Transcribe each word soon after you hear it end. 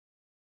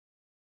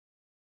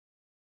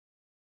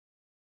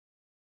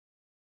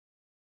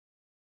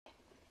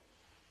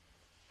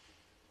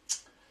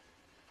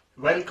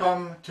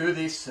Welcome to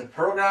this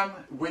program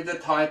with the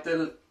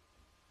title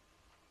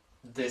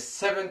The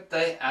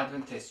Seventh-day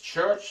Adventist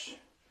Church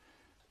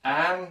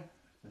and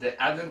the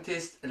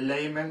Adventist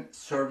Layman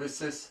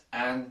Services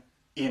and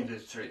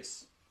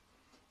Industries,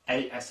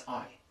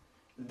 ASI.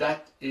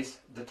 That is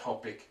the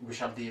topic we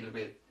shall deal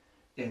with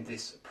in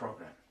this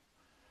program.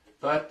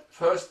 But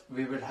first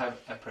we will have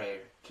a prayer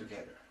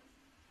together.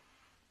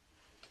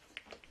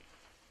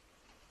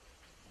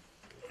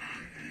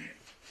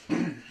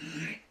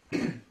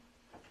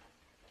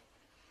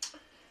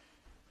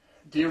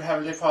 Dear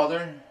Heavenly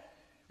Father,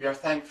 we are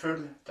thankful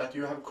that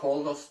you have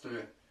called us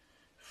to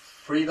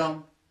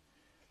freedom,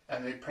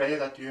 and we pray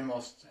that you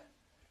must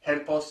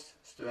help us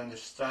to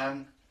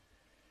understand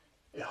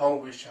how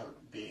we shall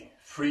be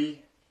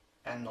free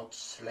and not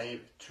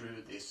slave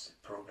through this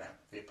program.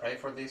 We pray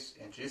for this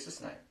in Jesus'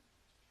 name.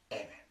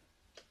 Amen.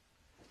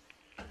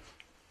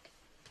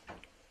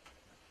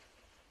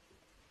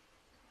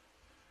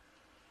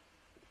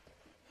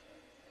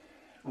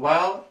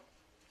 Well,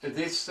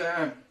 this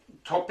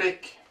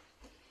topic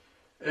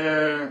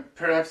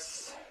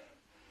perhaps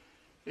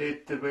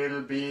it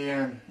will be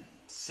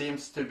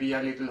seems to be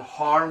a little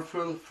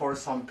harmful for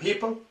some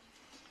people,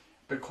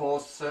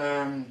 because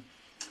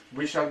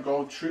we shall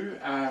go through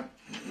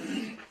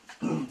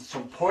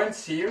some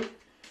points here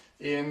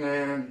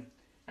in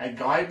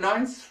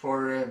guidelines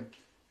for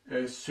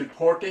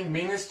supporting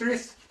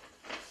ministries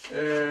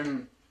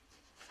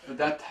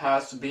that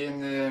has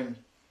been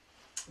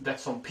that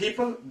some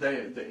people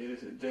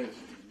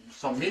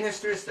some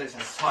ministries, they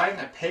sign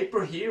a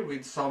paper here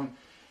with some,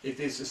 it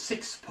is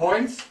 6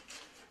 points,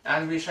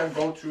 and we shall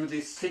go through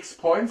these 6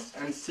 points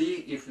and see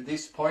if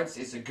these points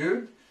is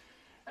good.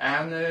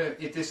 And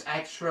it is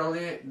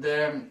actually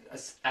the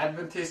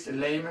Adventist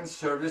Layman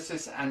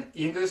Services and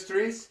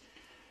Industries.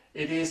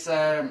 It is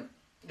the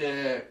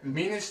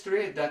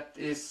ministry that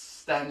is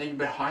standing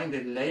behind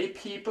the lay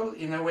people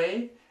in a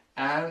way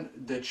and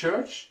the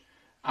church.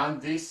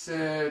 And this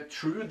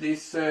through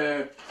these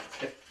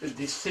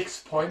 6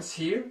 points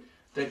here,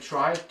 they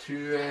try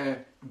to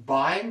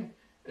bind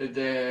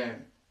the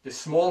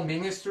small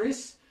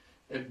ministries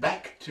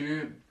back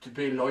to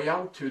be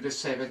loyal to the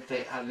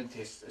Seventh-day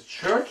Adventist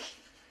Church.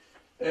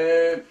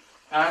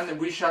 And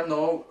we shall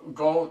now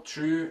go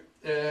through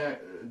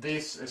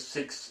these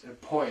 6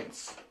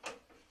 points.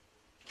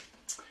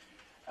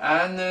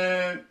 And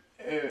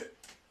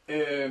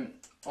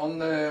on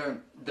the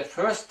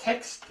first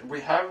text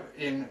we have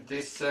in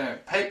this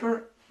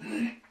paper,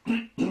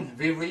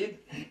 we read,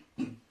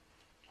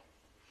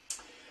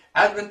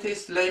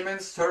 Adventist Layman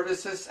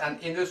Services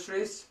and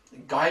Industries,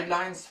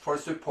 Guidelines for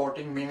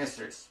Supporting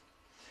Ministries.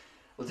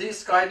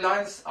 These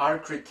guidelines are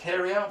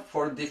criteria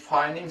for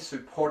defining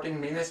supporting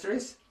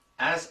ministries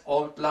as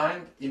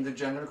outlined in the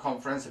General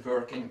Conference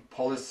Working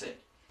Policy,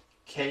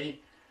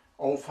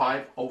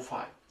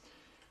 K0505.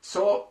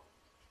 So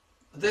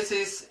this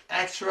is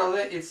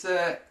actually, it's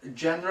a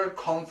general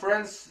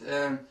conference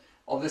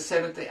of the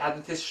Seventh-day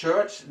Adventist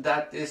Church.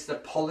 That is the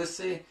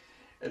policy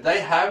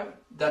they have,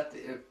 that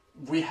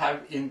we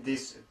have in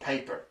this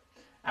paper.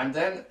 And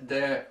then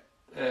the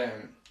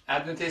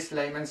Adventist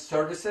Layman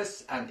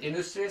Services and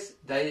Industries,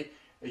 they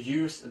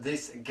use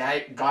these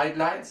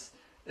guidelines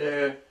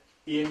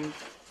in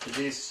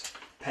this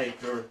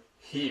paper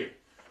here.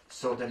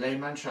 So the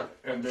layman shall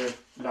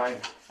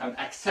underline and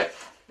accept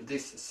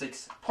these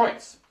 6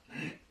 points.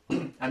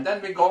 And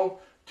then we go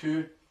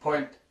to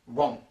point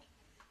 1.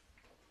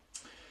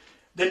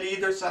 The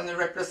leaders and the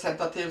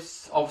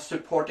representatives of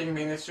supporting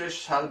ministries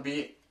shall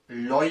be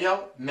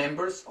loyal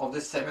members of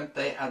the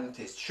Seventh-day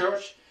Adventist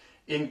Church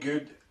in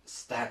good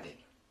standing.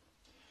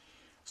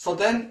 So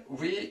then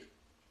we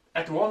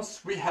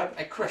have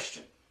a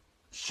question.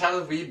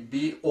 Shall they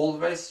be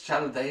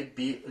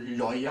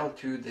loyal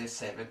to the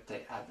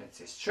Seventh-day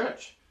Adventist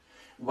Church?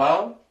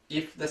 Well,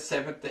 if the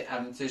Seventh-day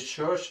Adventist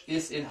Church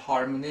is in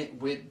harmony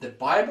with the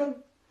Bible,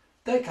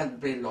 they can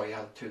be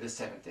loyal to the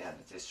Seventh-day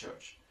Adventist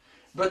Church.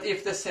 But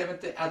if the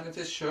Seventh-day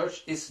Adventist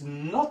Church is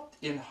not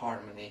in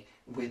harmony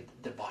with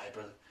the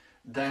Bible,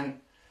 then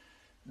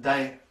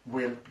they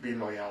will be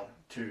loyal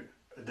to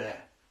the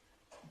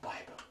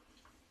Bible.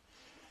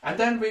 And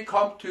then we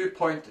come to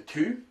point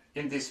 2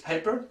 in this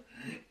paper.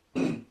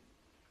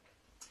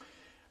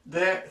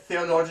 The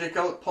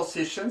theological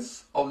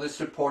positions of the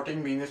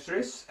supporting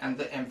ministries and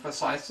the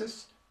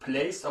emphasis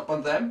placed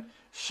upon them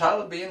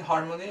shall be in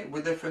harmony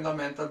with the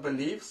fundamental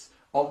beliefs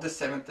of the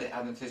Seventh-day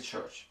Adventist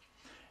Church.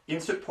 In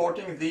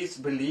supporting these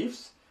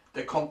beliefs,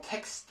 the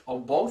context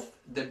of both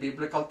the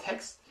biblical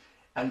text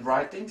and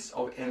writings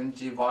of Ellen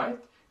G. White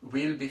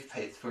will be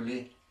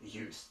faithfully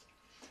used.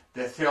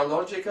 The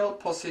theological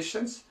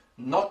positions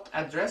not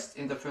addressed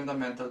in the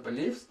fundamental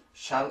beliefs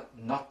shall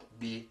not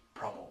be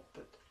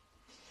promoted.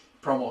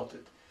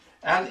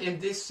 And in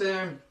this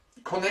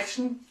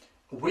connection,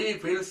 we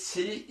will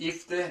see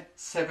if the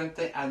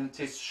Seventh-day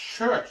Adventist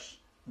Church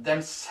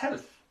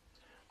themselves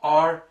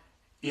are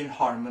in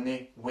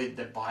harmony with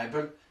the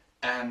Bible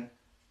and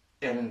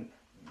Ellen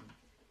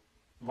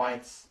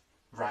White's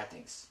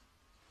writings.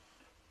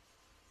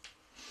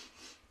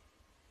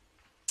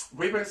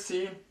 we will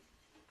see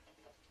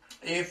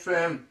if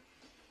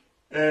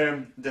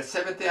the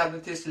Seventh-day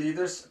Adventist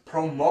leaders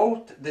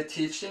promote the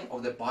teaching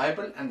of the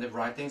Bible and the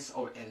writings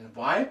of Ellen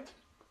White,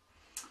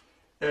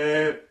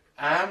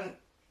 and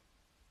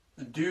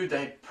do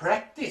they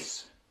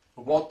practice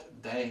what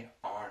they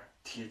are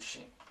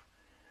teaching?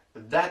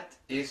 That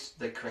is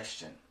the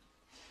question.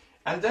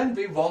 And then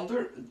we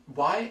wonder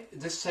why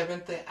the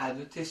Seventh-day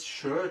Adventist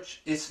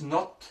Church is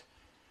not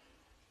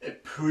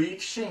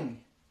preaching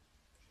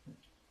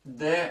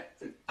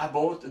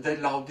about the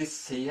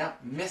Laodicea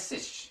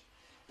message,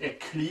 a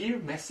clear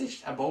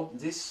message about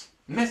this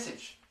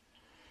message.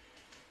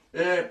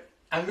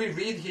 And we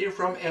read here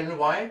from Ellen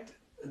White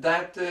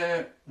that,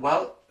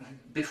 well,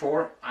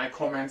 before I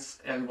comment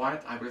Ellen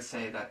White, I will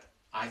say that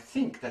I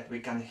think that we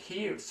can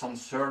hear some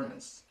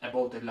sermons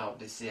about the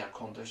Laodicea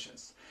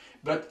conditions.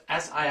 But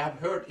as I have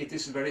heard, it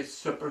is very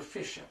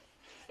superficial.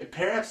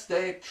 Perhaps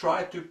they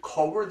try to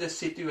cover the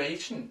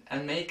situation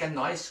and make a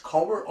nice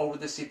cover over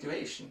the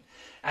situation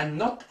and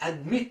not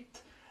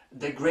admit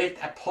the great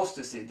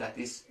apostasy that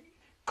is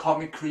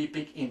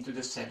creeping into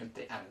the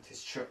Seventh-day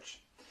Adventist Church.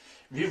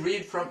 We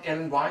read from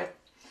Ellen White,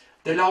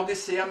 the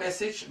Laodicea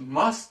message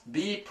must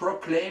be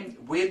proclaimed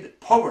with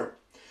power,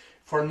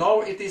 for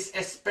now it is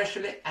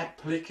especially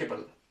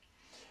applicable.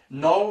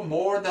 Now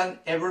more than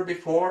ever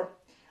before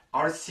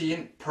are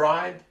seen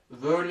pride,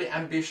 worldly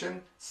ambition,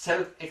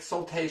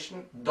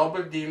 self-exaltation,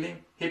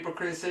 double-dealing,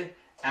 hypocrisy,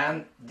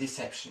 and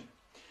deception.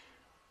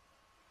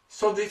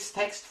 So this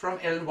text from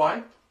Ellen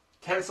White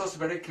tells us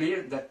very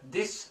clear that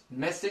this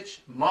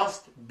message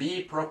must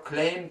be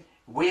proclaimed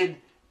with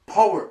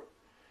power.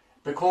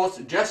 Because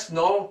just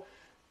now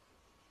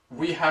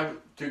we have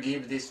to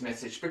give this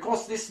message.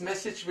 Because this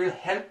message will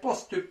help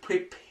us to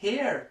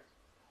prepare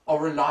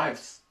our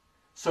lives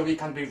so we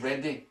can be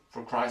ready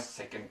for Christ's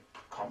second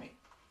coming.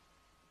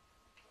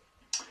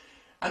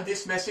 And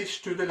this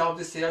message to the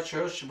Laodicea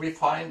church we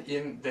find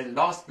in the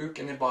last book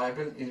in the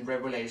Bible, in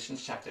Revelation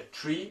chapter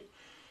 3,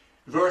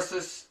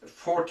 verses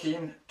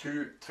 14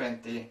 to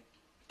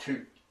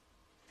 22.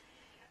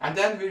 And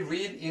then we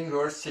read in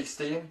verse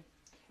 16,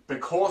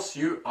 because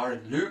you are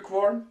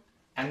lukewarm,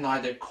 and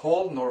neither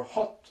cold nor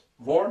hot,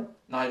 warm,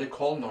 neither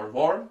cold nor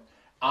warm,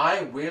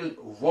 I will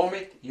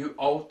vomit you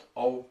out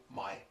of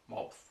my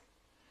mouth.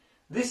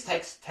 This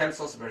text tells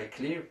us very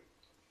clear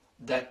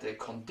that the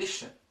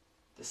condition,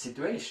 the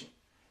situation,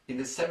 in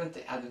the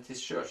Seventh-day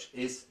Adventist Church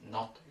is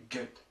not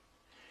good.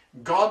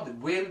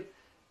 God will,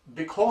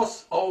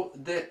 because of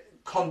the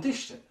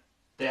condition,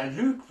 they are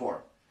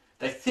lukewarm.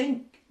 They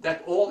think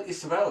that all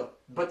is well,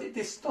 but it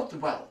is not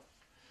well.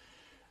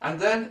 And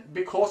then,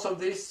 because of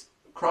this,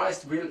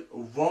 Christ will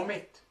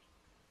vomit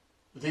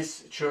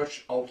this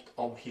church out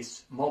of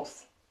his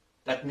mouth.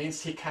 That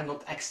means he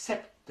cannot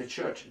accept the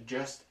church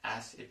just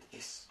as it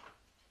is.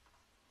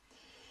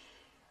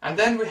 And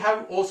then we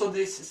have also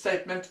this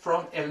statement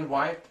from Ellen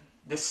White.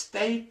 The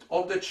state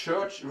of the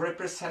church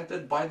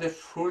represented by the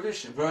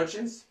foolish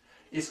virgins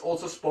is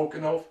also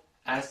spoken of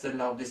as the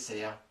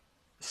Laodicea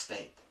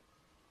state.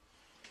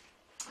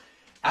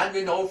 And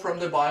we know from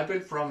the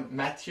Bible, from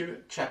Matthew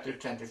chapter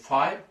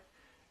 25,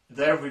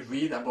 there we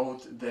read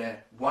about the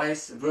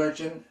wise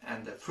virgin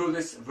and the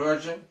foolish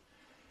virgin.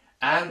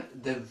 And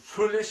the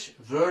foolish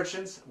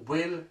virgins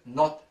will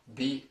not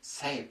be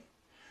saved.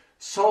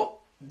 So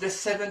the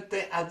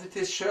Seventh-day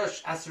Adventist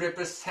Church, as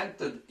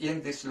represented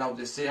in this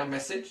Laodicea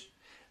message,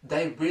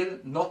 they will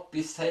not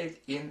be saved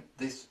in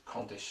this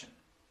condition.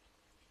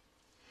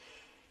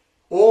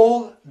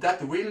 All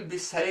that will be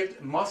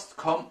saved must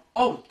come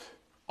out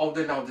of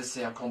the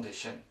Laodicea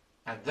condition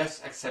and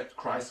thus accept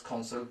Christ's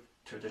counsel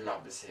to the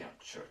Laodicea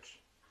church.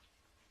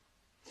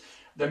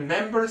 The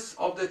members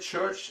of the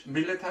church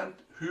militant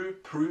who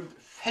proved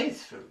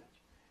faithful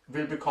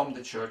will become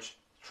the church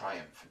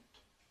triumphant.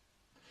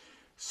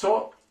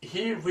 So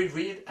here we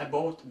read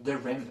about the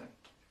remnant,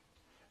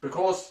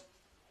 because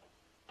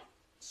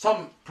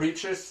some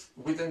preachers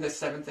within the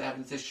Seventh-day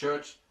Adventist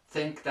Church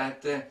think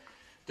that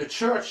the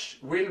church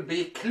will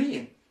be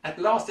clean. At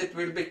last it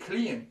will be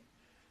clean.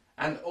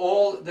 And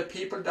all the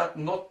people that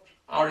not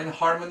are in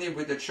harmony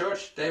with the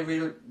church, they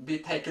will be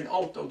taken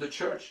out of the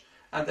church.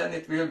 And then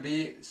it will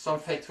be some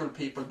faithful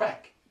people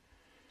back.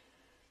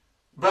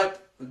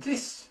 But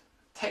this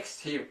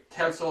text here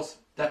tells us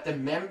that the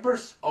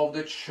members of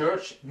the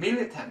church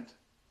militant,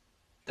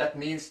 that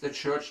means the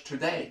church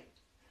today,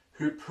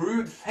 who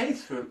proved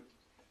faithful,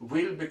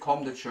 will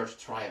become the church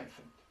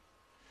triumphant.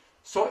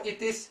 So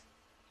it is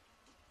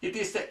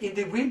the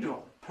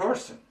individual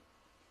person.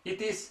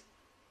 It is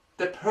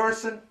the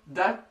person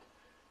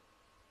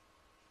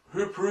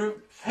who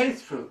proved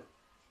faithful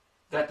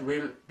that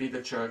will be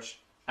the church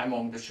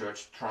among the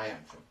church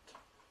triumphant.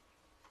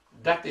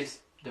 That is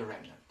the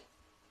remnant.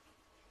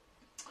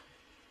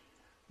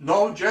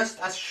 Now, just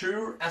as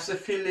sure as the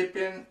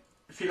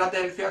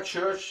Philadelphia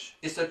church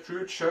is a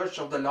true church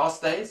of the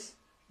last days,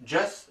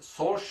 just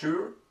so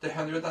sure the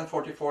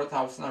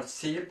 144,000 are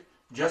sealed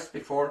just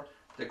before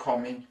the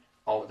coming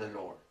of the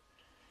Lord.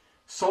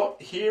 So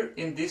here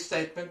in this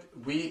statement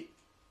we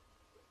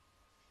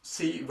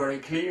see very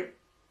clear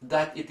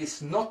that it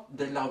is not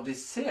the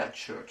Laodicea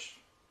church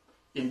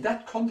in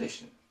that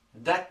condition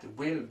that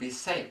will be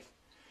saved.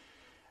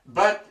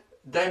 But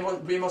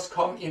we must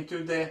come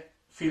into the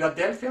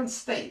Philadelphian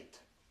state.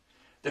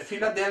 The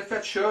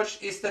Philadelphia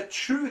church is the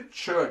true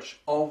church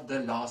of the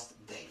last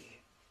days.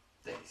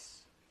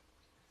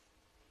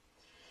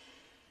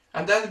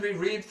 And then we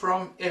read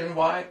from Ellen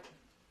White,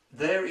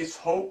 there is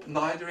hope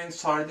neither in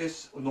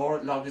Sardis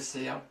nor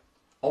Laodicea.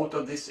 Out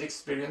of this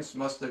experience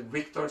must the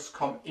victors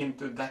come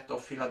into that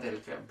of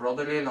Philadelphia.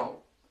 Brotherly love.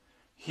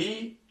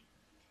 He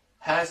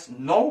has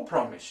no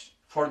promise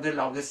for the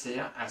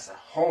Laodicea as a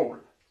whole.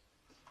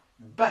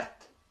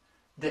 But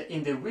the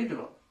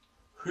individual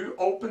who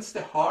opens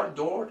the hard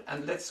door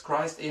and lets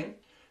Christ in,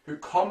 who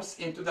comes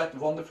into that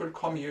wonderful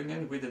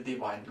communion with the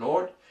divine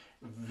Lord,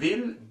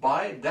 will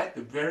by that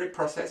very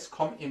process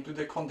come into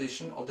the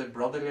condition of the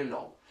brotherly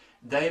love.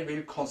 They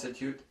will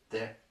constitute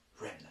the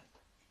remnant.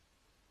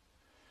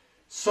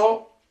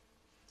 So,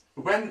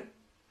 when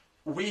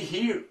we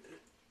hear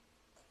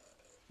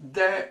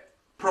the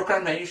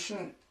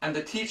proclamation and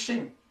the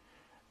teaching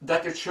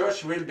that the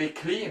church will be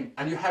clean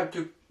and you have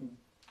to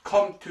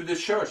come to the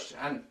church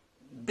and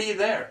be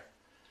there,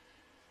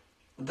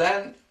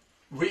 then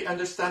we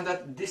understand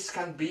that this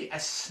can be a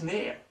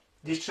snare.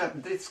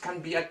 This can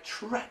be a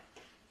trap.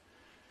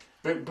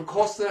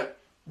 Because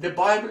the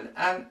Bible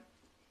and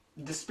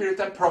the Spirit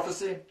and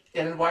Prophecy,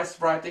 Ellen White's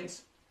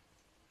writings,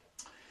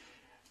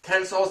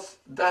 tells us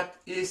that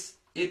it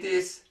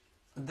is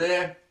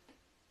the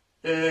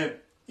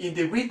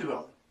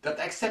individual that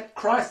accept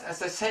Christ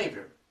as a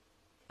Savior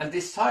and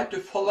decide to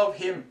follow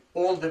Him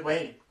all the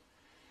way.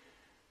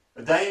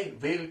 They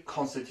will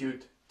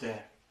constitute the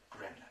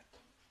remnant.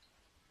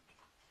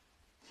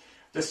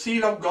 The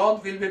seal of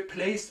God will be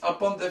placed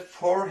upon the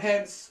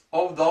foreheads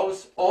of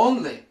those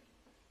only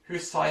who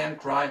sigh and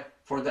cry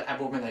for the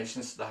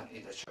abominations done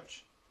in the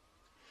church.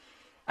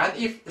 And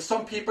if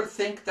some people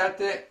think that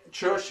the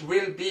church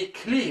will be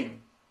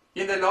clean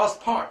in the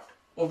last part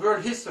of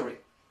world history,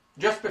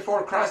 just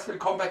before Christ will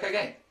come back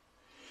again,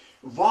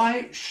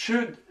 why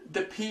should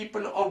the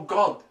people of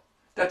God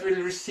that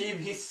will receive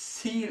His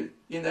seal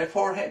in their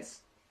foreheads,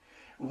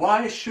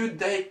 why should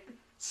they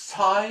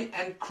sigh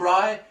and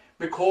cry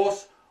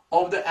because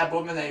of the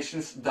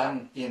abominations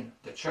done in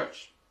the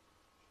church?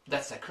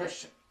 That's a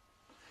question.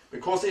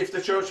 Because if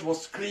the church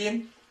was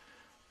clean,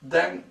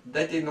 then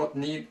they did not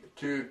need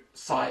to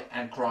sigh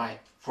and cry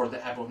for the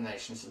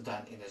abominations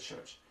done in the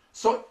church.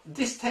 So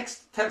this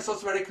text tells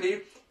us very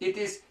clear, it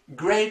is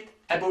great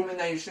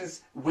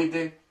abominations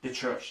within the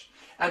church.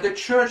 And the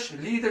church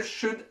leaders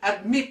should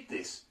admit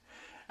this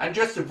and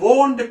just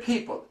warn the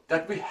people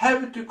that we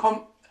have to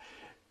come.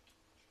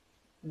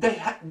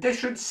 They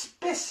should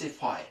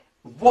specify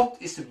what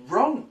is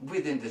wrong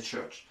within the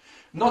church.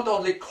 Not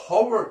only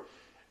cover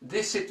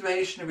this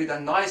situation with a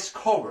nice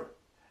cover,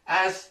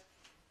 as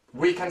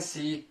we can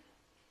see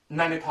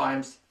many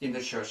times in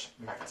the church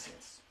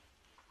magazines.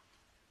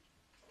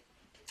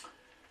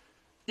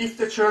 If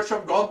the church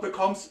of God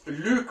becomes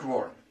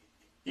lukewarm,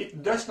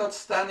 it does not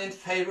stand in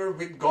favor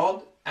with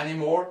God any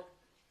more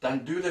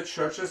than do the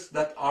churches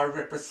that are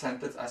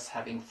represented as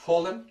having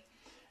fallen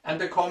and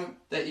become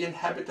the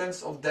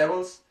inhabitants of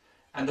devils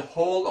and the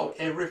hole of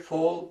every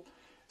foul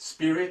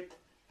spirit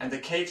and the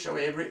cage of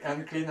every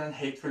unclean and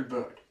hateful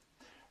bird.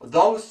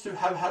 Those who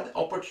have had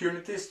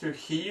opportunities to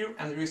hear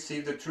and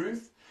receive the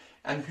truth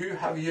and who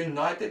have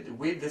united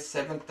with the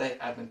Seventh-day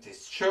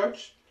Adventist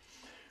Church,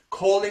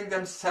 calling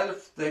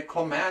themselves the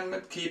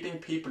commandment-keeping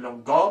people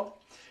of God,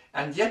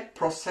 and yet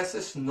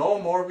possesses no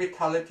more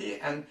vitality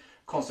and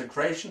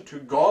consecration to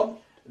God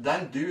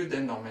than do the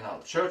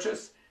nominal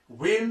churches,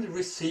 will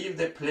receive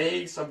the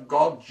plagues of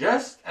God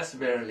just as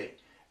verily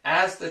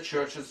as the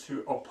churches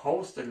who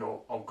oppose the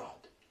law of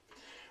God.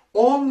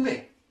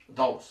 Only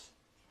those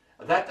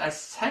that are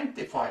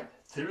sanctified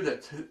through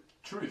the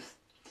truth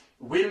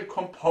will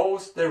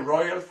compose the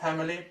royal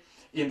family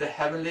in the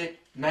heavenly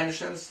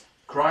mansions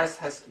Christ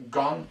has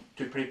gone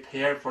to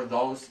prepare for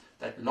those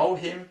that love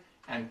Him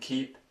and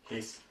keep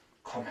His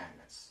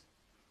commandments.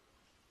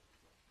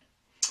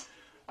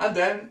 And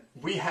then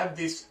we have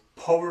this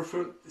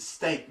powerful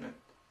statement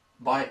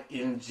by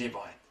Ellen G.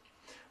 White.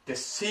 The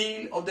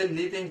seal of the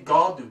living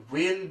God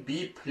will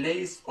be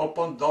placed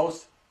upon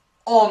those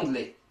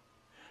only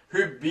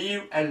who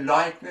bear a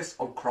likeness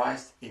of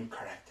Christ in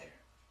character.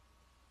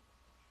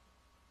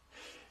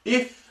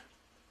 If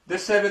the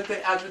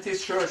Seventh-day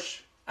Adventist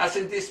Church, as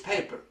in this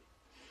paper,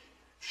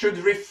 should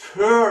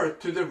refer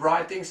to the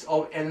writings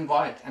of Ellen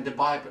White and the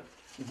Bible,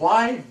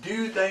 why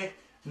do they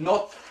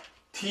not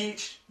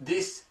teach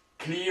this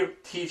clear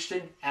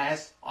teaching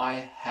as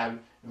I have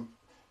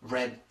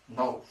read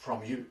now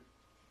from you?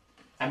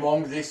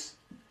 Among these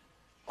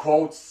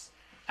quotes,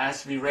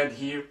 as we read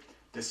here,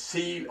 the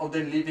seal of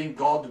the living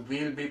God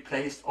will be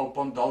placed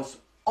upon those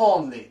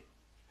only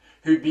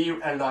who bear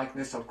a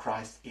likeness of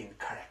Christ in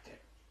character.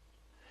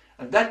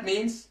 And that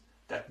means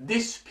that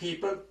these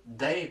people,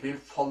 they will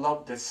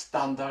follow the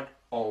standard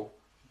of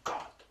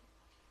God.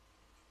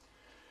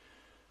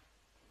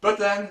 But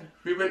then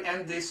we will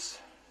end this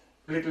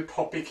little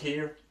topic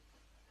here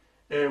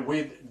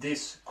with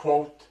this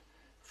quote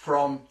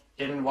from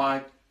Ellen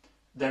White: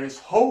 "There is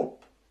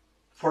hope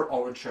for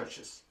our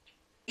churches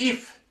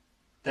if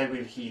they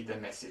will heed the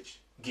message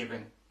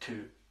given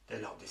to the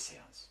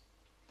Laodiceans."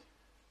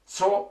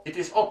 So it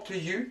is up to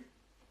you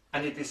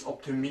and it is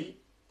up to me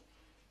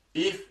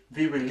if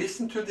we will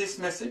listen to this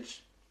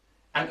message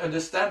and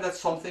understand that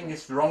something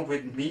is wrong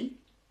with me.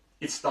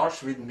 It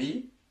starts with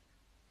me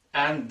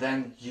and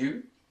then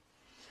you.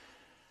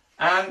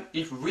 And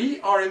if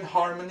we are in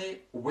harmony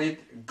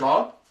with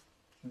God,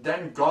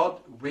 then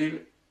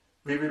we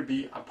will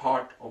be a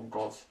part of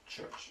God's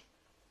church.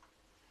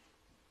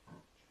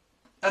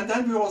 And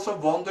then we also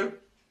wonder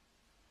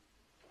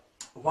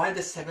why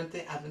the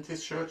Seventh-day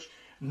Adventist Church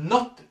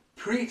not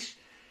preach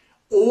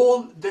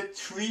all the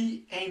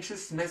three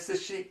angels'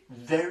 messages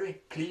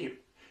very clear.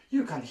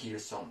 You can hear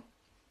some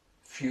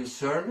few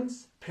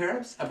sermons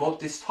perhaps about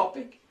this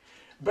topic,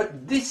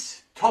 but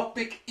this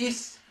topic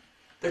is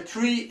the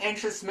three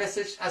angels'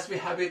 message as we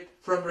have it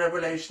from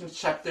Revelation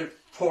chapter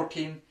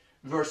 14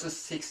 verses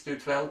 6 to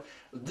 12.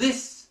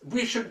 This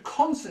we should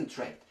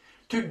concentrate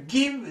to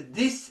give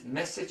this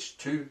message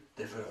to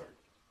the world.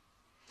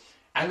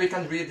 And we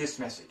can read this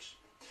message.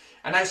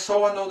 "And I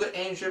saw another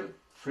angel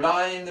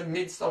fly in the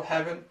midst of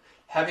heaven,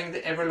 having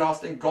the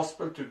everlasting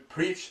gospel to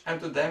preach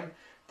unto them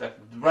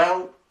that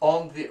dwell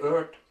on the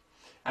earth,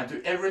 and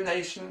to every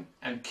nation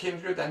and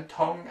kindred and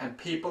tongue and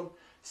people,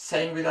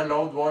 saying with a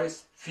loud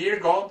voice, Fear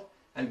God,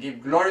 and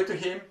give glory to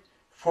him,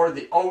 for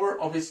the hour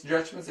of his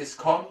judgments is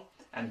come,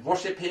 and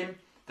worship him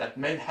that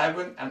made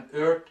heaven and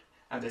earth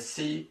and the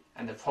sea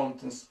and the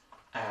fountains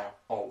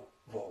of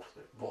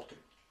water."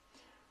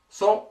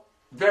 So,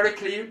 very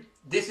clear,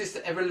 this is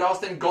the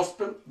everlasting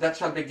gospel that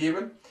shall be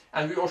given,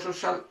 and we also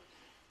shall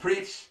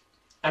preach,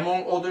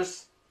 among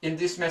others, in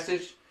this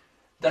message,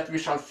 that we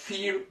shall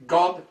fear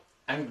God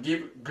and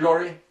give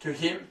glory to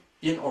him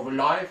in our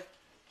lives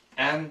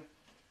and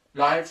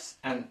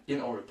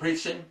in our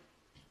preaching.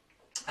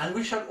 And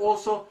we shall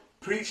also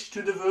preach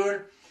to the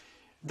world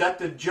that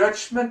the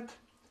judgment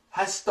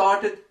has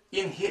started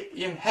in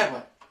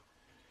heaven.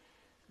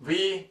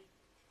 We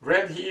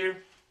read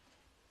here,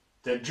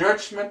 the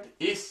judgment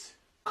is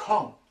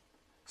come.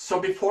 So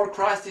before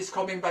Christ is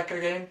coming back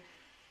again,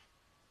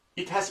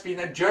 it has been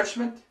a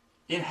judgment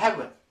in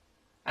heaven.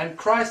 And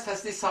Christ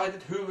has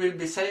decided who will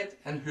be saved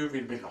and who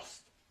will be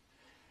lost.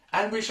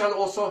 And we shall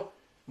also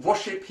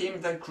worship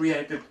him that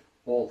created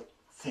all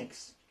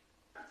things.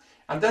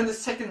 And then the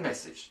second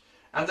message.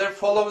 "And there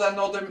followed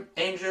another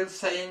angel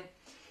saying,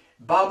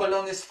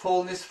 Babylon is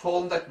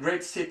fallen, that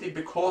great city,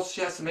 because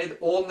she has made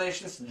all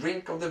nations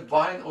drink of the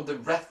wine of the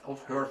wrath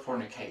of her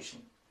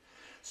fornication."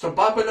 So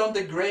Babylon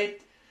the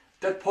Great,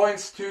 that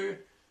points to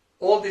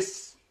all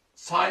these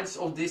signs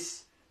of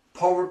this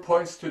power,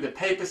 points to the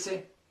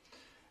papacy,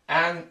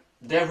 and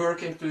they're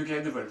working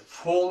together with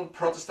fallen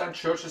Protestant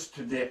churches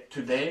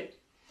today.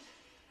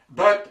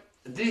 But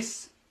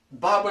this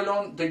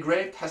Babylon the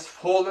Great has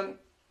fallen.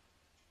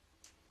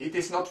 It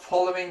is not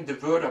following the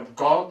word of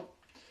God,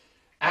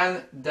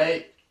 and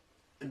they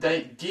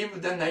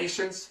give the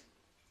nations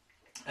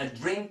a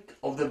drink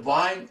of the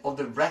wine of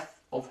the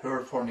wrath of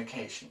her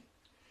fornication.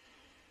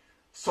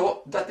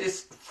 So that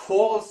is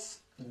false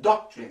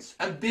doctrines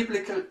and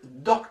biblical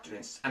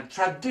doctrines and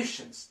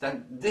traditions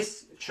that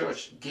this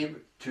church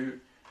give to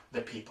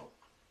the people.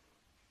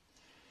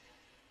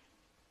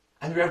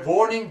 And we are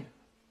warning,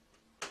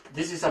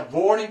 this is a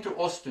warning to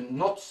us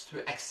not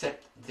to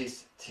accept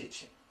this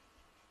teaching.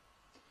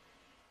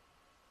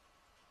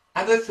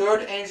 "And the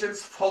third angel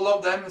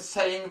followed them,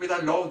 saying with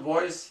a loud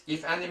voice,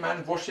 If any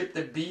man worship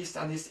the beast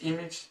and his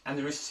image, and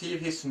receive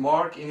his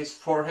mark in his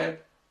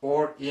forehead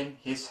or in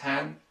his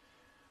hand,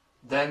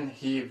 then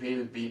he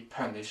will be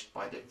punished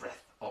by the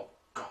wrath of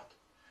God."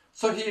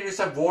 So here is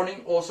a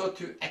warning also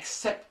to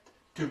accept,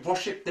 to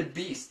worship the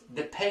beast,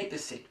 the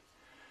papacy,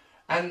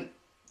 and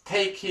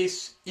take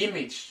his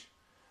image.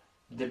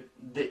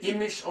 The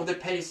image of the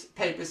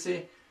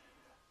papacy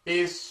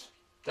is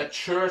that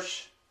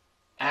church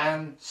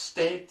and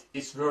state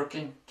is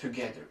working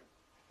together.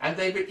 And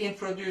they will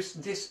introduce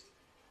this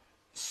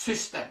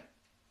system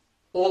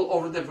all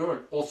over the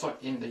world, also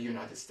in the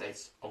United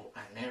States of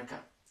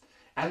America.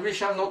 And we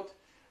shall not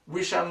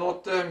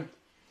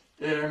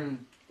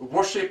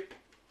worship,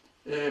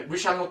 we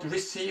shall not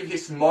receive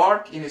his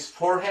mark in his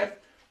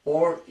forehead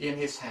or in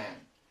his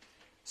hand.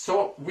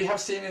 So we have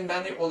seen in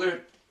many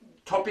other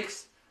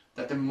topics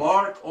that the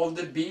mark of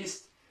the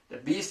beast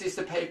is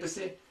the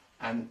papacy,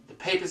 and the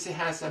papacy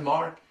has a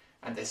mark,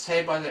 and they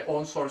say by their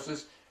own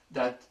sources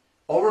that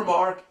our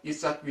mark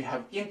is that we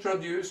have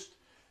introduced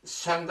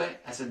Sunday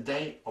as a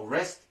day of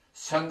rest,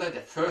 Sunday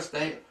the first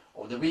day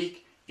of the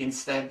week,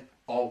 instead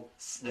of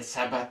the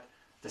Sabbath,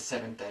 the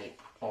seventh day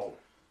of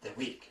the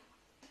week.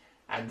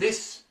 And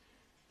this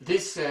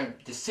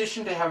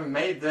decision they have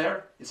made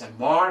there is a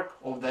mark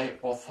of their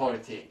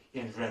authority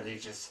in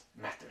religious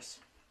matters.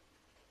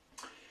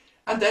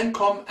 And then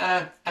come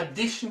an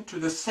addition to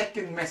the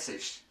second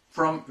message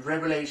from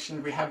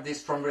Revelation. We have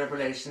this from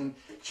Revelation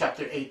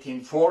chapter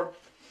 18:4.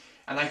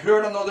 And I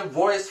heard another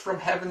voice from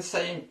heaven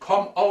saying,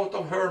 Come out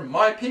of her,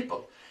 my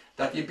people,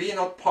 that ye be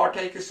not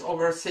partakers of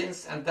her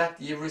sins, and that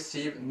ye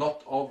receive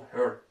not of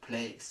her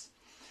plagues.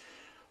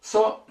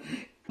 So,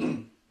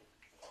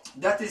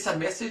 that is a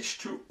message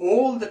to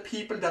all the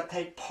people that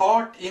take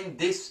part in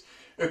this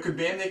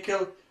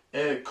ecumenical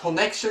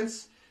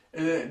connections,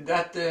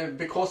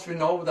 because we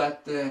know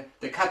that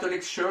the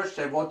Catholic Church,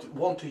 they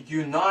want to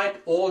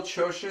unite all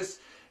churches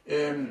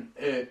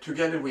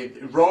together with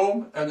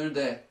Rome, under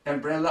the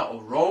umbrella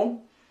of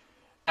Rome.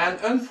 And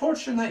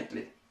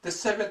unfortunately, the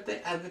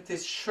Seventh-day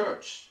Adventist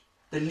Church,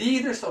 the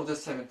leaders of the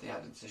Seventh-day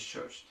Adventist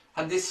Church,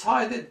 have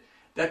decided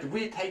that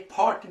we take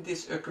part in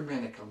this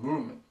ecumenical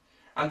movement.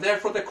 And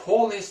therefore the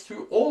call is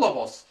to all of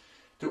us,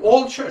 to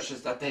all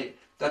churches that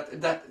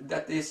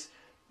is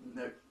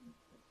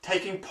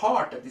taking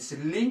part, that is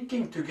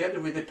linking together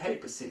with the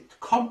papacy, to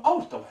come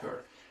out of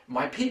her,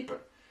 my people,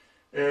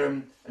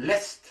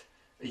 lest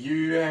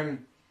you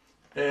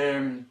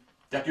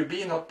that you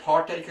be not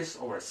partakers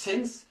of her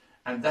sins,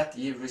 and that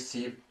ye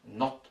receive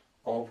not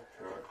of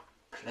her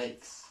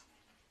plagues.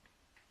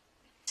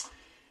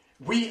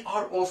 We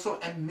are also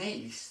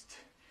amazed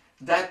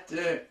that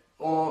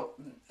one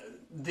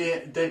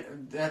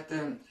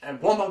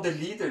of the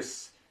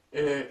leaders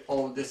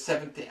of the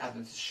Seventh-day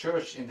Adventist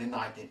Church in the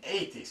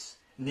 1980s,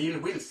 Neil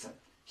Wilson,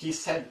 he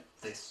said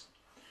this: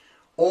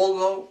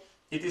 although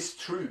it is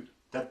true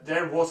that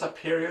there was a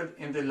period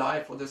in the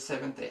life of the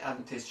Seventh-day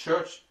Adventist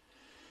Church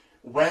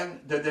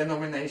when the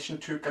denomination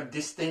took a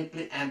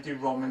distinctly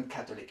anti-Roman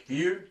Catholic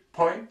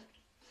viewpoint,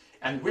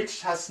 and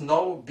which has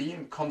now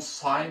been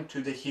consigned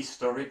to the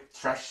historic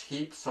trash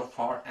heap so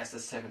far as the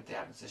Seventh-day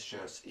Adventist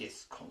Church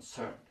is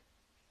concerned.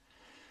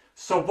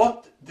 So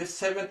what the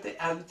Seventh-day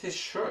Adventist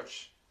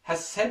Church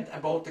has said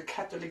about the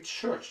Catholic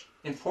Church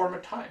in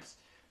former times,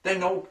 they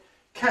now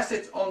cast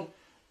it on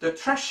the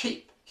trash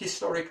heap,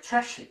 historic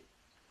trash heap.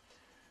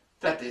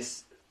 That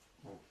is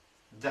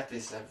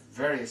a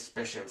very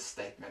special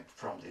statement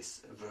from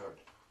this world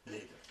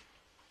leader.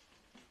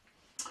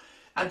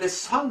 And the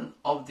son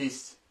of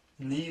this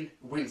Neil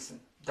Wilson,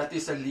 that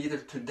is a leader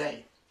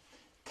today,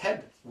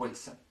 Ted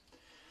Wilson,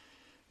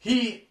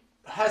 he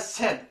has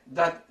said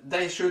that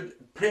they should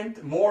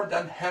print more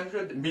than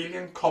 100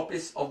 million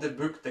copies of the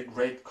book The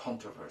Great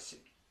Controversy.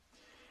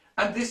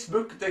 And this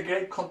book, The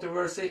Great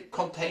Controversy,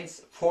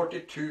 contains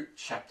 42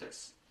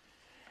 chapters.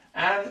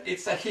 And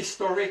it's a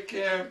historic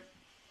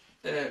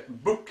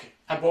book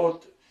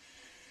about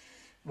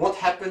what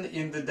happened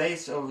in the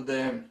days of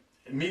the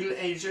Middle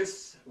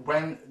Ages,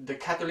 when the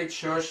Catholic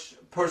Church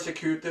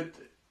persecuted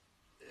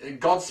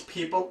God's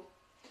people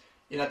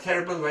in a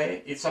terrible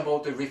way. It's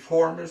about the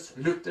reformers,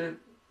 Luther,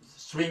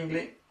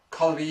 Zwingli,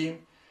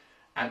 Calvin,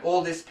 and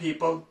all these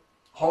people,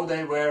 how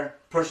they were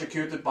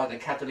persecuted by the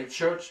Catholic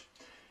Church.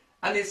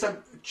 And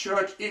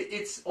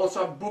it's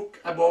also a book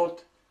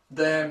about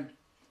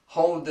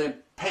how the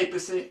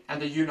papacy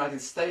and the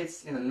United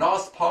States in the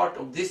last part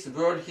of this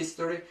world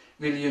history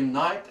will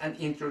unite and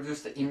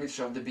introduce the image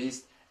of the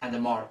beast and the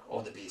mark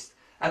of the beast.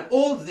 And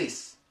all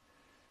this,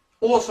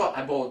 also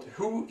about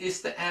who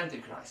is the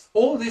Antichrist,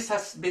 all this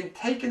has been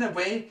taken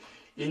away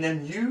in a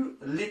new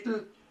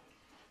little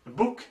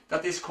book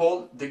that is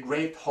called The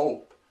Great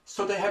Hope.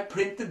 So they have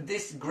printed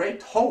this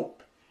Great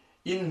Hope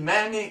in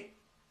many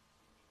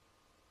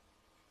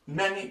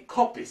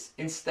copies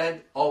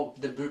instead of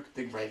the book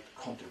The Great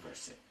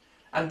Controversy.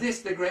 And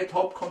this, The Great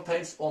Hope,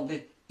 contains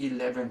only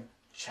 11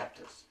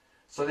 chapters.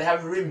 So they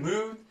have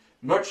removed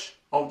much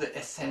of the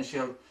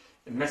essential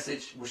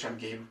message which I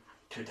gave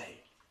today.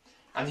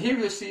 And here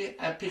you see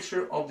a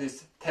picture of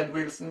this Ted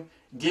Wilson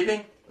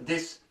giving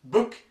this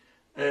book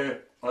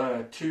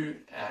to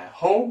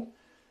home,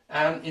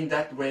 and in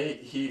that way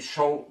he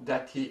showed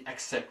that he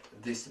accepts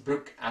this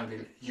book and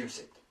will use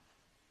it.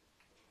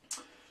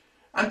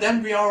 And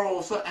then we are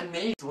also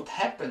amazed what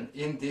happened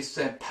in these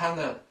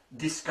panel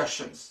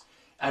discussions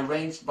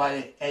arranged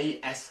by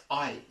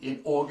ASI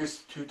in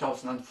August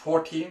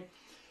 2014,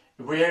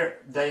 where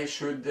they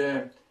should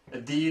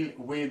deal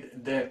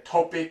with the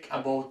topic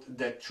about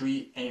the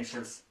three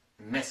angels'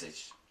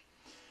 message.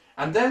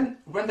 And then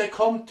when they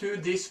come to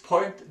this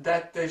point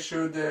that they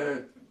should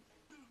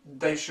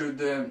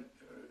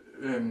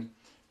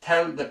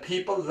tell the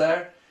people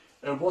there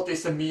what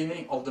is the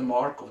meaning of the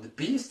mark of the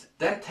beast,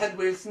 then Ted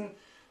Wilson,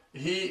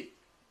 he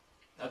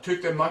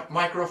took the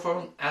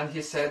microphone and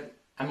he said,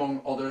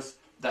 among others,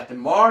 that the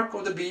mark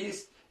of the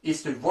beast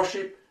is to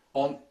worship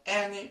on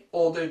any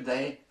other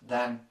day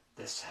than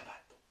the Sabbath.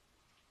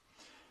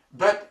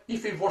 But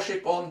if we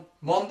worship on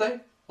Monday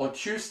or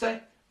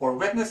Tuesday or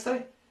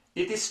Wednesday,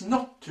 it is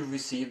not to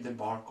receive the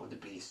mark of the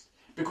beast,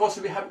 because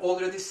we have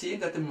already seen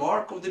that the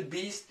mark of the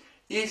beast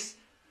is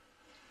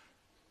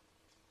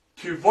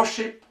to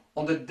worship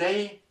on the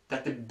day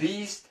that the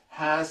beast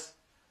has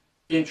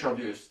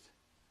introduced,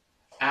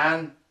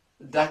 and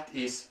that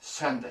is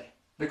Sunday,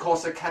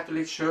 because the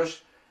Catholic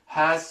Church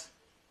has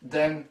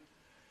then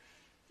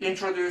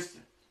introduced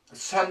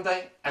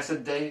Sunday as a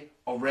day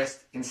of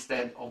rest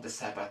instead of the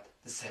Sabbath,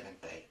 the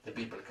seventh day, the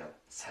biblical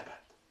Sabbath.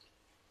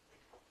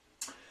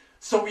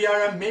 So we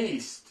are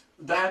amazed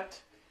that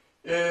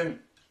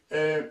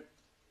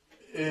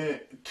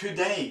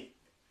today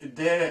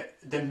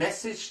the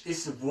message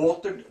is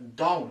watered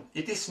down.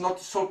 It is not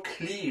so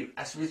clear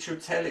as we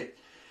should tell it.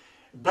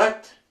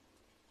 But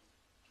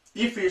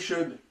if we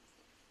should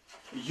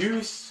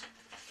use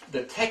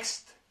the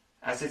text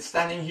as it's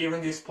standing here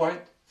in this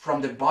point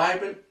from the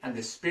Bible and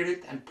the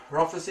Spirit and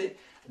prophecy,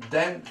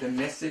 then the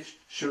message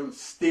should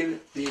still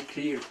be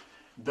clear.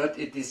 But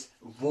it is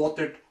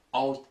watered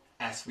out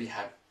as we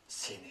have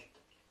seen it.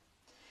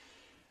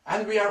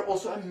 And we are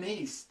also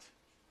amazed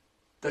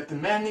that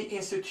many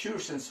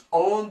institutions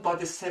owned by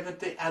the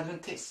Seventh-day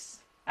Adventists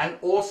and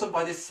also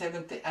by the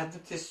Seventh-day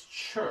Adventist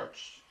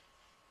Church,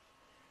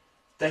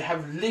 they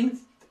have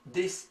linked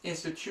these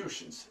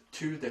institutions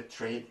to the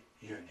trade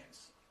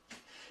unions.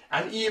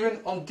 And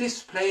even on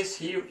this place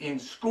here in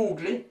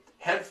Skogli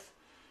Health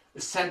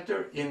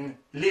Center in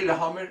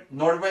Lillehammer,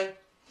 Norway,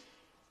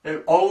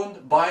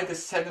 owned by the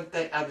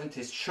Seventh-day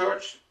Adventist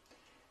Church,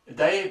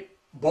 they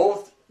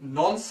both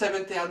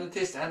non-Seventh-day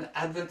Adventists and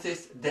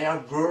Adventists, they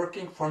are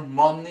working for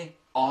money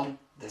on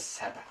the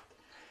Sabbath.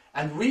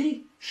 And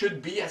we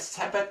should be a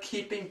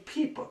Sabbath-keeping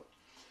people.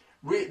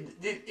 It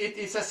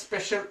is a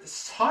special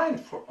sign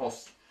for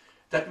us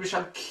that we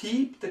shall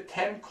keep the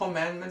 10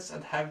 commandments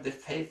and have the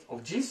faith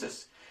of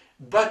Jesus.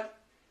 But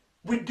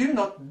we do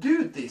not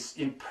do this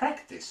in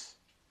practice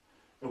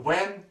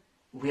when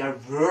we are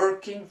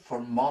working for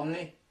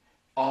money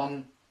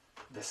on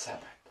the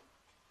Sabbath.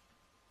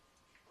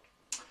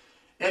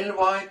 Ellen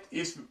White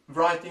is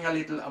writing a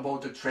little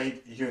about the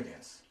trade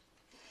unions.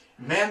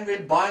 Men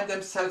will bind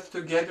themselves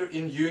together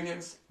in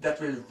unions that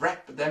will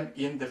wrap them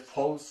in the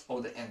folds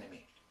of the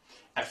enemy.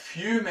 A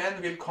few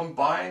men will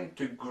combine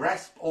to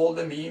grasp all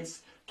the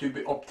means to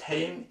be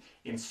obtained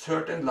in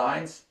certain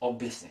lines of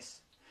business.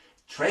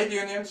 Trade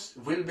unions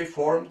will be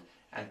formed,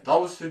 and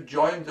those who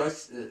join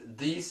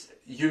these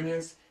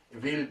unions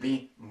will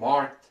be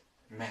marked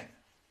men.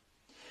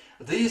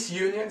 These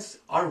unions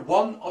are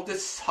one of the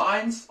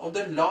signs of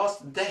the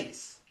last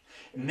days.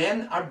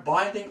 Men are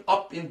binding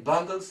up in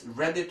bundles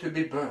ready to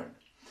be burned.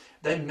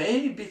 They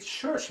may be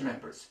church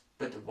members,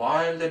 but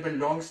while they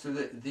belong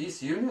to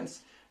these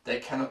unions,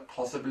 they cannot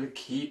possibly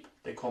keep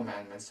the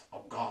commandments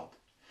of God.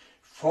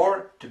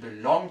 For to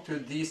belong to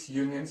these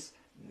unions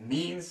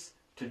means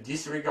to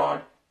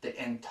disregard the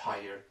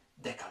entire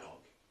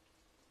Decalogue.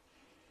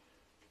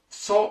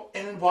 So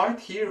Ellen White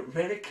here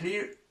very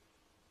clear.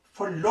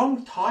 For a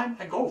long time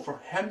ago, for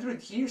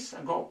 100 years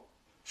ago,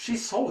 she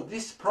saw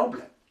this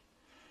problem.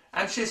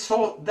 And she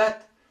saw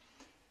that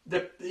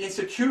the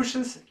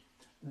institutions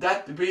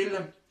that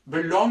will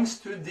belongs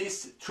to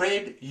these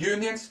trade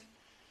unions,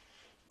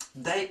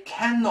 they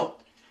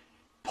cannot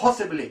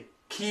possibly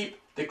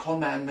keep the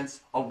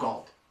commandments of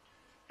God.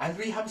 And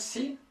we have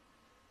seen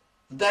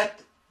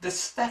that the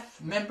staff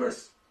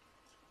members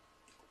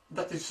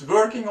that is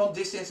working on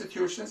these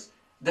institutions,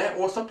 they're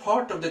also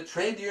part of the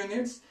trade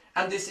unions,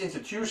 and this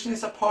institution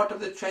is a part of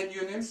the trade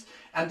unions,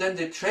 and then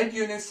the trade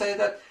unions say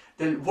that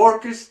the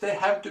workers, they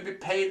have to be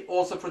paid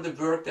also for the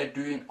work they're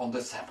doing on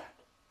the Sabbath.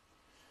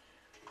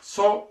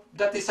 So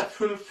that is a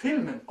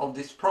fulfillment of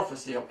this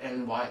prophecy of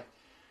Ellen White,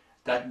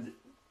 that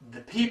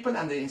the people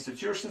and the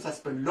institutions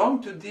that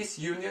belong to these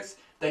unions,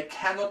 they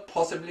cannot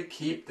possibly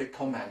keep the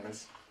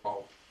commandments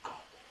of God.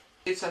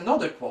 It's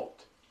another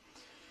quote.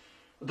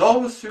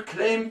 Those who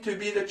claim to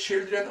be the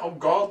children of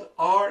God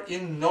are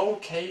in no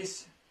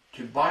case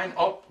to bind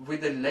up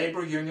with the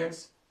labor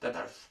unions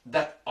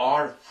that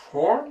are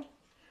formed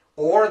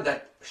or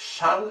that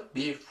shall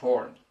be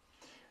formed.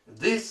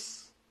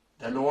 This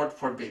the Lord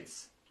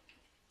forbids.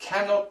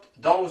 Cannot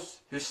those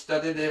who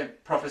study the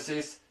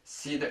prophecies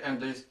see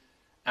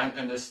and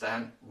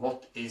understand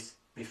what is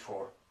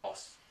before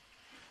us?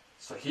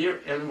 So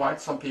here, Ellen White,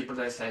 some people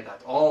they say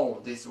that, oh,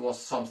 this was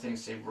something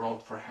she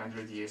wrote for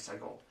 100 years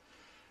ago.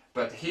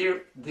 But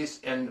here, this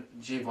Ellen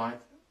G. White,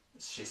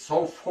 she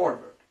saw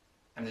forward,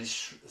 and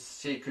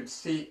she could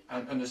see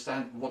and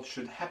understand what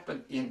should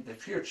happen in the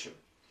future.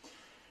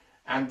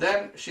 And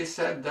then she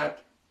said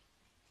that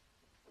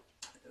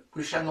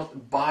we shall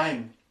not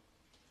bind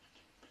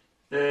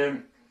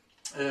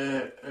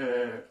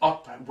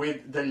up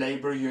with the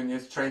labor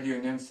unions, trade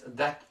unions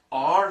that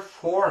are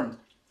formed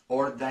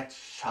or that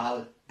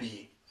shall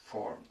be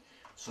formed.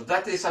 So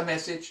that is a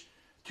message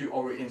to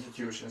our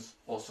institutions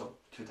also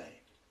today.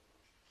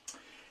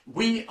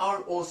 We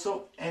are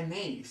also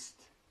amazed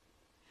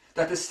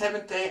that the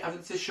Seventh-day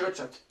Adventist Church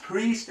has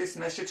preached this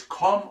message,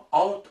 come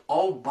out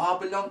of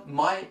Babylon,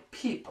 my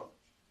people.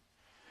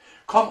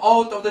 Come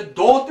out of the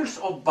daughters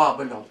of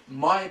Babylon,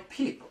 my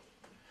people.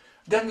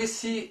 Then we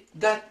see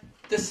that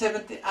the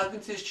Seventh-day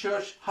Adventist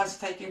Church has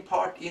taken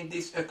part in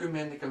this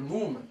ecumenical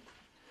movement.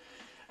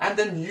 And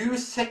the new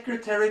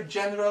Secretary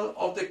General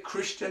of the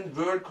Christian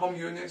World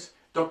Communions,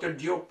 Dr.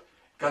 Diop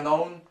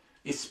Ganon,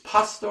 is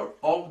pastor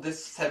of the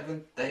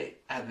Seventh-day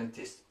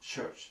Adventist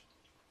Church.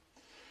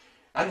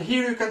 And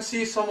here you can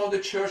see some of the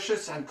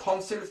churches and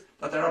councils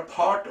that are a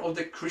part of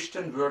the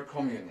Christian world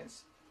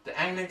communions. The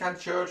Anglican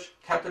Church,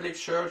 Catholic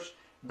Church,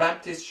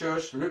 Baptist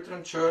Church,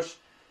 Lutheran Church,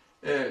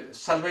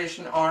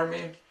 Salvation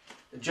Army,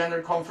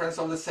 General Conference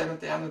of the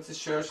Seventh-day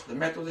Adventist Church, the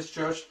Methodist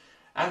Church,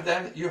 and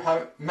then you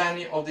have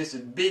many of these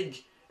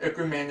big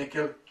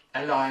ecumenical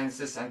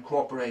alliances and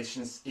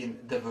cooperations in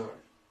the world.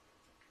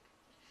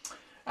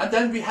 And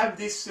then we have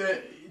this,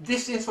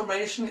 this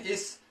information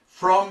is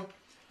from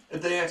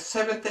the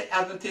Seventh-day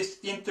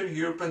Adventist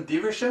Inter-European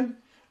Division,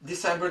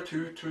 December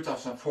 2,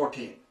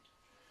 2014.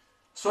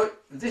 So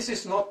this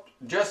is not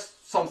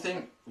just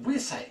something we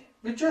say,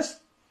 we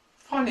just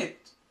find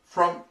it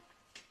from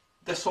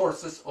the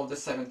sources of the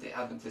Seventh-day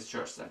Adventist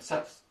Church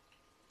themselves.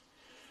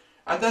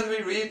 And then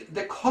we read,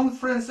 the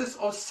conferences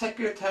of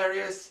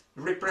secretaries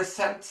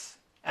represents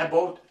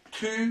about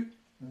 2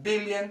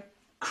 billion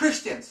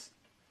Christians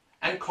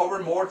and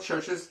cover more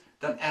churches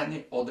than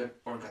any other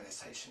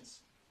organizations.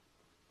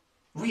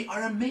 We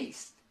are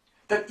amazed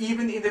that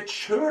even in the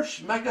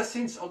church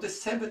magazines of the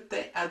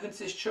Seventh-day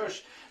Adventist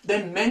Church,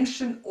 they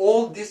mention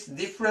all these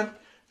different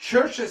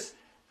churches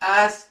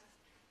as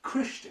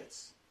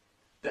Christians.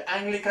 The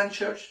Anglican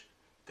Church,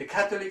 the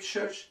Catholic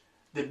Church,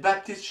 the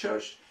Baptist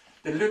Church,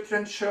 the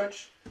Lutheran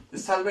Church, the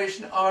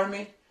Salvation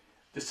Army,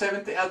 the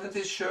Seventh-day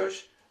Adventist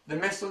Church, the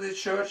Methodist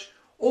Church,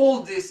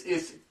 all this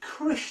is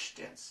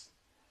Christians.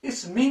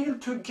 It's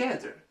mingled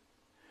together.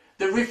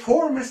 The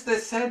reformers, they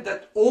said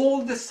that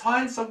all the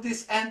signs of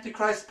this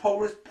Antichrist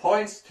power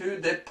points to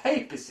the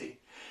papacy.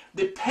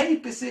 The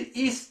papacy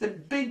is the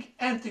big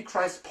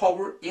Antichrist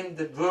power in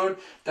the world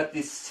that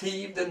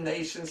deceives the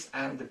nations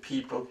and the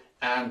people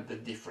and the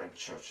different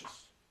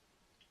churches.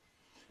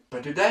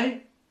 But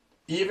today,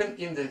 even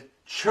in the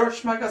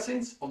church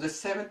magazines of the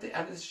Seventh-day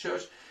Adventist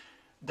Church,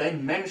 they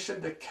mention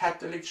the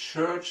Catholic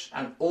Church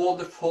and all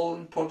the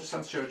fallen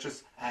Protestant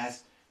churches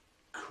as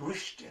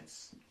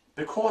Christians,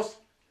 because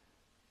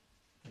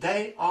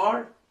they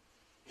are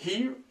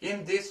here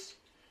in this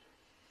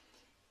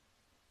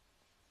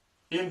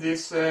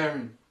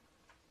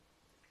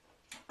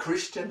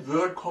Christian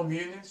world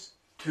communions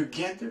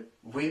together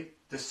with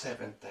the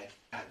Seventh-day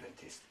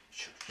Adventist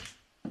Church.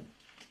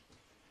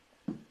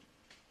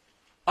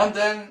 And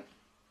then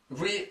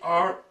we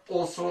are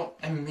also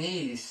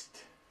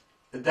amazed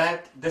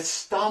that the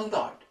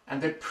standard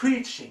and the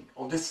preaching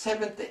of the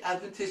Seventh-day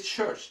Adventist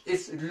Church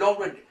is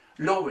lowering.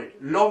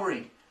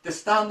 The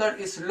standard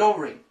is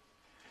lowering.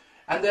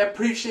 And they are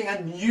preaching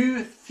a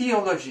new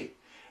theology.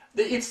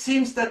 It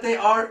seems that they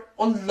are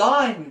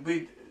online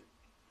with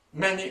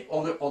many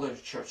of the other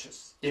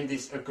churches in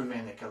this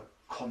ecumenical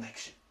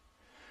connection.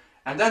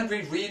 And then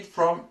we read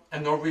from a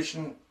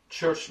Norwegian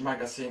church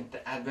magazine,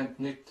 the Advent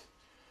Nytt,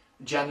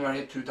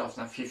 January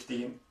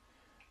 2015.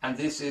 And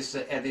this is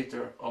the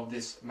editor of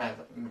this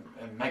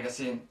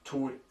magazine,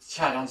 Tor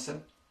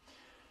Kjærhansen.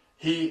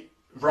 He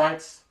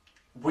writes,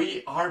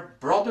 "We are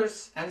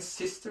brothers and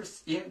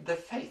sisters in the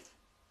faith."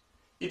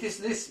 It is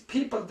these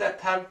people that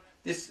have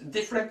these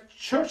different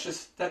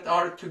churches that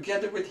are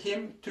together with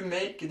him to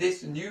make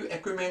this new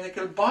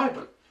ecumenical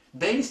Bible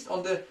based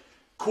on the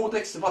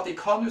Codex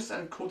Vaticanus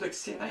and Codex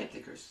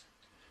Sinaiticus.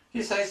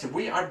 He says,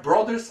 we are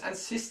brothers and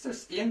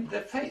sisters in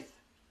the faith.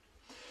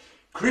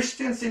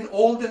 Christians in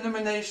all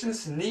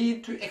denominations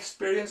need to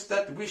experience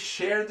that we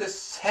share the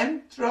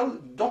central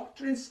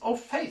doctrines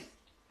of faith.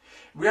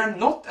 We are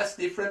not as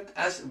different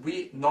as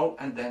we know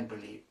and then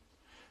believe.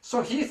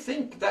 So he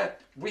thinks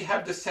that we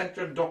have the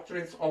central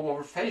doctrines of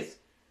our faith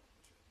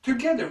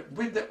together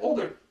with the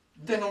other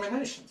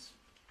denominations.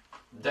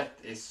 That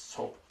is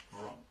so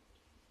wrong.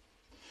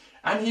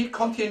 And he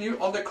continues,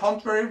 on the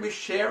contrary, we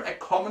share a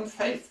common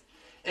faith,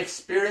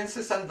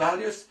 experiences and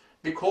values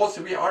because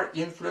we are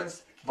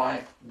influenced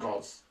by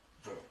God's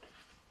word.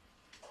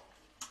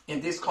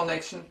 In this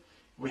connection,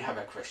 we have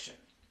a question.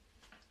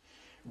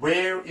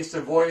 Where is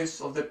the voice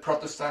of the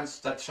Protestants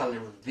that shall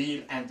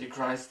reveal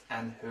Antichrist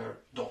and her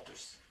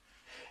daughters?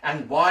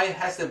 And why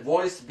has the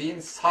voice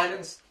been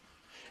silenced?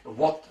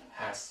 What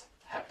has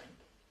happened?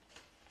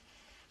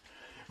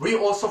 We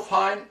also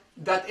find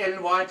that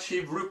Ellen White,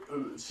 she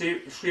wrote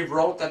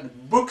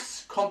that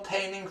books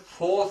containing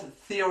false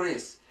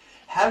theories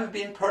have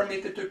been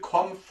permitted to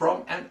come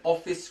from an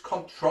office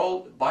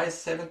controlled by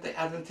Seventh-day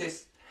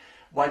Adventists,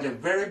 while the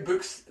very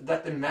books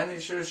that the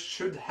managers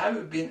should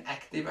have been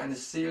active and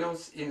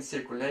zealous in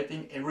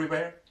circulating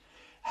everywhere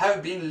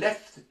have been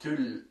left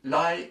to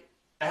lie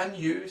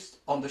unused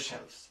on the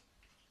shelves.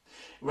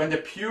 When the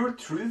pure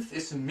truth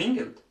is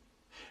mingled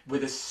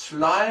with the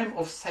slime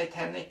of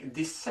satanic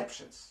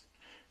deceptions,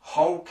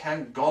 how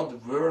can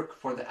God work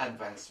for the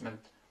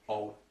advancement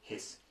of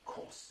his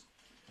cause?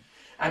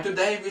 And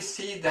today we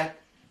see that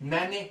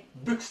many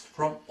books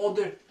from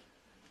other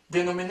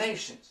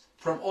denominations,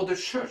 from other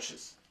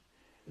churches,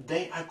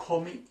 they are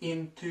coming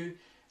into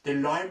the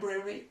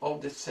library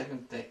of the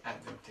Seventh-day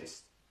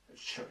Adventist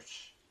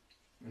Church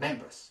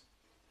members.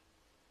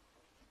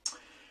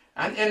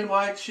 And Ellen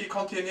White, she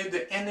continued,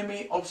 the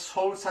enemy of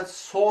souls has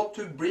sought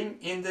to bring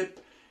in the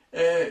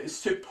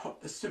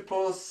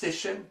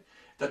supposition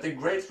that the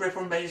Great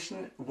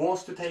Reformation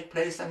was to take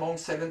place among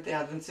Seventh-day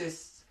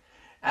Adventists,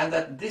 and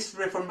that this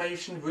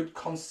Reformation would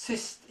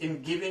consist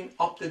in giving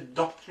up the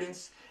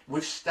doctrines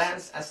which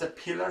stands as the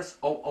pillars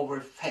of our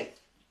faith.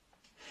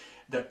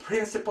 The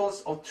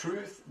principles of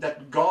truth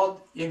that God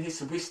in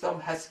His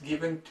wisdom has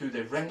given to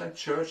the remnant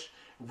church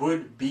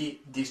would be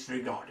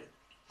disregarded.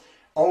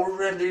 Our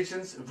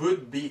religions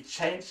would be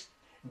changed.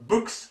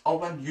 Books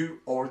of a new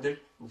order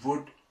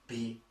would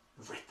be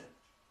written.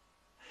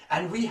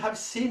 And we have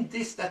seen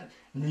this, that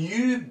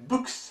new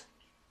books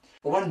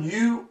of a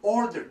new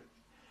order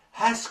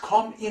has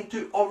come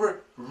into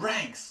our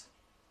ranks.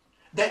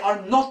 They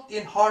are not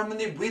in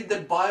harmony with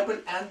the Bible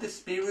and the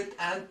Spirit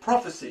and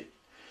prophecy.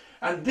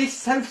 And these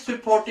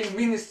self-supporting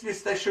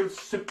ministries, they should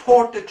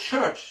support the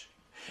church.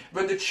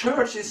 But the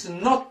church is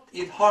not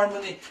in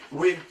harmony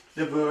with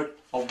the Word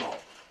of God.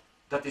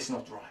 That is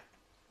not right.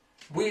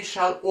 We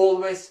shall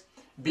always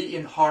be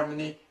in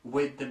harmony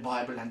with the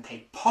Bible and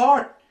take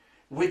part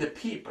with the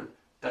people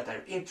that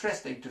are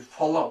interested to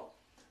follow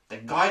the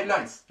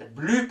guidelines, the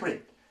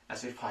blueprint,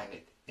 as we find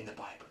it in the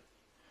Bible.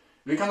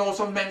 We can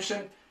also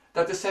mention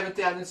that the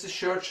Seventh-day Adventist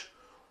Church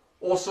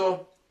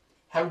also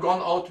have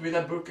gone out with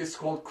a book. It's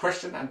called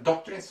Question and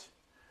Doctrines.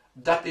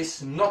 That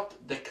is not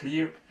the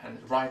clear and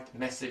right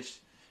message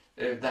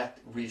that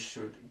we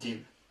should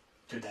give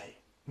today.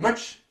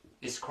 Much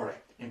is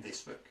correct in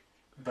this book,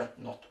 but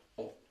not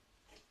all.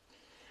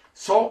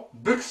 So,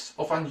 books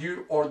of a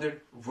new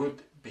order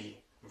would be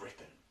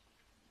written.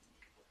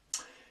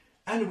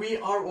 And we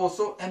are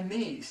also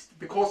amazed,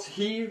 because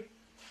here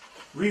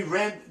we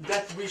read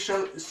that we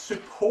shall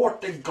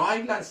support the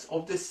guidelines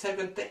of the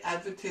Seventh-day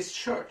Adventist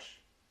Church.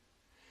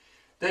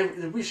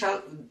 They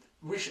shall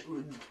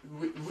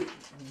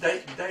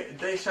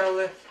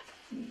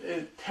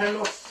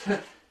tell us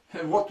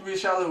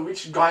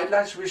which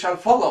guidelines we shall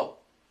follow.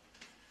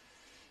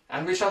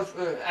 And we shall,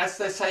 as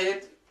they say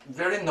it,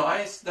 very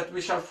nice that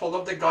we shall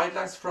follow the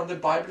guidelines from the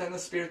Bible and the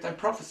Spirit and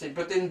prophecy.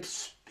 But in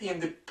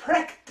the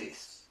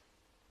practice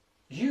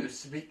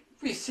use,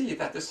 we see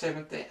that the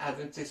Seventh-day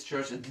Adventist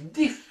Church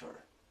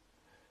differ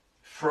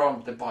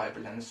from the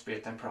Bible and the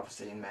Spirit and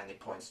prophecy in many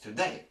points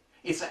today.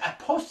 It's an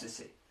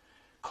apostasy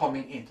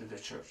coming into the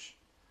church.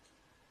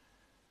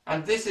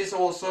 And this is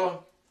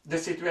also the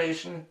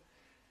situation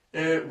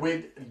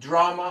with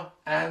drama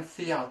and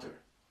theater.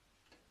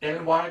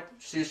 Ellen White,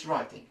 she's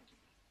writing,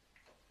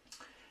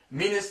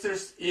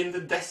 ministers in the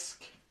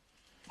desk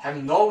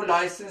have no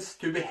license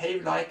to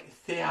behave like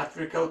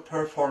theatrical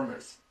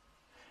performers,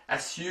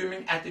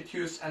 assuming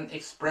attitudes and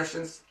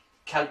expressions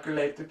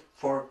calculated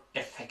for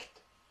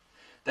effect.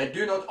 They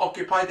do not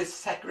occupy the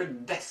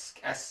sacred desk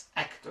as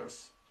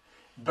actors,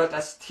 but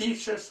as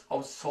teachers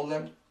of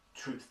solemn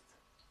truth.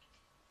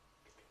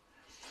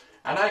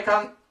 And I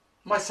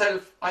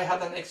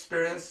had an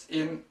experience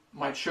in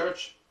my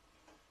church.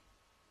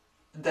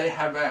 They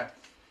have a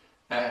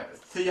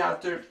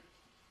theater,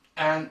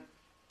 and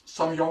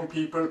some young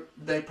people,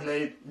 they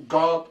played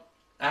God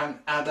and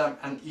Adam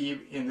and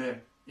Eve in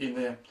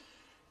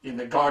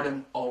the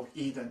Garden of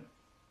Eden.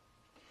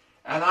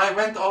 And I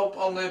went up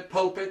on the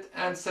pulpit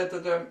and said to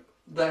them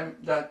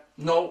that,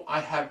 no,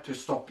 I have to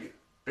stop you.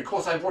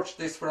 Because I watched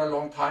this for a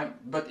long time,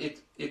 but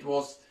it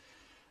was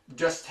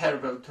just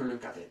terrible to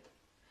look at it.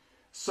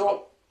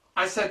 So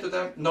I said to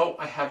them, no,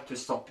 I have to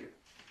stop you.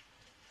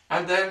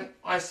 And then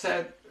I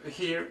said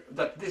here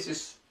that this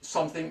is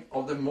something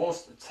of the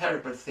most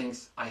terrible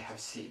things I have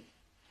seen.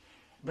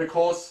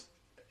 Because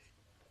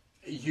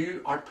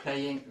you are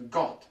playing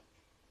God.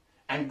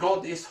 And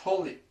God is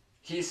holy.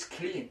 He is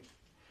clean.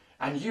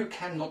 And you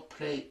cannot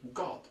play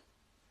God.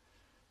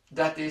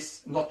 That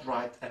is not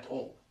right at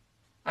all.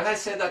 And I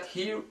said that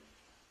here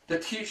the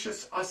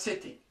teachers are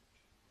sitting.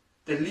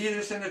 The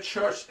leaders in the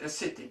church are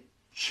sitting.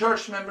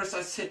 Church members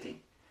are sitting.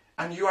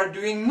 And you are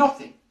doing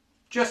nothing.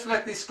 Just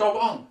let this go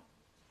on.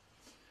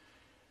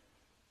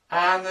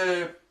 And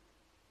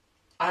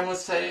I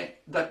must say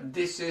that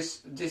this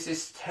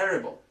is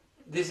terrible.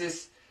 This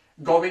is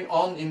going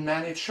on in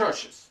many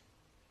churches.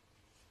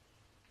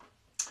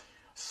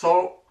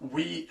 So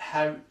we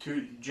have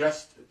to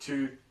just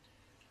to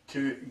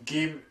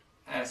give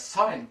a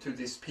sign to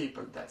these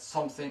people that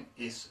something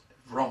is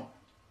wrong.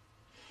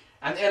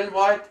 And Ellen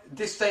White,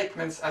 these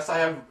statements, as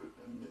I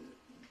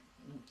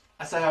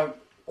have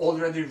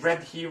already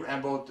read here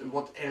about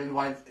what Ellen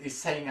White is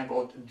saying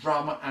about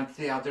drama and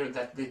theater,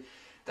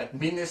 that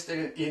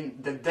ministers in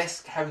the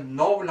desk have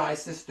no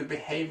license to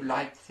behave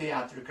like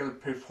theatrical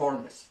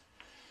performers.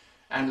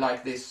 And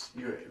like this,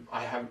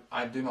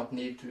 I do not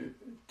need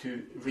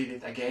to read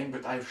it again,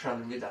 but I shall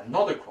read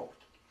another quote.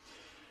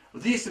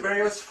 These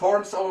various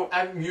forms of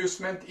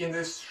amusement in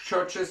the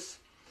churches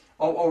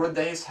of our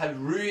days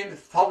have ruined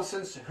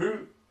thousands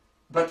who,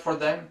 but for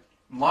them,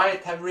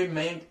 might have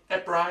remained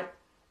upright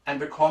and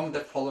become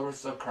the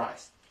followers of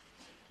Christ.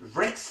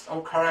 Wrecks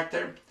of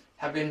character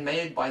have been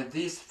made by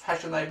these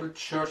fashionable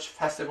church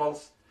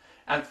festivals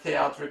and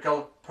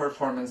theatrical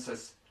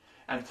performances,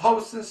 and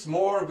thousands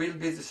more will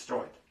be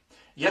destroyed.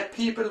 Yet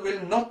people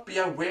will not be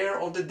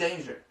aware of the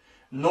danger.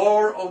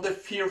 nor of the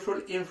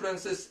fearful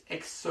influences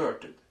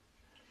exerted.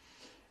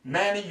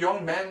 Many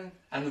young men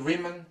and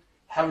women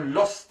have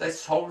lost their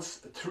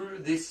souls through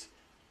these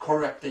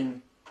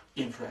corrupting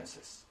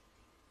influences.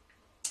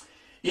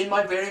 In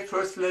my very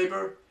first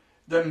labor,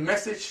 the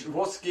message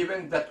was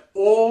given that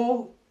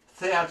all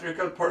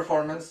theatrical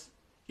performance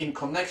in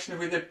connection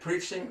with the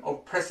preaching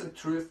of present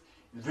truth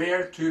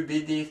were to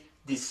be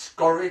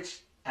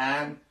discouraged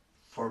and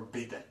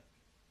forbidden.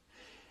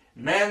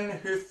 Men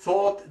who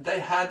thought they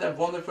had a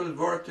wonderful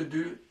work to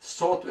do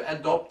sought to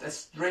adopt a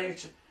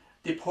strange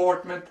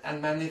deportment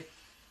and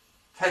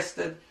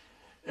manifested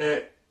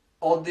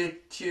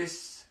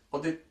oddities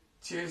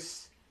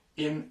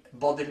in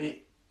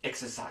bodily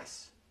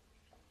exercise.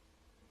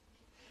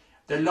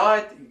 The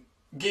light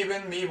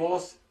given me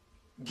was,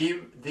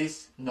 give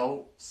this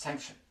no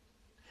sanction.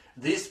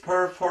 These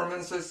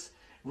performances,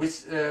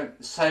 which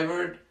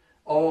savored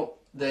of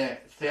the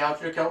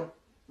theatrical,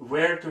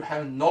 were to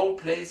have no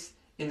place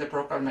in the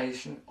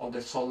proclamation of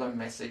the solemn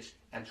message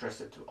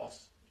entrusted to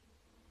us.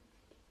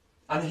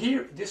 And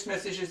here this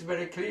message is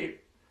very clear,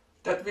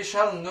 that we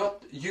shall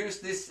not use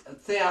these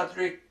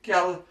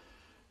theatrical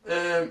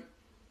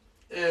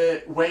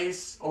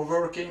ways of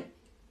working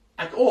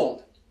at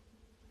all.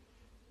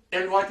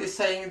 Ellen White is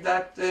saying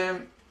that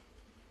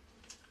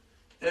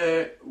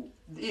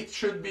it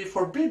should be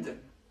forbidden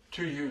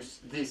to use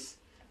this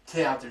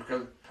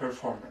theatrical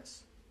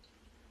performance.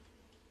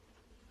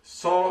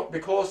 So,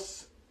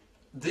 because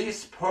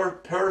these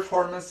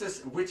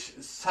performances which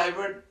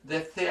savored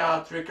the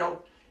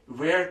theatrical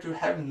were to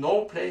have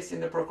no place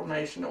in the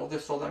proclamation of the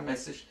solemn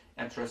message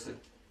entrusted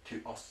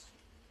to us.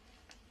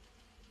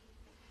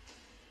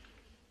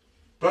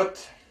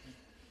 But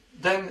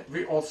then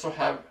we also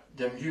have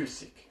the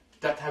music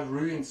that have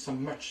ruined so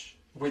much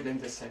within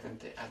the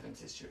Seventh-day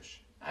Adventist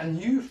Church. A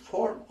new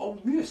form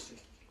of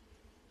music.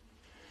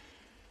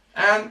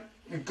 And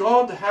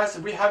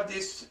we have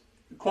this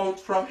quote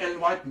from Ellen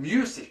White: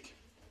 music,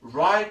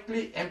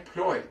 rightly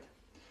employed,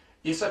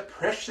 is a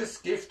precious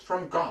gift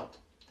from God,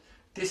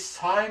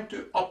 designed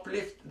to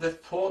uplift the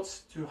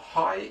thoughts to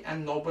high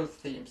and noble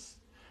themes,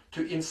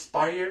 to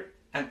inspire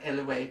and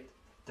elevate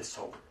the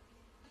soul.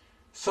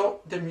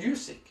 So the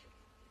music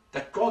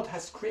that God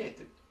has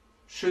created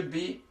should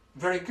be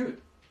very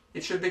good.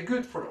 It should be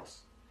good for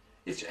us.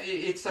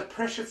 It's a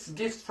precious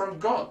gift from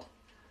God,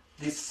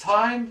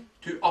 designed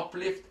to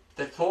uplift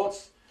the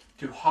thoughts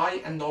to high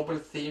and noble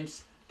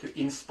themes, to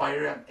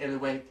inspire and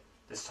elevate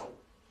the soul.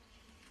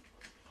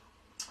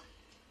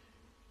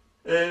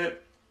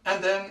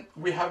 And then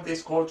we have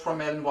this quote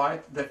from Ellen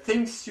White: the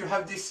things you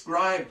have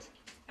described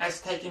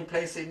as taking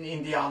place in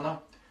Indiana,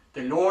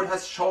 the Lord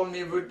has shown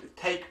me would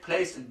take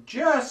place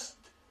just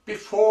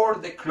before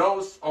the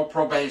close of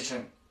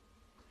probation.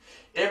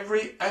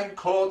 Every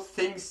uncalled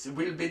things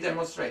will be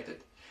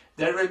demonstrated.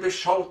 There will be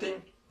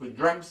shouting with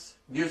drums,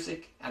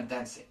 music and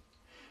dancing.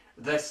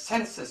 The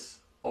senses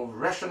of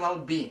rational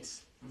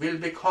beings will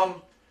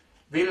become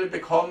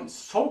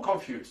so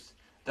confused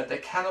that they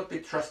cannot be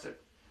trusted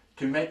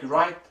to make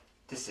right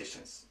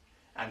decisions.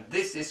 And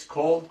this is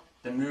called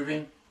the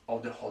moving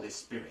of the Holy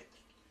Spirit.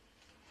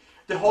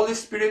 The Holy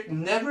Spirit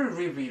never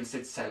reveals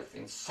itself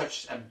in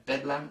such a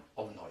bedlam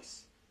of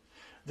noise.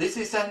 This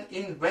is an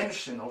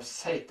invention of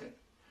Satan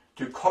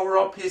to cover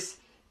up his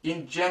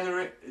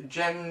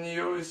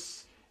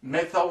ingenious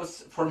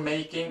methods for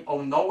making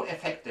of no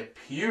effect a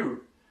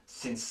pure,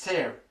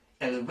 sincere,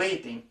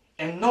 elevating,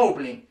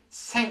 ennobling,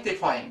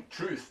 sanctifying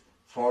truth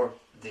for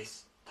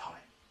this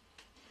time.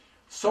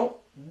 So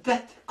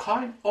that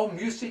kind of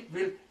music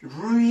will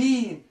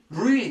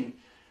ruin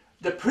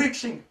the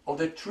preaching of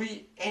the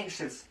three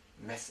angels'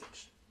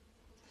 message.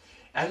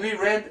 And we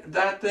read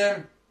that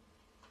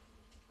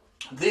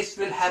this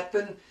will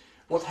happen,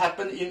 what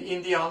happened in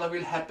Indiana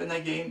will happen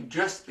again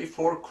just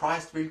before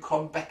Christ will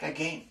come back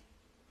again.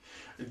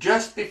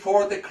 Just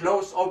before the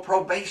close of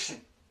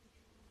probation.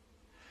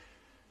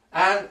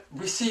 And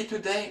we see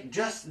today,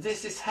 just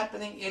this is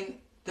happening in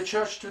the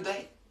church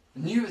today.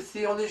 New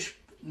theology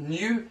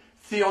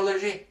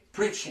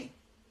preaching,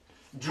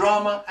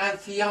 drama and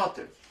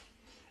theater.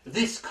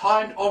 This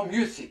kind of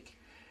music,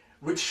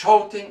 with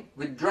shouting,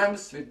 with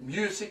drums, with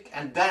music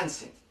and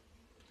dancing.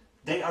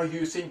 They are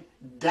using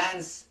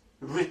dance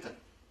rhythm.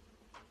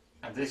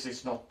 And this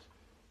is not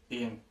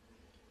in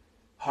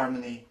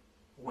harmony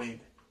with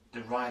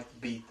the right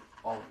beat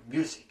of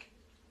music.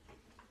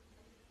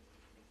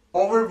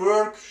 Our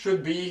work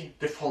should be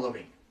the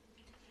following.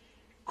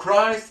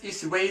 Christ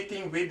is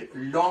waiting with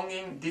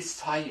longing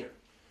desire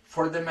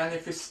for the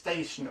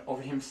manifestation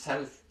of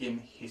himself in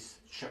his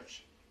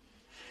church.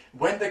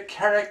 When the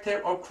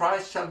character of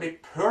Christ shall be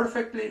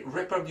perfectly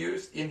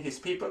reproduced in his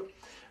people,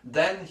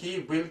 then he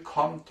will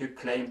come to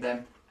claim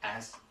them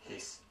as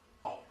his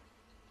own.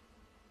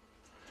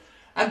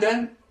 And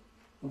then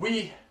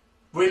we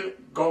will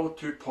go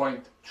to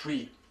point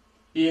 3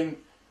 in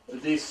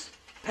this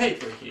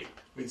paper here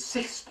with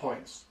 6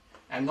 points.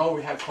 And now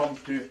we have come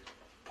to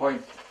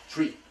point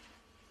 3.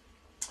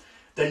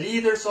 The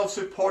leaders of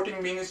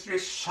supporting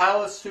ministries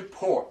shall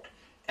support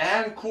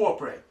and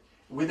cooperate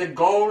with the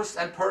goals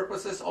and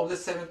purposes of the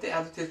Seventh-day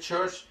Adventist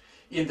Church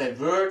in their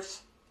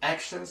words,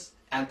 actions,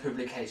 and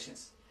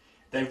publications.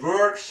 Their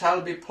work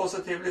shall be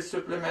positively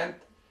supplement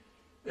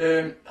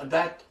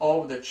that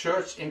of the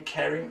Church in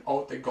carrying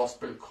out the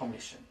Gospel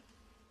Commission.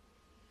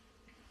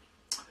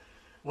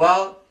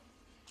 Well,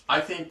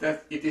 I think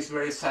that it is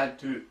very sad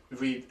to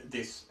read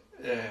this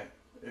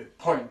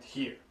point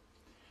here,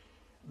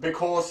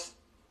 because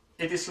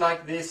it is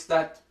like this,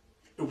 that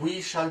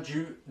we shall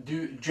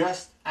do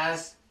just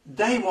as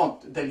they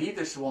want, the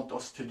leaders want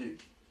us to do.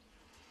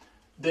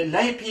 The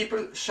lay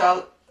people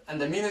shall,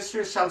 and the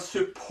ministry shall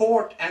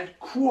support and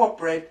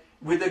cooperate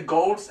with the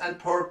goals and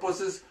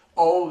purposes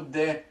of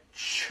the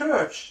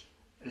church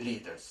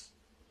leaders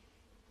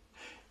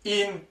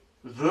in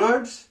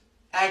words,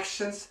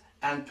 actions,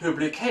 and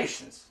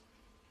publications.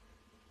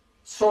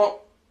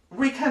 So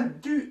we can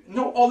do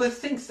no other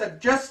things than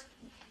just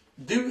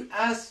do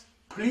as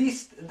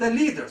pleased the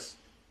leaders.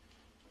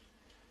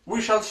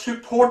 We shall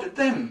support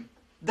them,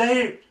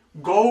 their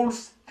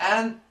goals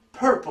and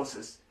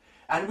purposes.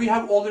 And we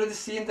have already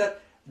seen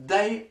that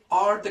they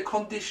are the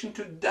condition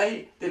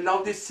today. The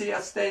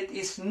Laodicean state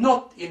is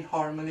not in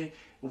harmony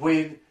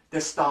with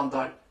the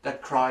standard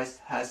that Christ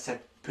has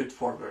put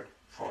forward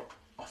for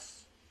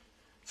us.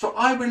 So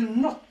I will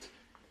not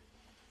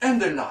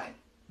underline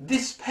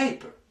this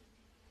paper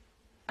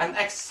and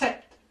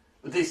accept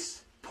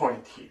this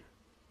point here.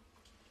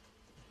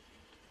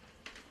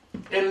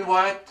 Ellen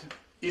White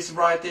is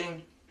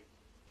writing,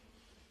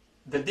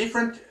 the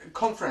different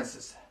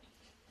conferences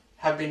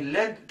have been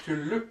led to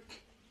look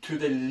to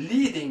the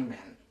leading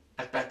men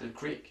at Battle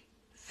Creek,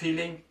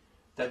 feeling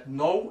that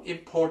no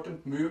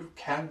important move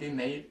can be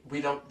made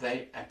without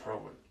their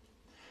approval.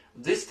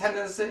 This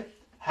tendency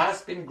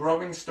has been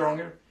growing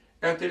stronger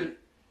until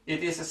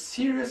it is a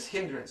serious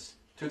hindrance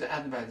to the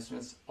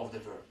advancements of the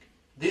work.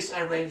 This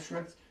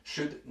arrangement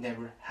should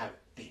never have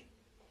been.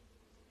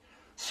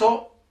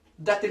 So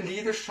that the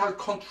leaders shall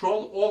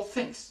control all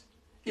things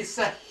is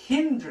a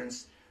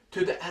hindrance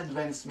to the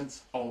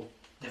advancements of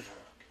the work.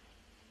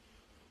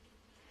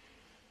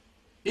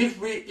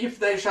 If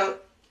they shall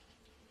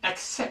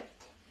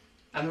accept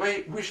and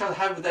we shall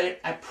have their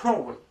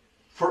approval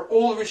for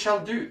all we shall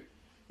do,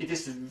 it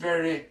is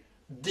very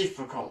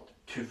difficult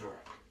to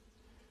work.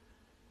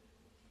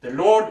 The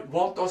Lord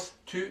wants us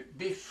to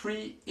be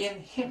free in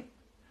Him,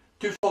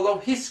 to follow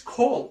His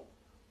call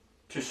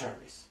to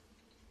service.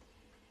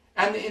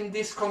 And in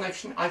this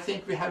connection, I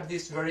think we have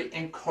this very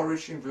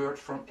encouraging word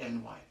from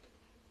Ellen White.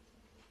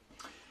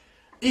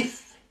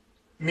 If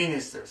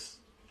ministers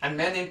and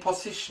men in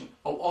position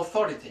of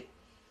authority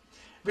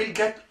will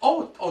get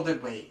out of the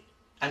way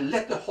and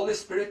let the Holy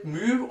Spirit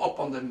move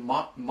upon the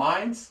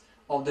minds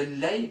of the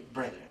lay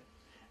brethren,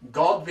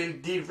 God will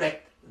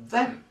direct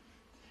them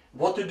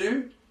what to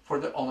do for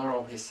the honor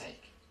of His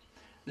sake.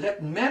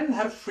 Let men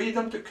have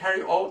freedom to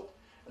carry out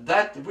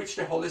that which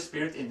the Holy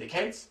Spirit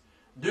indicates.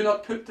 Do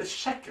not put the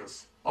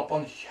shackles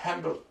upon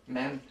humble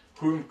men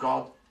whom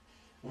God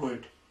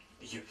would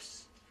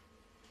use.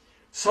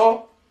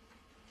 So,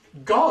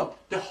 God,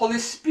 the Holy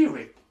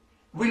Spirit,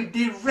 will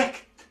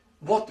direct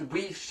what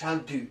we shall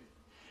do.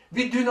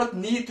 We do not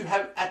need to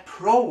have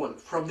approval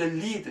from the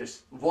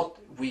leaders what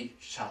we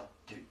shall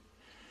do.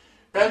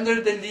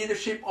 Under the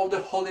leadership of the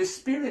Holy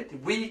Spirit,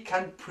 we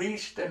can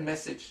preach the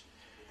message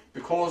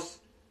because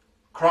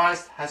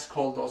Christ has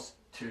called us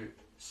to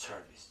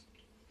service.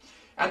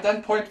 And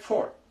then point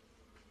 4.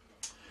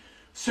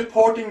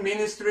 Supporting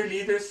ministry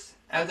leaders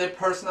and their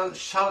personnel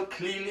shall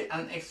clearly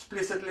and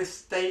explicitly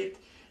state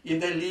in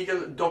their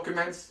legal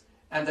documents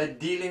and their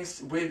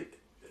dealings with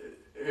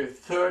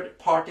third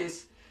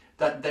parties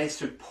that they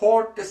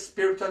support the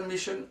spiritual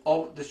mission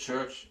of the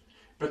church,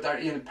 but are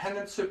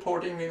independent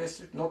supporting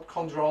ministry not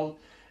controlled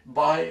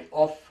by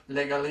or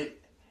legally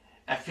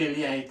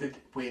affiliated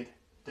with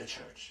the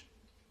church.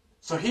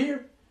 So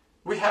here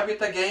we have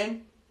it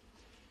again,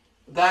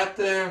 that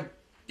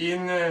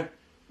in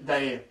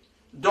the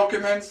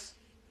documents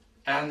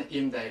and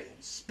in the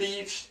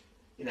speech,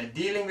 in the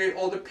dealing with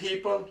other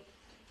people,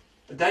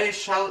 they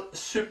shall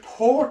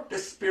support the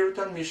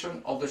spiritual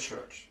mission of the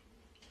church.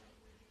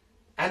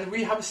 And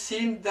we have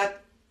seen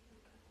that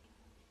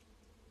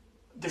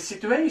the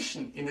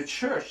situation in the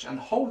church and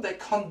how they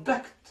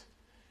conduct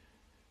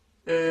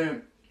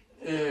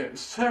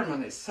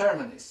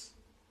ceremonies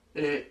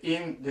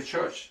in the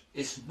church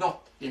is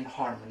not in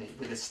harmony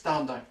with the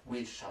standard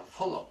we shall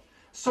follow.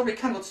 So we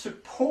cannot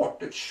support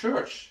the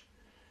church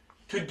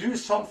to do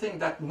something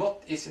that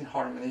not is in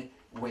harmony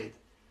with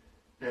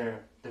the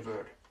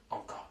Word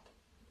of God.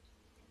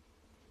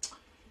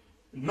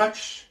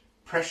 Much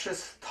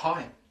precious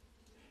time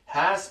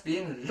has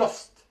been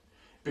lost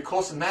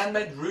because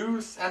man-made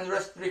rules and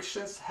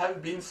restrictions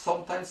have been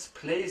sometimes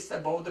placed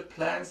above the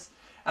plans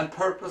and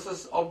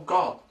purposes of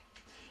God.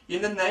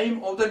 In the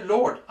name of the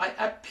Lord, I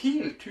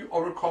appeal to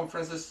our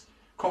conference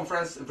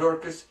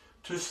workers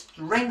to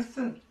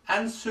strengthen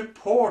and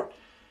support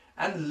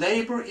and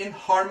labor in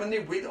harmony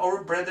with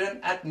our brethren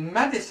at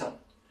Madison,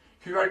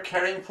 who are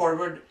carrying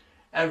forward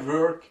a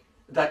work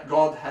that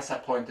God has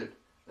appointed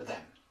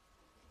them.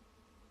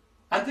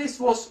 And this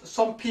was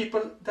some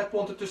people that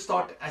wanted to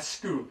start a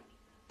school,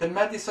 the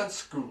Madison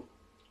School.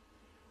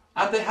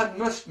 And they had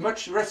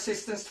much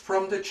resistance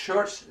from the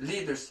church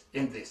leaders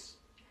in this,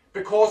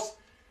 because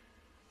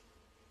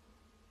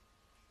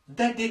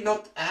they did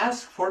not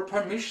ask for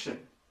permission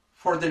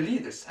for the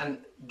leaders and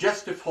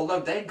just to follow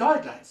their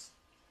guidelines.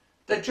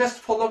 They just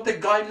followed the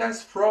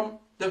guidelines from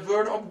the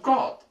Word of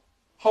God,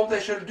 how they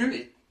shall do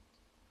it.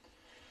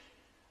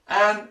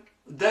 And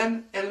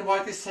then Ellen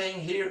White is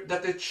saying here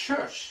that the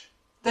church,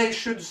 they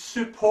should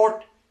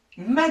support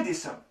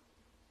Madison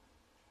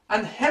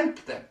and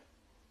help them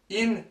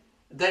in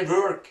their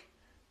work,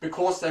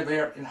 because they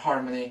were in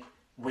harmony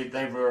with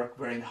their work,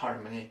 were in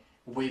harmony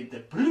with the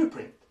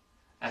blueprint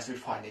as we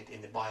find it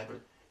in the Bible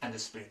and the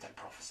Spirit and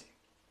prophecy.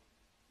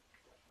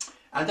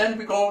 And then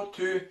we go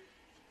to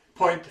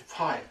point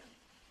 5.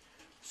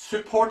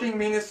 Supporting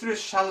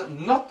ministries shall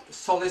not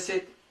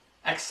solicit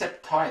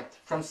accept tithe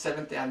from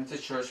Seventh-day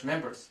Adventist Church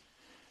members,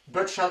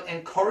 but shall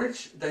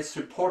encourage their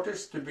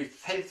supporters to be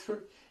faithful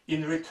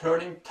in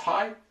returning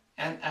tithe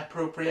and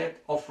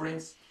appropriate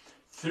offerings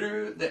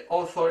through the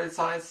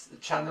authorized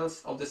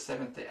channels of the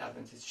Seventh-day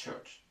Adventist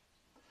Church.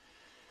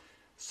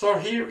 So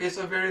here is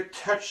a very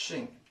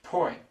touching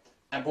point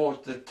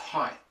about the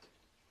tithe.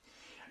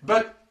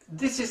 But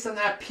this is an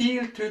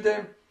appeal to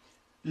the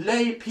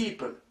lay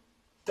people,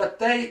 that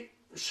they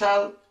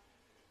shall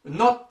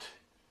not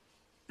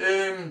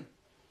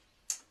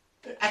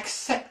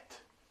accept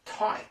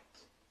tithe,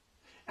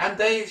 and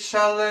they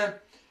shall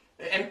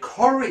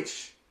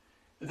encourage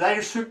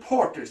their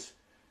supporters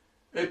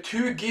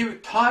to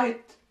give tithe,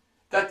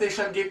 that they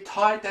shall give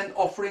tithe and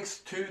offerings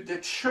to the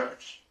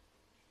church.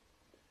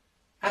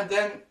 And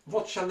then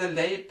what shall the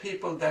lay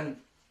people then,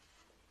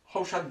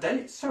 how shall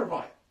they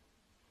survive?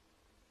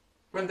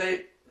 When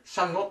they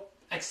shall not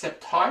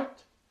accept tithe,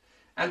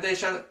 and they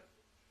shall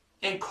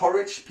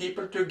encourage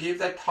people to give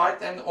their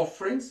tithe and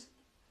offerings,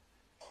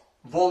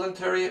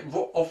 voluntary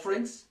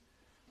offerings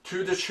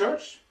to the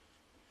church.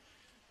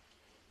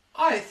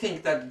 I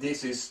think that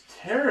this is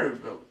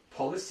terrible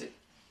policy,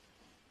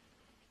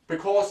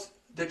 because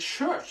the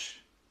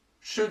church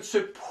should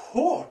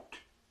support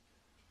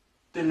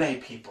the lay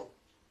people.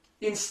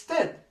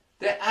 Instead,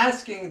 they're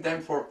asking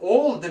them for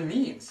all the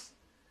means.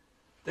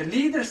 The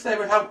leaders, they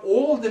will have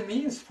all the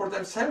means for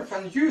themselves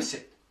and use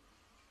it.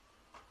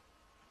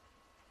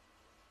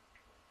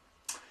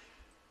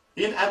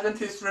 In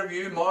Adventist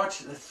Review, March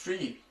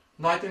 3,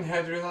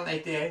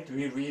 1988,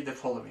 we read the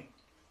following.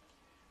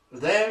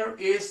 There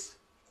is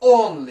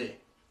only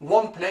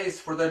one place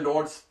for the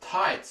Lord's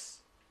tithes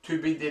to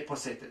be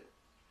deposited,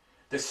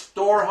 the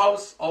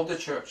storehouse of the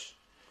church.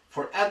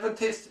 For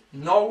Adventists,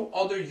 no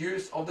other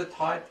use of the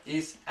tithe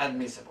is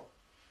admissible.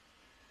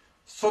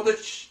 So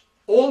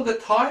all the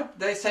tithe,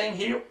 they're saying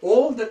here,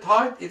 all the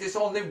tithe, it is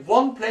only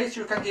one place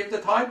you can give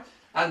the tithe,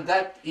 and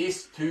that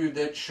is to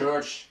the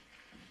church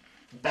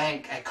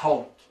bank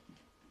account.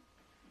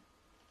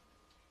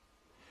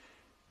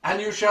 And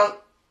you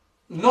shall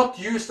not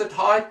use the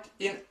tithe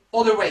in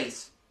other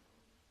ways,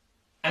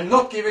 and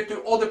not give it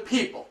to other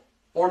people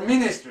or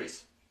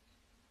ministries.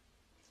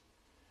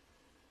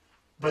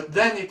 But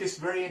then it is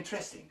very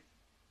interesting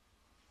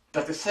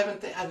that the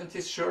Seventh-day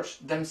Adventist Church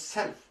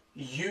themselves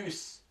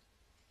use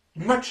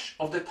much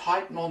of the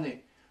tithe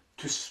money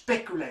to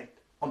speculate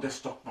on the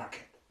stock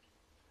market.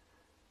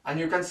 And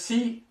you can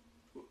see,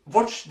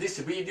 watch this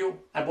video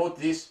about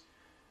this.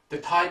 The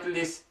title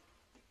is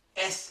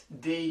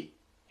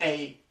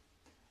SDA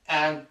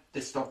and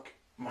the stock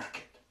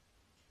market.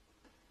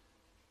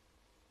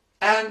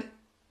 And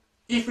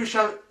if we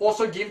shall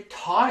also give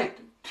tithe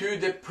to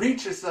the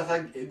preachers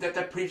that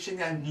are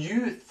preaching a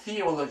new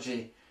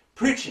theology,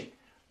 preaching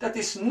that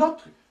is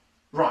not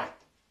right,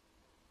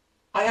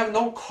 I have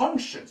no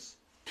conscience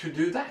to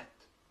do that.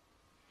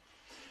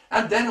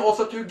 And then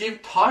also to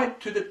give tithe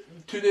to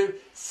the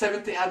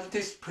Seventh-day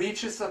Adventist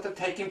preachers that are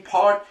taking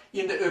part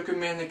in the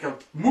ecumenical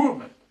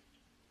movement.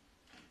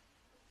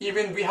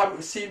 Even we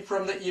have seen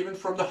from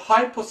the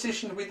high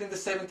position within the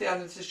Seventh-day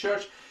Adventist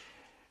Church,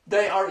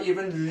 they are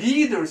even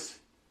leaders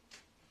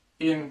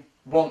in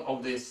one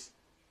of these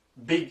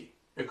big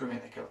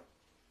ecumenical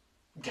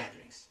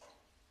gatherings.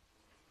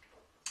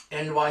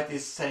 Ellen White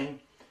is saying,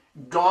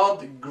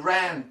 God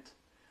grant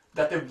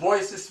that the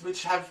voices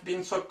which have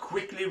been so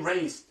quickly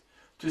raised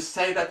to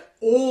say that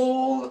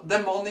all the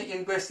money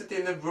invested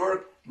in the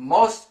work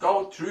must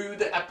go through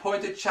the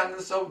appointed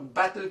channels of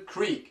Battle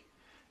Creek.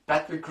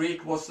 Battle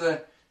Creek was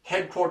the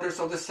headquarters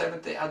of the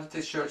Seventh-day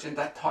Adventist Church in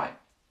that time.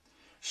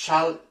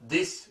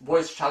 This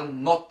voice shall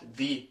not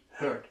be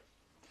heard.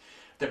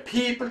 The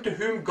people to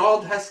whom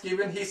God has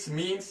given his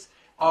means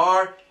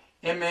are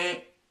amenable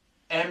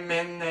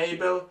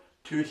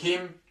to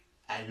him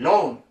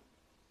alone.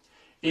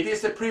 It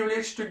is a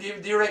privilege to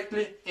give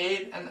directly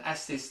aid and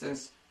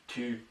assistance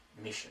to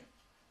mission.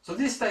 So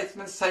this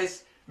statement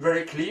says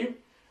very clear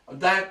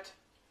that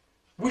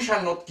we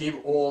shall not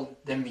give all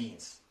the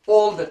means,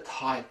 all the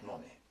tithe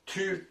money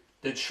to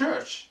the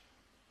church,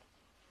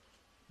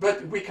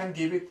 but we can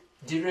give it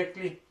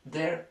directly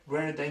there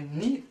where they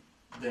need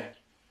the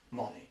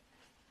money.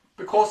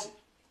 Because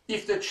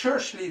if the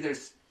church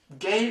leaders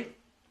gave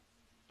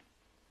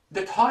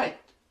the tithe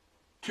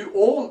to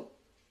all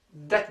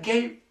that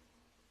gave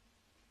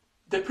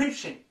the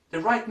preaching, the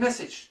right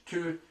message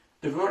to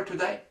the world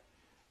today,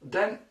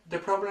 then the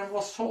problem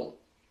was solved.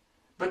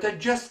 But they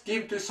just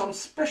give to some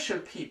special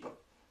people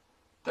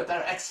that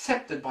are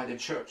accepted by the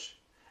church.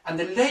 And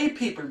the lay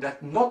people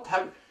that not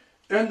have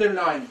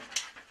underlined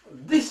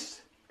this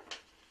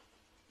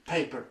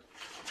paper,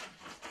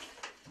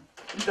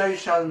 they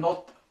shall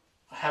not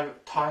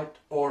have tithe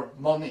or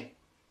money,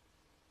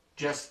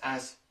 just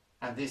as,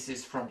 and this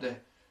is from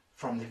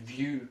the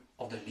view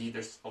of the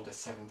leaders of the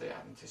Seventh-day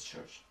Adventist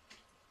Church.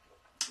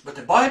 But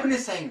the Bible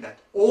is saying that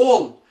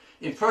all,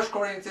 in 1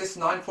 Corinthians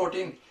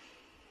 9:14,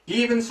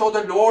 even so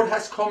the Lord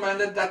has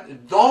commanded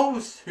that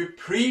those who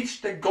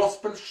preach the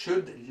gospel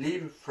should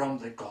live from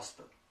the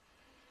gospel.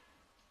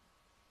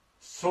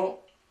 So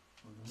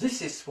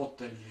this is what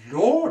the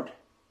Lord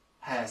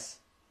has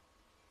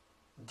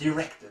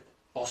directed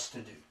us to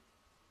do.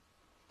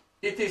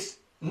 It is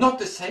not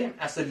the same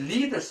as the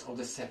leaders of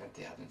the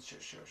Seventh-day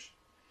Adventist Church.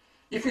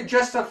 If we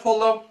just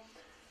follow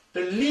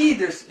the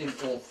leaders in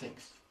all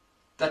things,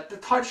 that the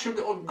tithe should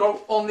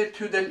go only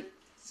to the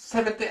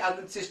Seventh-day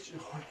Adventist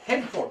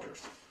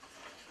headquarters,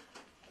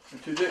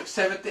 to the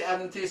Seventh-day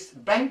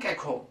Adventist bank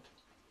account,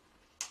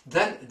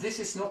 then this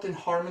is not in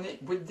harmony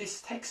with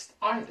this text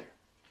either.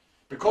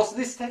 Because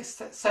this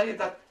text says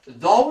that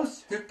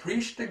those who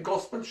preach the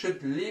gospel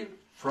should live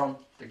from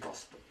the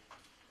gospel.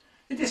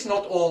 It is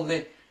not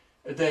only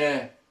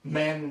the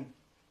men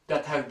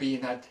that have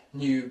been at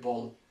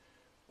Newbold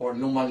or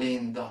Loma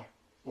Linda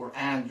or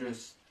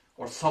Andrews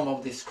or some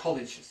of these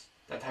colleges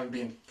that have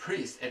been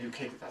priests,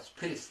 educated as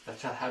priests, that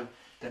shall have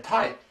the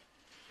tithe.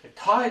 The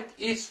tithe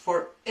is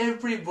for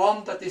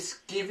everyone that is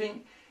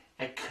giving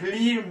a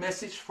clear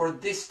message for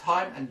this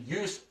time and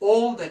use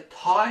all the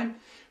time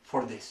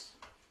for this.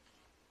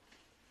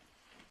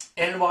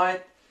 Ellen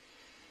White,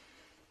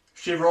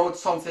 she wrote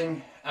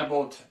something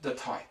about the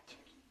tithe.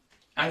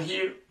 And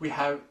here we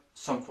have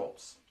some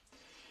quotes.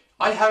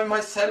 I have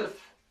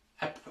myself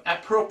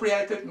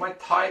appropriated my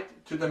tithe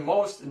to the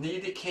most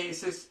needy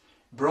cases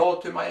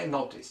brought to my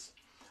notice.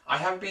 I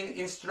have been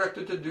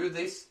instructed to do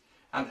this,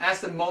 and as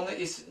the money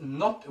is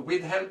not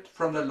withheld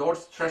from the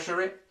Lord's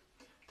treasury,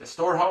 the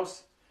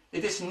storehouse,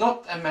 it is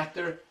not a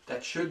matter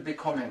that should be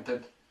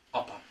commented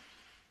upon.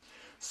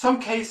 Some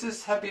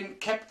cases have been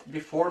kept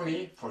before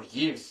me for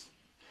years,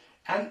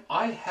 and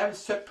I have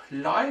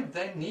supplied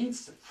their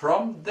needs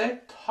from the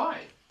tithe,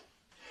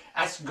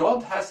 as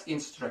God has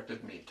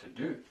instructed me to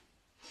do.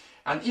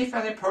 And if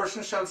any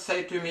person shall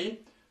say to me,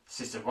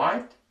 Sister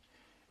White,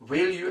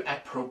 will you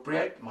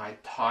appropriate my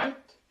tithe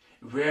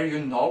where you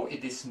know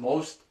it is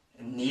most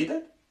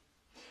needed?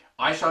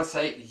 I shall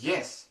say,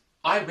 yes,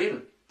 I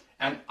will,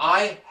 and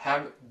I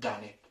have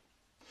done it.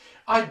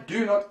 I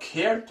do not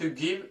care to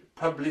give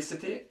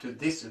publicity to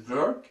this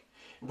work,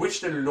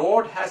 which the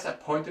Lord has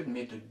appointed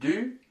me to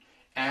do,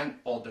 and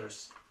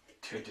others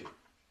to do.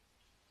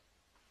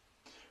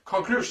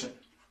 Conclusion.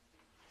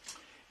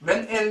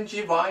 When Ellen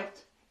G.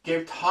 White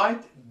gave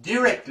tithe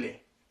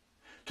directly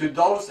to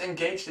those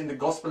engaged in the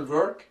gospel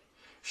work,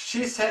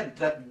 she said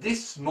that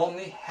this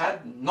money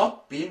had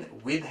not been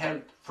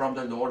withheld from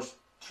the Lord's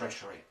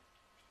treasury,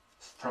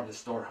 from the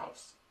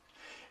storehouse.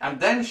 And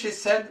then she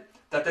said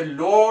that the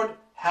Lord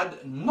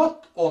had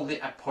not only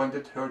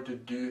appointed her to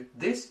do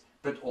this,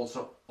 but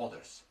also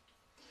others.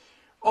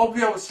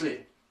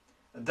 Obviously,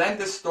 then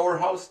the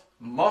storehouse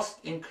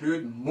must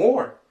include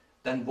more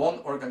than one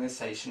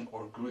organization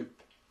or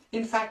group.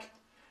 In fact,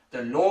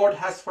 the Lord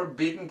has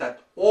forbidden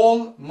that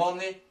all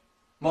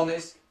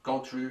monies go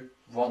through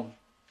one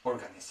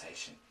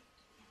organization.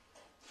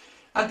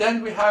 And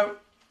then we have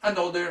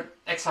another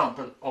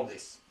example of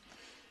this.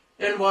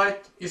 Ellen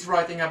White is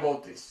writing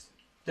about this.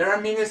 There are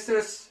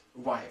ministers'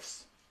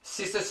 wives,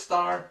 Sister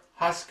Starr,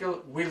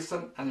 Haskell,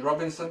 Wilson and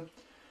Robinson,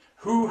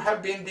 who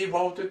have been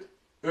devoted,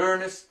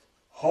 earnest,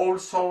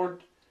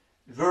 whole-souled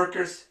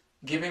workers,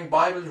 giving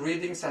Bible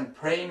readings and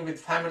praying with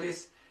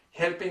families,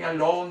 helping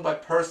alone by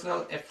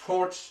personal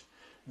efforts,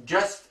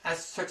 just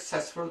as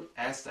successful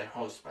as their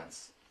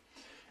husbands.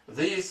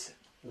 These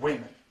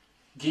women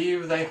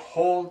give their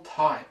whole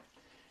time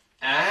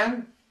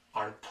and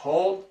are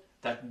told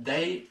that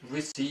they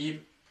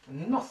receive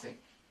nothing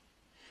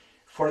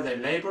for their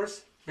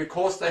labors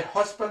because their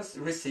husbands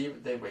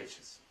receive their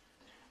wages.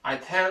 I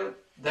tell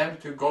them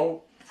to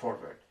go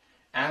forward,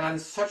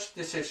 and such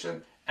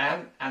decision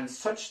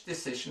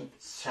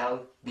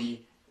shall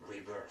be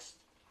reversed.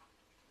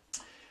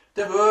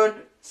 The word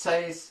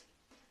says,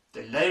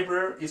 the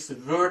laborer is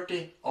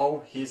worthy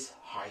of his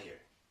hire.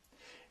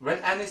 When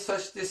any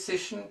such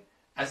decision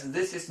as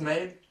this is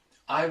made,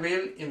 I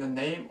will, in the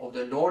name of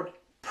the Lord,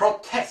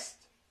 protest.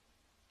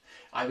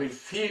 I will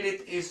feel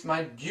it is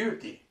my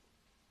duty.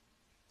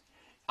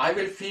 I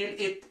will feel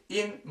it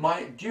in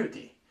my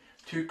duty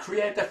to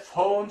create a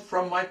fund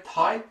from my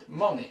tithe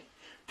money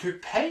to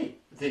pay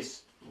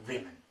these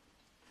women,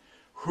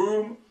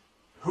 who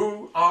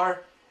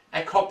are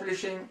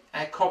accomplishing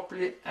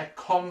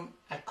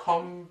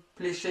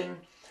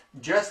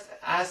just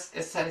as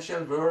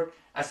essential work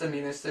as the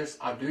ministers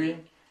are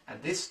doing,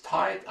 and this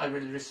tithe I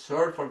will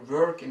reserve for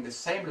work in the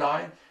same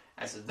line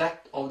as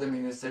that of the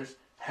ministers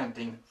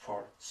hunting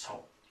for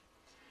soul.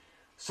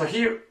 So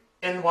here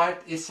Ellen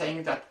White is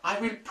saying that I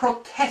will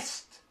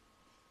protest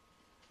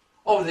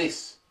of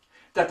this,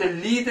 that the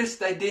leaders,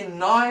 they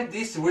deny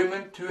these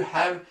women to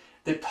have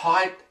the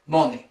tithe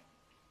money.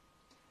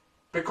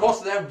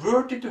 Because they are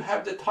worthy to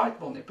have the tithe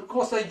money,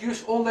 because they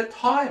use all the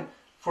time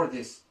for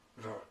this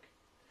work.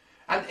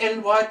 And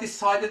Ellen White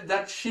decided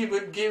that she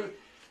would give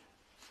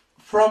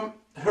from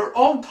her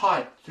own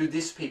tithe to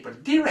these people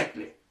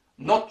directly,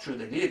 not through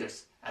the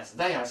leaders, as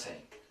they are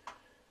saying.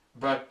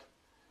 But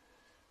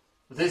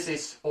this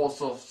is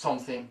also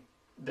something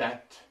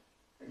that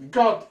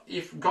God,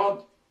 if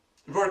God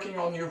working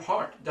on your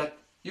heart, that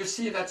you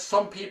see that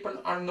some people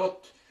are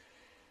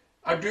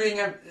doing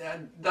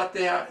that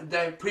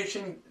they're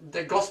preaching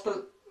the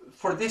gospel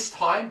for this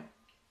time,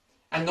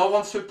 and no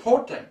one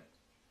support them,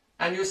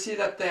 and you see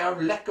that they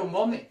have lack of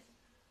money,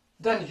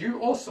 then you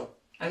also,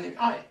 and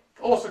I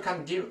also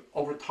can give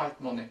our tithe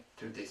money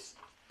to these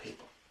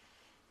people.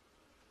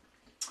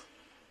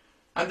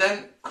 And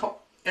then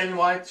Ellen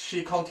White,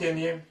 she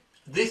continued,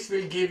 this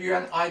will give you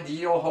an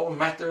idea of how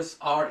matters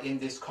are in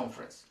this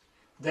conference.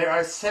 There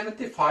are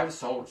 75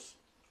 souls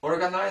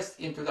organized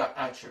into the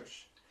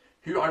church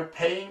who are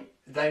paying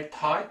their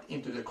tithe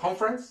into the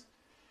conference,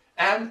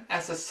 and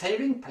as a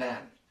saving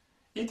plan,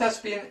 it has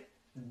been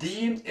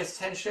deemed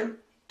essential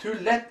to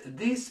let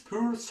these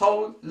poor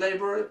soul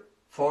labor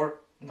for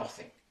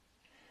nothing.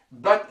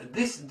 But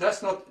this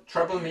does not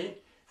trouble me,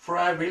 for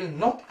I will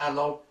not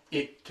allow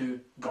it to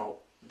go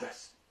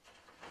thus.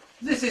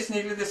 This is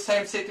nearly the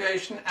same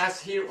situation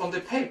as here on the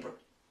paper,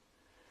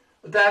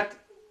 that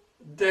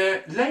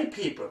the lay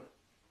people,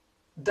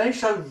 they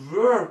shall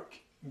work,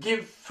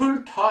 give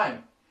full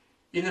time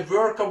in the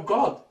work of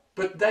God,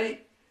 but the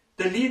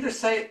leaders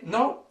say,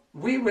 no,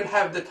 we will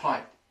have the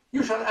tithe.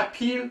 You shall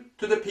appeal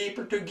to the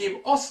people to give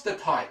us the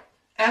tithe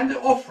and the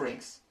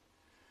offerings.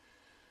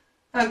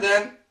 And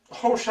then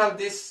how shall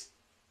these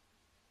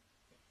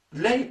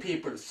lay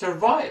people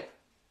survive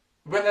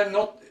when they're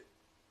not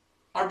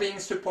are being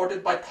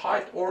supported by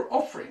tithe or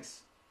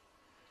offerings?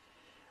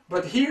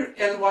 But here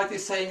Ellen White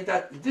is saying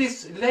that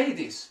these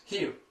ladies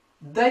here,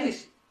 they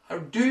are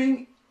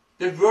doing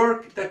the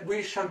work that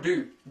we shall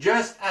do,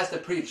 just as the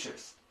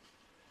preachers.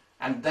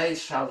 And they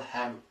shall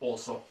have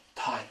also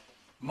tithe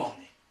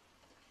money.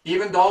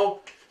 Even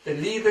though the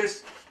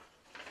leaders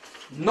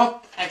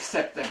not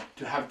accept them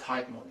to have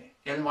tithe money.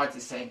 Ellen White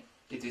is saying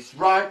it is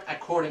right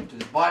according to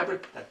the Bible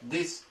that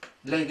these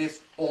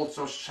ladies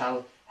also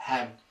shall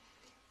have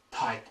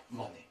tithe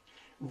money.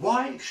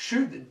 Why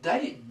should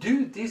they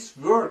do this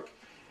work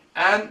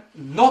and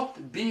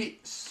we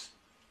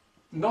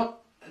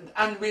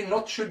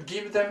not should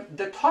give them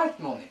the tithe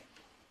money?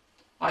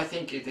 I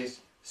think it is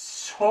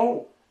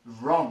so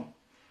wrong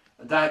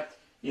that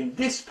in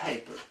this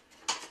paper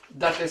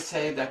that they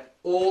say that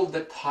all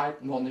the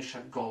tithe money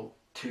shall go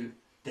to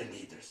the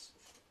leaders,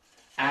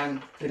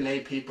 and the lay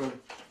people,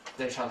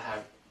 they shall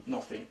have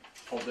nothing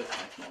of the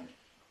tithe money.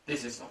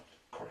 This is not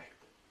correct.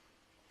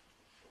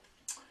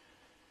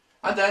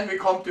 And then we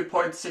come to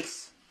point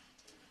 6.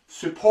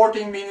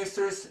 Supporting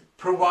ministers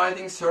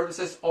providing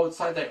services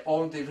outside their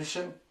own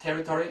division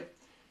territory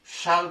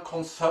shall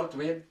consult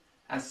with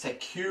and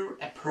secure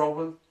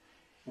approval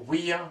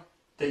via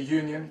the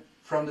union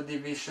from the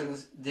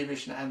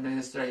division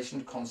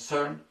administration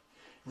concerned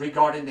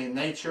regarding the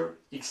nature,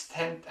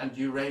 extent and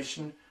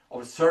duration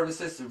of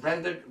services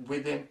rendered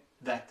within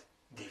that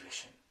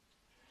division.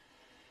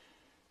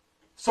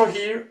 So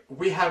here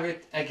we have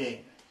it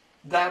again,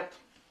 that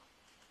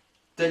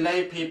the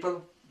lay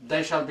people,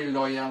 they shall be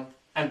loyal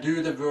and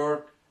do the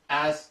work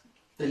as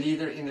the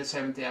leader in the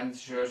Seventh Day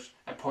Adventist Church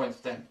appoints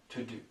them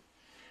to do.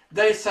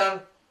 They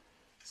shall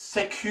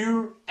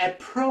secure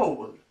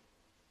approval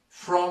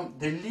from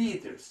the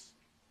leaders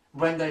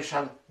when they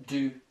shall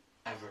do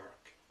a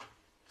work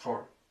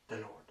for the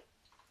Lord.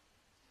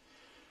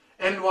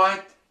 Ellen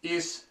White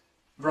is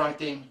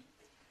writing,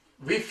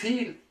 we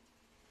feel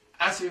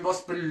as we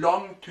must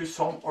belong to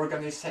some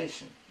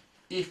organization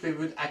if we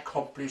would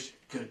accomplish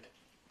good.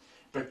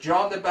 But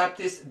John the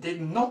Baptist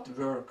did not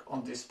work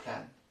on this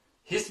plan.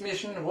 His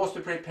mission was to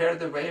prepare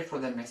the way for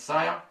the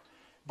Messiah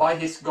by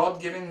his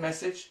God-given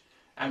message,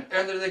 and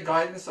under the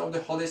guidance of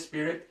the Holy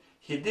Spirit,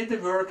 he did the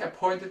work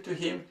appointed to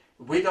him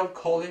without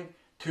calling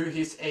to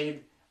his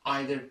aid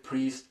either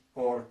priest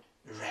or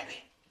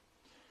rabbi.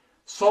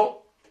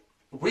 So,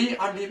 we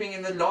are living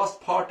in the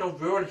last part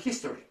of world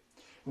history.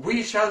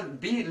 We shall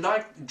be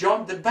like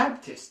John the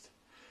Baptist.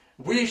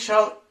 We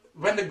shall,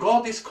 when the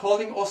God is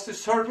calling us to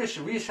service,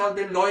 we shall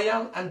be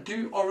loyal and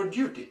do our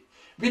duty.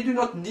 We do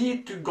not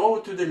need to go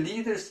to the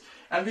leaders,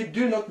 and we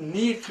do not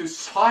need to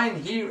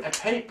sign here a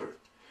paper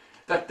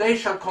that they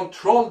shall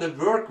control the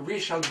work we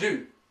shall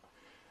do.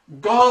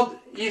 God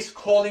is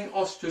calling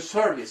us to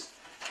service,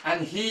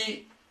 and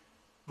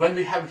when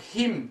we have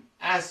him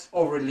as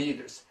our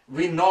leaders,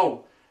 we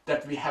know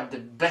that we have the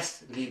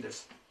best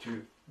leaders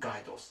to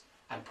guide us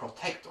and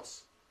protect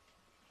us.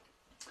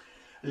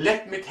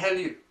 Let me tell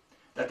you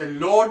that the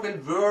Lord will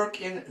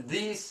work in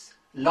these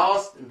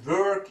last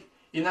work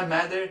in a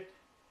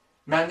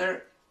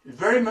manner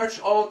very much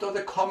out of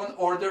the common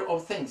order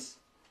of things,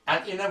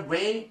 and in a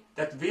way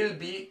that will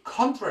be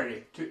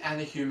contrary to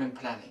any human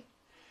planning.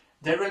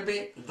 There will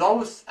be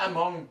those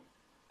among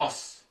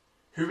us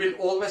who will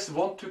always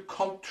want to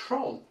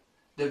control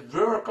the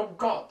work of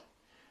God,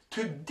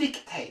 to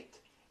dictate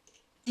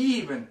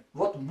even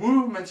what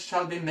movements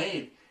shall be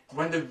made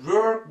when the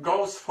work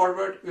goes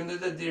forward under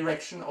the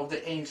direction of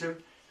the angel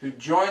who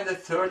joined the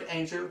third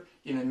angel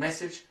in a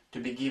message to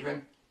be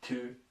given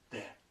to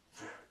the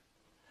world.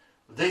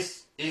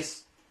 This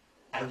is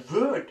a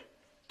word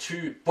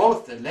to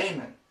both the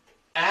laymen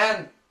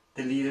and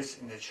the leaders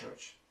in the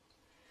church.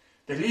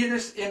 The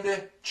leaders in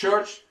the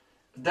church,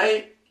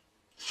 they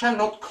shall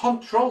not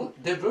control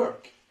the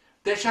work.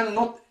 They shall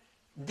not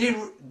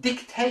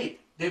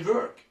dictate the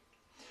work.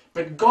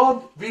 But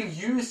God will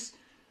use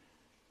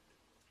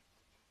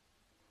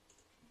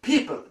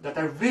people that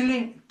are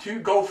willing to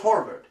go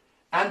forward,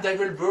 and they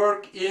will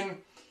work in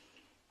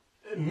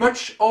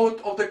much out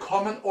of the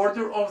common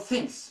order of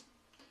things,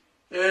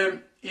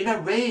 in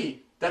a way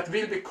that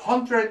will be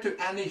contrary to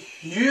any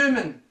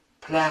human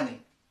planning.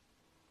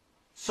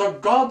 So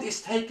God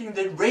is taking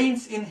the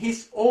reins in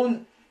his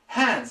own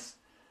hands,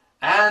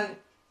 and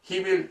he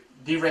will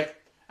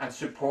direct and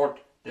support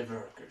the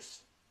workers.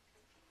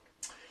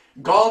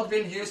 God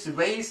will use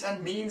ways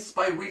and means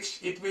by which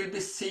it will be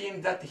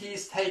seen that he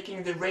is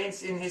taking the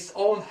reins in his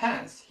own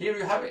hands. Here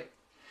you have it.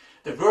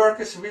 The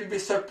workers will be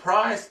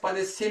surprised by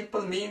the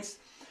simple means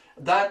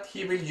that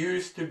he will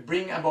use to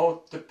bring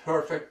about the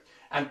perfect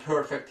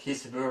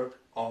his work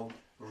of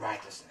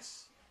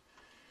righteousness.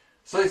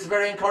 So it's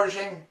very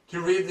encouraging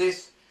to read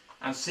this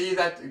and see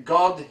that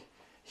God,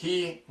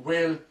 he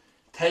will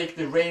take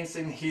the reins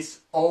in his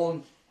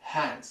own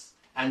hands,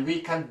 and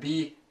we can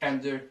be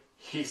under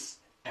his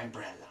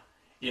umbrella,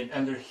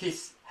 under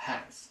his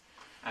hands,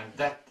 and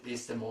that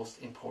is the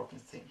most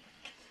important thing.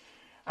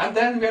 And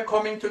then we are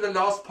coming to the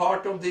last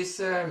part of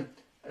this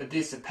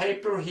this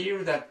paper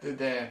here that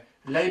the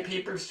lay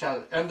people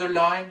shall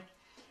underline,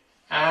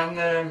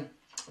 and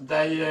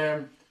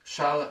they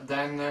shall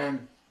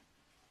then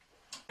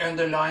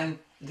underline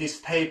this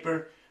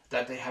paper,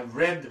 that they have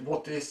read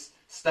what is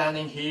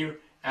standing here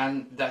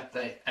and that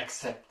they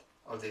accept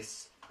of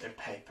this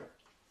paper.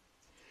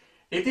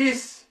 It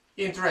is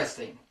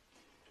interesting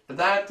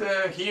that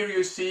here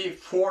you see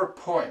 4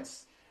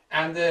 points,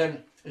 and the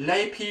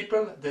lay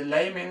people, the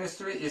lay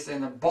ministry is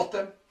in the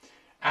bottom,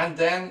 and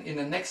then in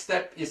the next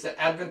step is the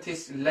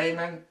Adventist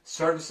layman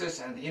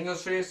services and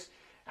industries,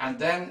 and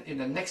then in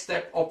the next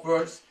step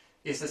upwards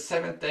is the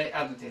Seventh-day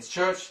Adventist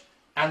Church,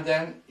 and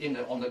then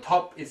on the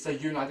top is the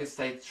United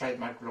States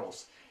trademark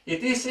laws.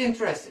 It is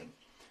interesting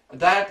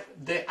that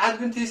the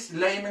Adventist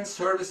layman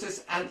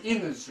services and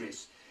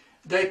industries,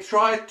 they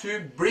try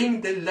to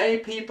bring the lay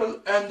people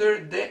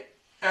under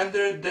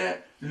the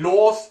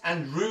laws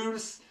and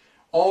rules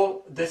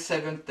of the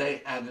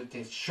Seventh-day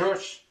Adventist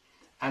Church,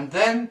 and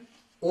then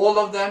all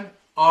of them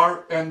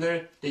are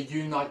under the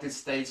United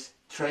States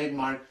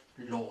trademark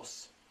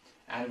laws.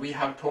 And we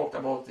have talked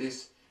about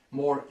this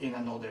more in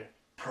another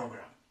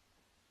program.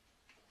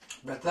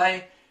 But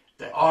they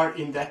are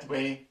in that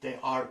way, they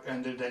are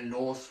under the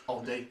laws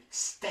of the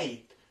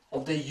state,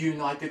 of the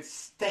United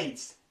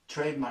States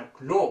trademark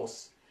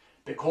laws,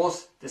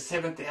 because the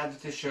Seventh-day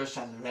Adventist Church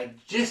has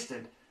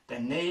registered the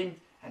name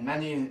and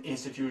many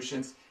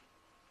institutions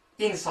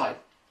inside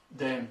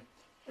the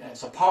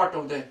so part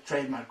of the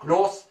trademark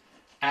laws,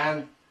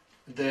 and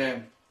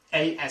the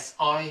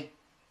ASI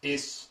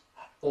is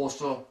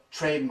also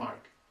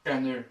trademark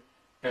under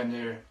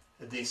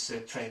this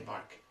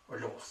trademark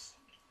laws.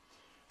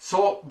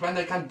 So when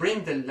they can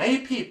bring the lay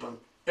people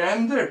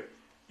under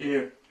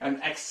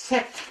and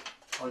accept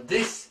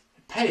this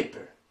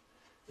paper,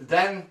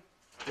 then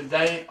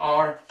they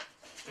are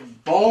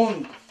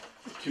bound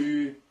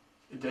to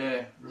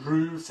the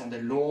rules and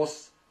the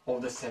laws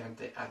of the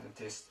Seventh-day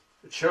Adventist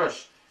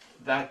Church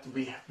that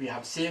we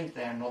have seen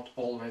they are not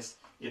always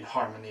in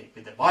harmony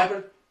with the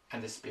Bible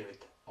and the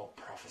spirit of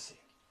prophecy.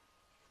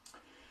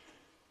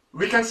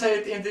 We can say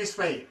it in this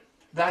way,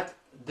 that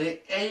the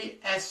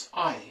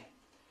ASI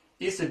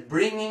is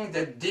bringing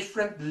the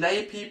different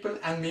lay people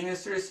and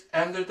ministries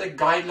under the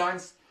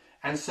guidelines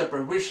and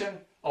supervision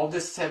of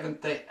the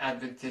Seventh-day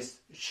Adventist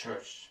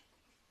Church.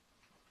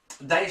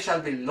 They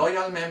shall be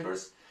loyal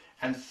members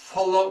and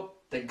follow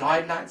the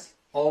guidelines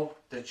of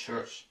the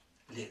church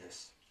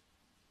leaders.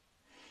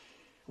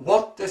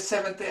 What the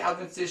Seventh-day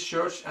Adventist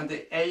Church and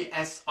the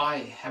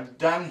ASI have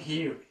done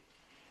here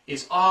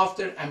is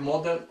after a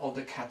model of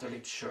the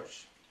Catholic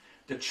Church.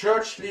 The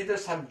church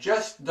leaders have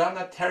just done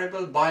a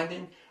terrible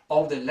binding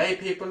of the lay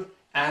people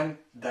and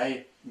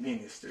their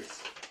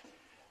ministers.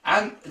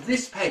 And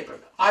this paper,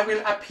 I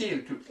will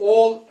appeal to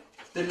all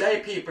the lay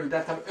people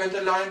that have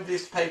underlined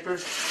this paper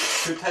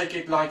to take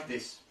it like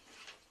this.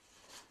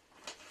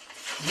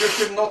 you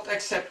should not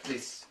accept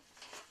this,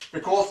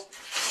 because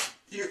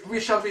we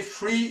shall be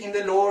free in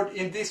the Lord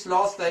in this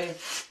last day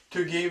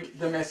to give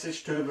the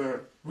message to the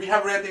world. We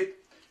have read it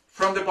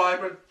from the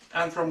Bible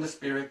and from the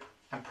Spirit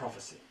and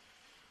prophecy.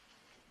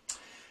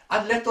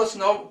 And let us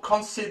now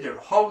consider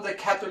how the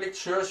Catholic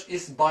Church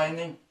is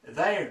binding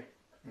their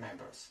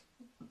members.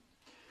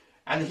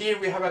 And here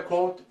we have a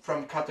quote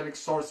from Catholic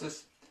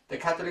sources. The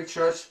Catholic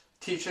Church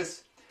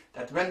teaches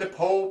that when the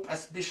Pope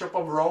as Bishop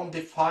of Rome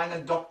defines a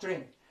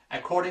doctrine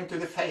according to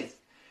the faith,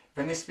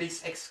 when he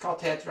speaks ex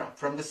cathedra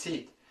from the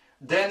seat,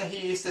 then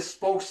he is the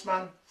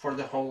spokesman for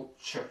the whole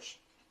Church.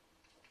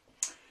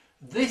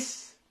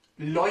 This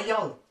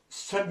loyal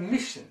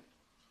submission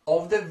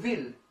of the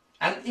will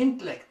and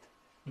intellect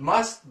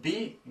must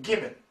be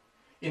given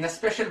in a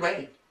special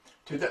way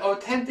to the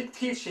authentic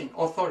teaching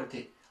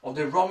authority of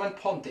the Roman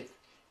Pontiff,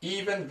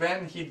 even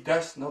when he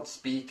does not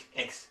speak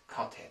ex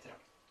cathedra.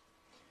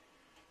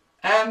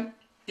 And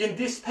in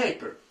this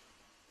paper,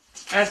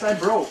 as I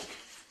broke,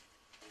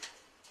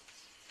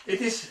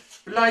 it is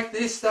like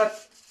this,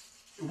 that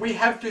we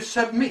have to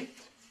submit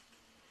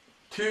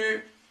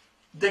to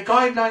the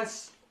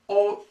guidelines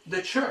of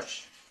the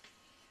Church,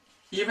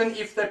 even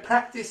if the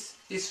practice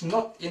is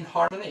not in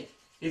harmony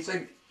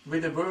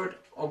with the Word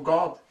of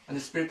God and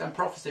the Spirit and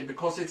prophecy,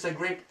 because it's a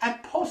great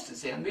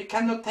apostasy, and we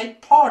cannot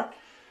take part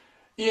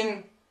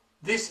in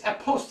this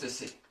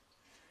apostasy.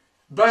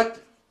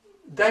 But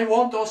they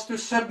want us to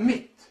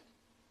submit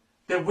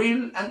the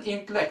will and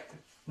intellect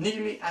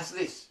nearly as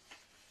this,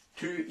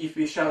 to, if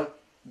we shall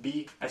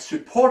be a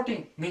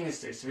supporting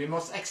ministers, we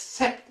must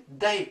accept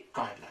their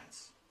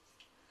guidelines.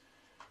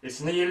 It's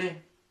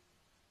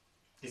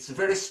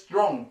very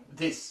strong,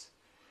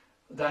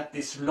 that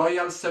this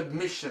loyal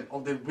submission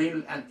of the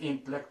will and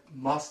intellect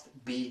must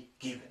be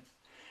given.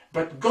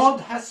 But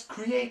God has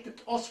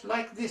created us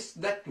like this,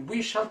 that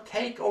we shall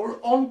take our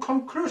own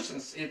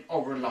conclusions in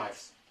our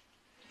lives.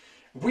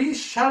 We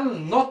shall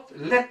not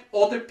let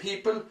other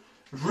people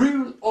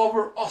rule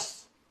over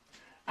us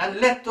and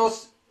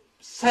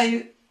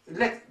say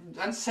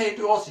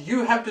to us,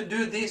 you have to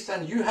do this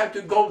and you have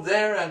to go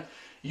there and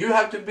you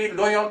have to be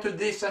loyal to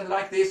this and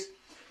like this.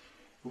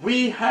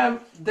 We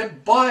have the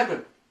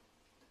Bible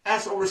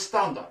as our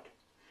standard.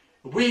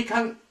 We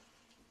can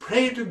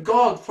pray to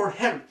God for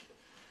help,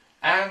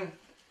 and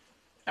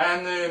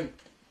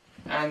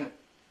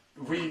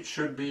we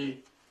should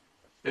be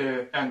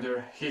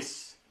under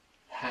His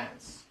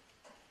hands.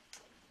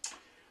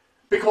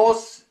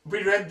 Because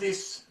we read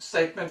this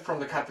statement from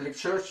the Catholic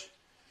Church,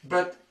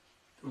 but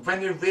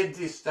when you read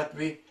this,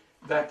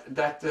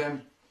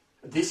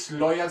 this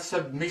loyal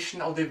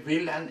submission of the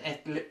will and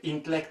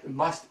intellect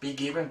must be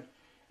given,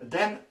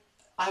 then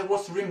I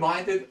was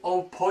reminded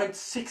of point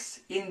 6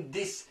 in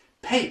this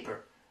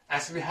paper,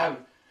 as we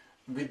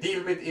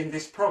deal with in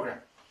this program.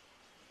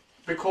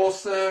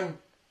 Because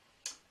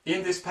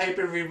in this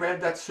paper we read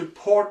that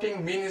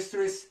supporting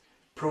ministries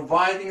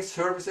providing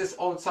services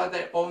outside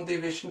their own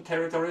division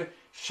territory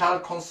shall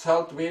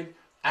consult with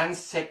and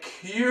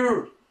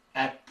secure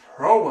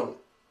approval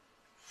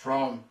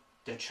from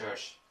the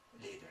church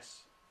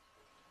leaders.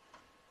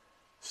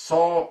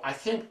 So I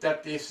think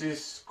that this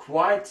is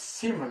quite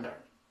similar.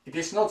 It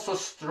is not so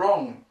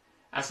strong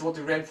as what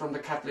we read from the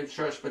Catholic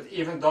Church, but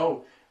even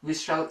though we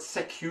shall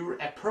secure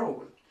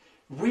approval,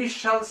 we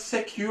shall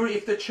secure,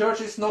 if the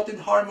church is not in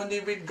harmony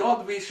with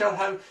God, we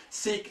shall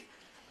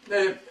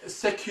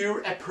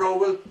secure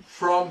approval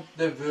from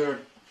the Word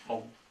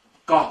of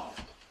God.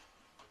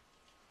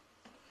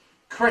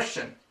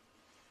 Question: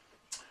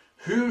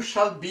 who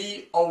shall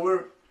be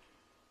our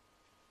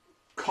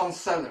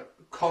counselor?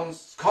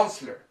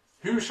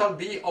 Who shall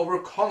be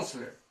our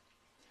counselor?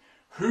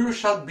 Who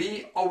shall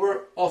be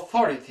our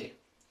authority?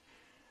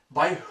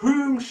 By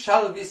whom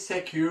shall we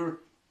secure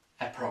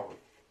approval?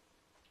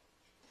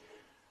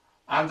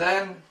 And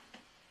then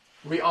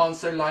we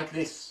answer like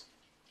this: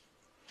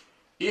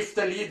 if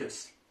the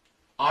leaders,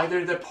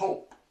 either the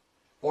Pope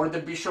or the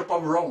Bishop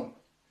of Rome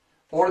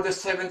or the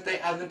Seventh-day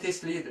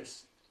Adventist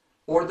leaders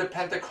or the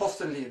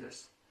Pentecostal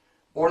leaders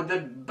or the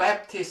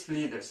Baptist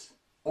leaders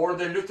or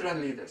the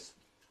Lutheran leaders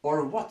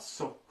or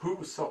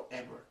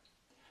whosoever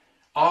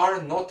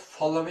are not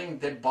following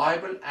the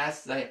Bible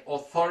as their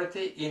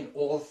authority in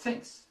all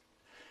things,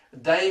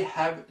 they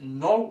have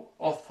no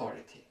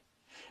authority,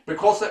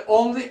 because the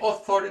only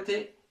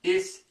authority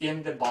is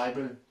in the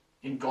Bible,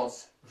 in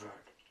God's Word.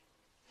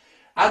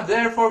 And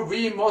therefore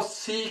we must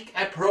seek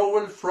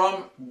approval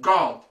from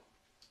God.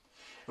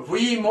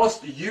 We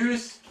must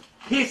use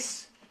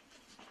His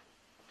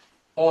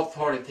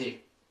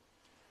authority,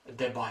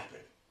 the Bible.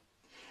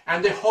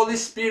 And the Holy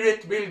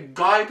Spirit will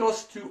guide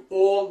us to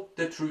all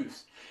the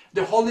truth.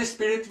 The Holy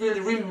Spirit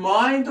will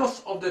remind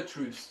us of the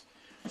truth,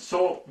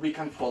 so we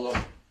can follow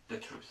the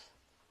truth.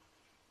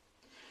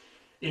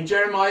 In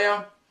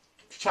Jeremiah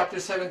chapter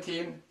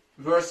 17,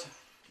 verse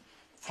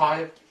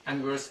 5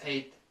 and verse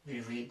 8,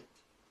 we read,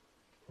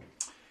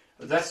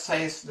 "Thus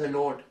says the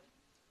Lord,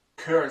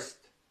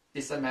 cursed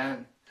is the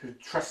man who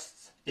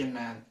trusts in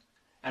man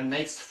and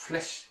makes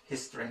flesh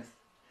his strength,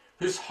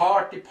 whose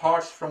heart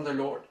departs from the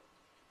Lord.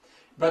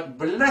 But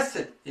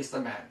blessed is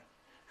the man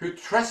who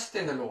trusts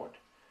in the Lord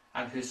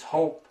and whose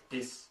hope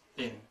is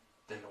in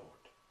the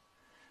Lord.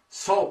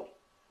 So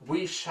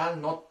we shall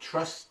not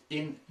trust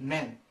in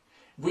men.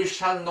 We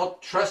shall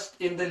not trust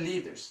in the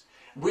leaders.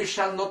 We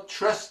shall not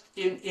trust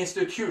in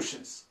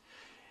institutions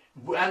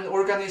and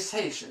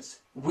organizations.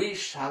 We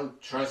shall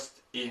trust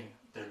in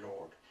the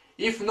Lord.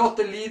 If not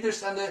the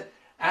leaders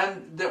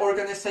and the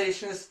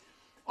organizations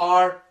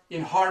are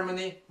in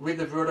harmony with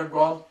the Word of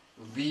God,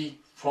 we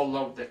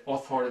follow the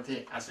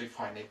authority as we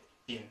find it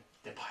in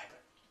the Bible.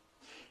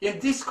 In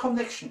this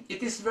connection,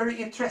 it is very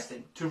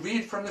interesting to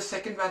read from the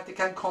Second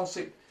Vatican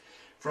Council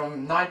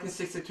from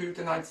 1962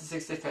 to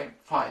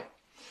 1965.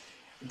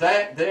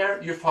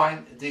 There you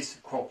find this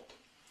quote.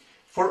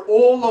 For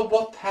all of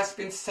what has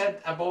been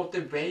said about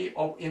the way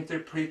of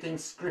interpreting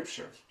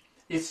Scripture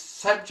is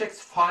subject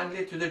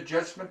finally to the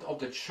judgment of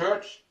the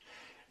Church,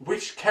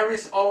 which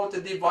carries out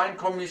the divine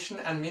commission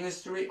and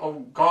ministry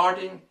of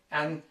guarding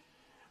and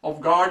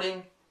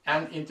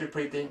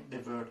interpreting the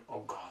Word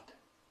of God.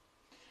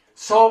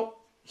 So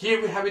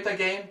here we have it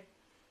again.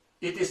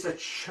 It is the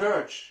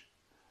Church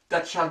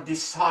that shall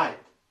decide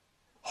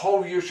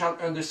how you shall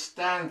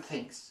understand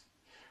things,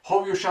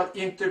 how you shall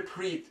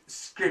interpret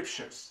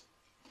Scriptures.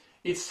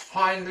 It's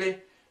finally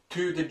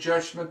to the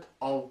judgment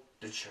of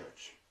the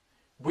Church.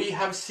 We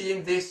have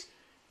seen this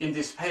in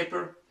this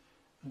paper,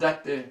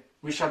 that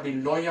we shall be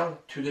loyal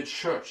to the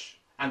Church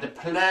and the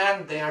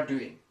plan they are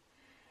doing.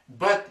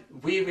 But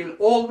we will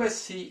always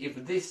see if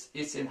this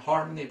is in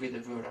harmony with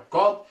the Word of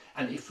God,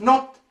 and if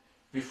not,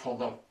 we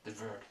follow the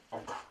Word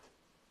of God.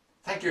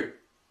 Thank you,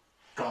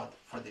 God,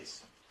 for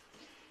this.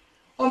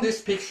 On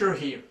this picture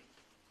here,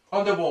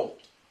 on the wall,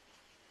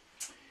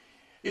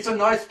 it's a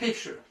nice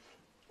picture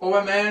of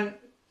a man,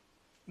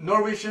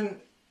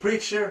 Norwegian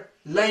preacher,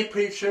 lay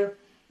preacher.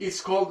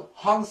 It's called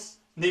Hans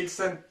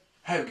Nielsen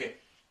Hauge.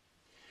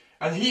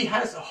 And he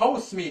has a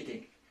house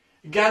meeting,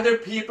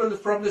 gathered people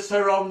from the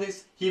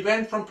surroundings. He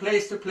went from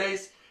place to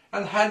place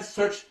and had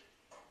such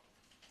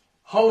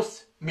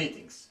house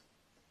meetings.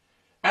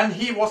 And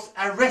he was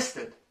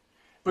arrested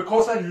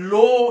because a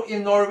law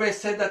in Norway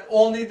said that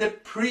only the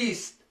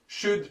priest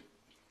should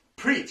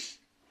preach.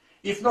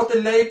 If not,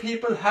 the lay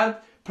people had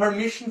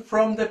permission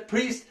from the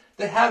priest.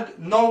 They had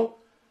no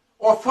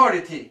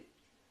authority,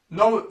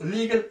 no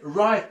legal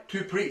right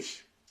to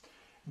preach.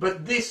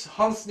 But this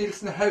Hans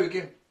Nielsen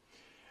Hauge,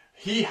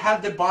 he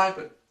had the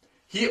Bible.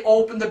 He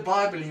opened the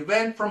Bible. He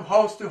went from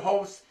house to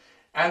house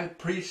and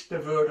preached the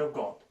Word of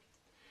God.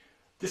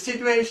 The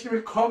situation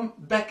will come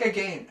back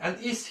again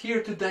and is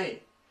here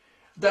today.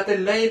 That the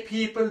lay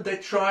people,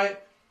 that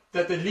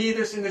the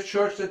leaders in the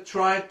church that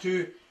try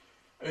to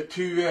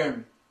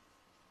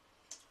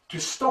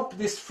stop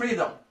this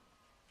freedom.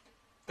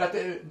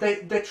 That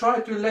they try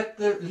to let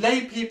the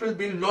lay people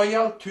be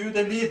loyal to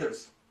the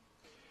leaders.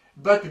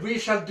 But we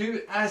shall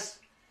do as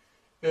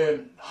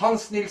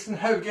Hans Nielsen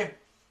Hauge.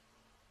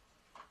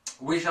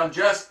 We shall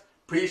just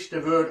preach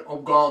the Word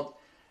of God,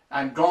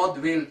 and God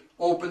will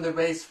open the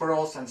ways for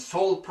us and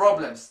solve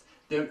problems.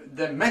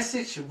 The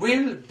message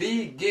will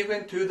be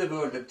given to the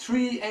world. The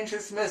three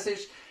angels'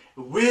 message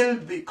will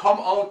come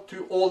out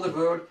to all the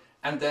world,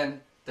 and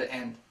then the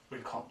end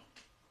will come.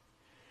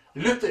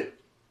 Luther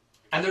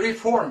and the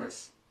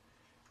reformers,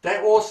 they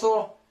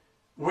also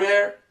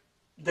were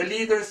the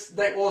leaders.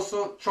 They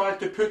also tried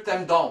to put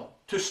them down,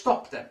 to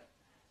stop them,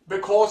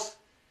 because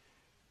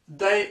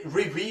they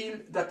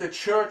revealed that the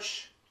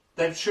church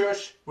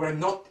were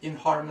not in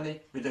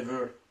harmony with the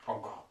Word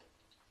of God.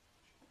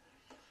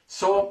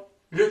 So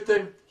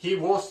Luther, he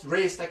was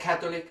raised a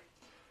Catholic,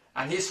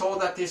 and he saw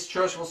that his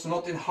church was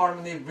not in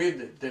harmony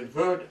with the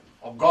Word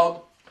of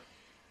God,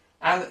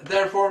 and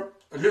therefore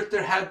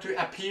Luther had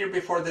to appear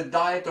before the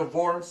Diet of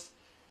Worms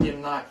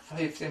in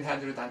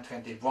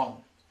 1521.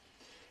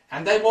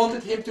 And they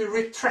wanted him to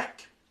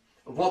retract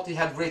what he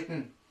had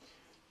written,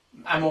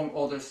 among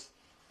others,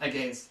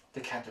 against the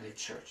Catholic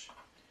Church.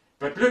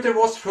 But Luther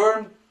was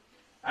firm,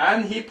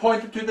 and he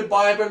pointed to the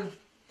Bible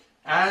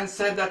and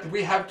said that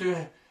we have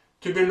to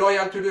be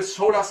loyal to the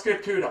sola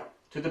scriptura,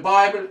 to the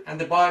Bible and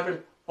the Bible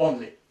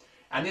only.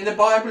 And in the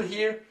Bible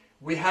here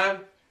we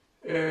have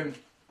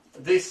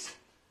this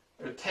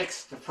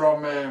text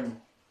from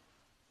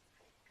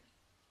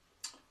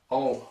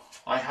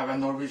I have a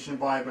Norwegian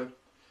Bible.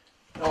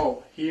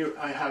 Here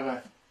I have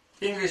an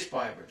English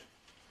Bible.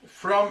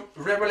 From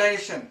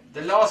Revelation,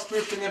 the last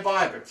book in the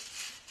Bible,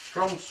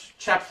 from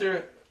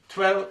chapter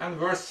 12 and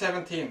verse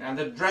 17. And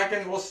the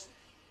dragon was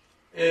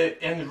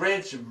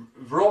enraged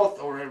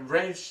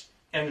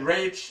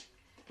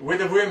with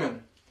the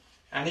woman,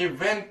 and he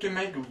went to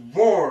make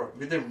war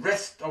with the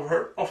rest of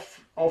her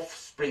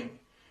offspring,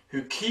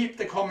 who keep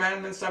the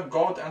commandments of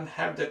God and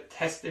have the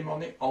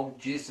testimony of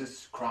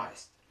Jesus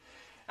Christ.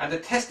 And the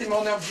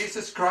testimony of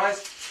Jesus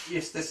Christ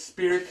is the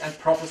spirit and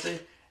prophecy,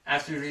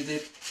 as we read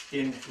it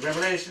in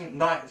Revelation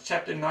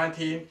chapter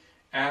 19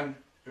 and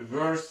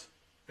verse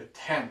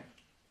 10.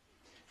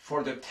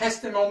 For the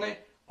testimony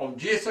of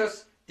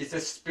Jesus is the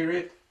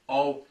spirit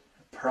of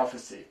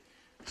prophecy.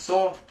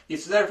 So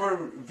it's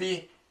therefore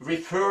we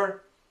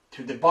refer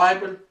to the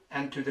Bible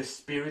and to the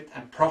Spirit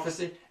and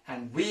prophecy,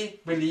 and we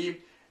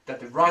believe that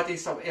the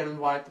writings of Ellen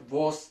White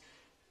was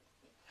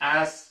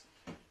as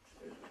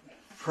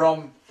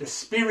from the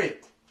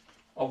Spirit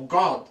of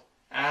God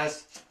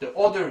as the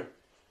other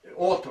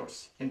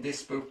authors in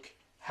this book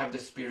have the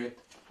Spirit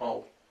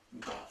of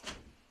God.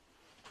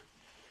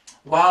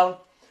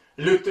 While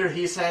Luther,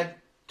 he said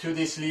to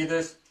these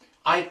leaders,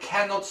 I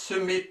cannot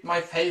submit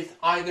my faith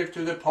either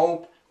to the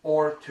Pope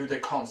or to the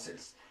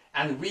councils.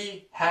 And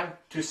we have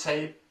to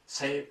say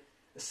the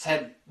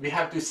same. We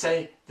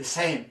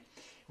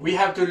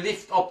have to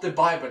lift up the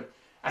Bible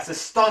as a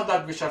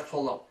standard we shall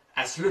follow,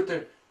 as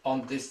Luther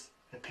on this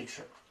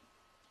picture.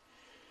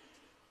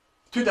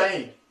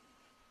 Today,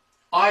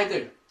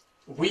 either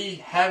we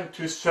have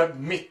to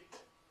submit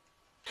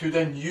to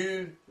the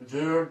new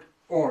world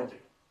order,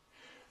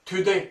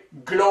 to the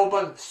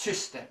global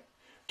system,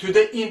 to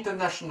the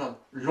international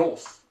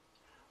laws,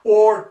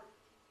 or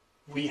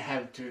we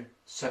have to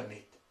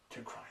submit to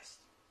Christ.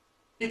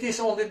 It is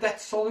only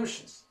that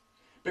solutions.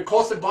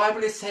 Because the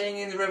Bible is saying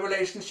in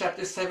Revelation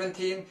chapter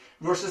 17,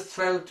 verses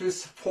 12 to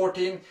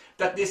 14,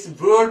 that these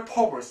world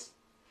powers,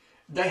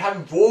 they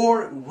have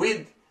war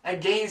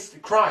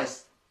against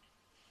Christ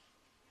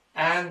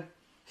and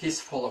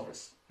his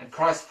followers, and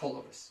Christ's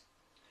followers.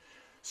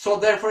 So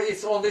therefore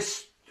it's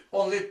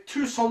only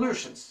two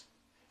solutions.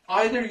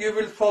 Either you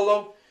will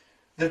follow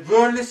the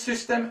worldly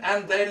system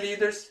and their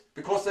leaders,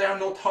 because they are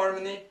not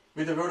harmony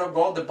with the Word of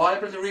God. The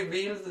Bible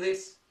reveals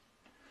this.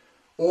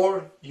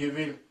 Or you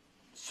will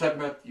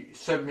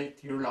submit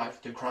your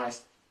life to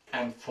Christ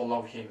and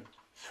follow Him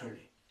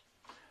fully.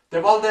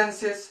 The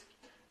Waldenses,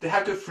 they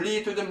have to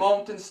flee to the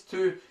mountains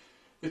to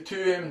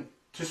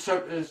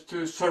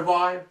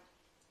survive,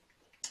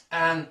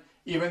 and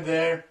even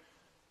there,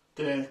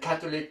 the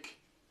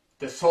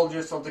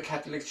soldiers of the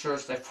Catholic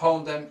Church, they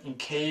found them in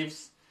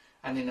caves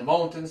and in the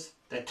mountains.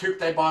 They took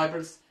their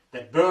Bibles,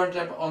 they burned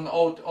them on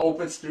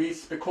open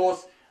streets,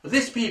 because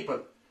these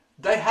people,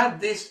 they had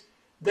this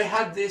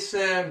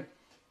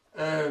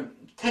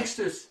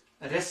Textus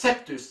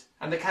Receptus,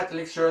 and the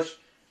Catholic Church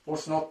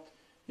was not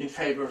in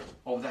favor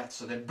of that.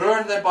 So they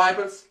burned their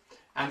Bibles,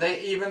 and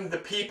even the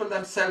people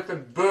themselves were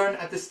burned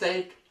at the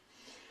stake.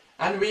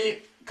 And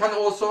we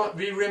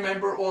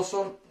remember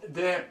also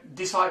the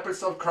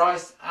disciples of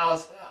Christ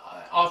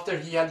after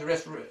he had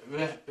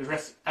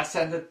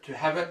ascended to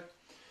heaven.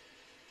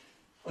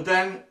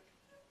 Then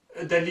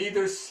the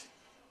leaders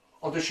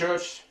of the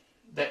church,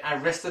 they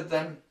arrested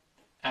them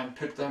and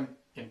put them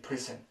in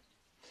prison.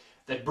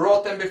 They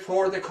brought them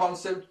before the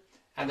council,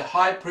 and the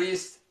high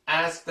priest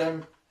asked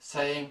them,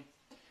 saying,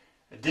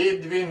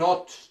 did we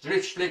not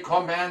strictly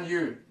command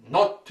you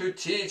not to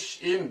teach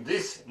in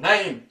this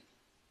name?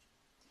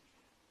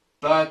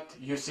 But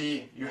you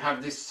see, you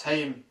have this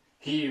same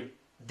here.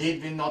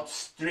 Did we not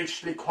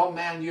strictly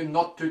command you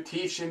not to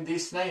teach in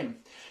this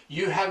name?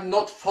 You have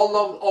not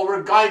followed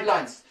our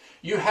guidelines.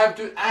 You have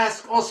to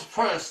ask us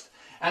first,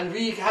 and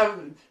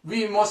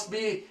we must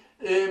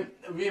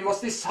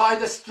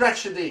decide a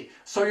strategy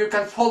so you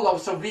can follow,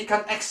 so we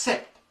can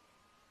accept.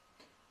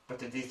 But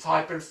the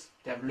disciples,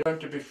 they have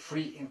learned to be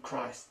free in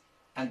Christ,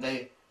 and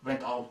they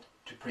went out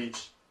to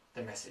preach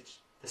the message.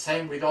 The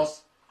same with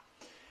us.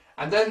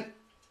 And then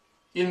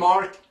in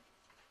Mark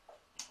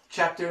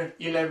chapter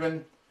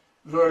 11,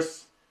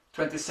 verse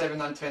 27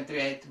 and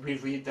 28, we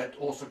read that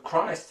also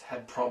Christ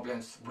had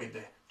problems with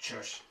the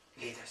church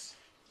leaders.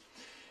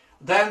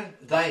 Then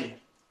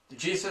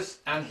Jesus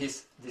and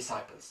his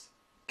disciples,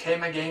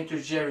 came again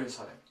to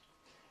Jerusalem.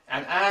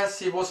 And as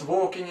he was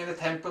walking in the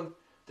temple,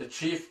 the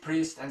chief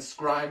priests and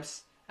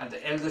scribes and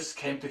the elders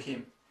came to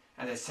him,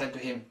 and they said to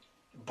him,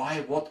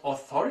 by what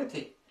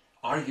authority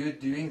are you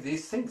doing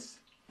these things?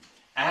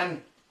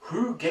 And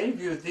who gave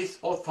you this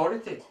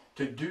authority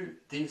to do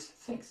these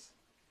things?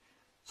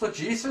 So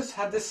Jesus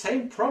had the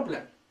same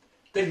problem.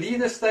 The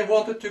leaders, they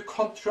wanted to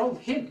control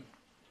him.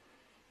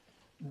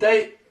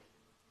 They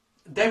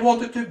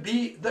wanted to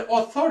be the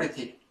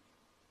authority.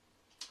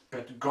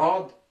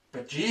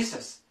 But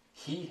Jesus,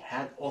 he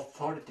had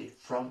authority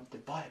from the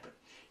Bible.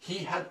 He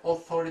had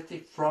authority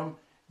from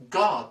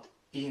God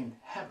in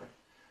heaven.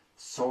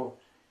 So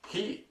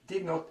he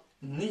did not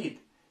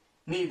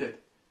needed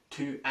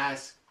to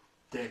ask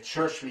the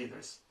church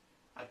leaders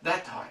at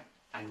that time.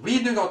 And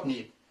we do not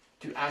need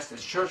to ask the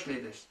church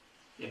leaders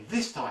in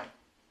this time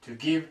to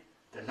give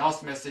the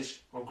last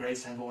message of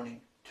grace and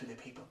warning to the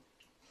people.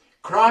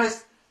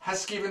 Christ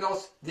has given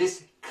us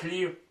this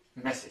clear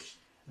message.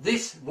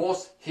 This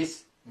was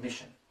his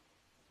mission.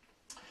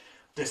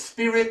 The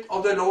Spirit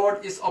of the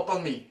Lord is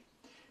upon me,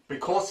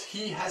 because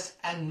he has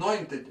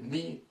anointed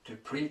me to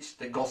preach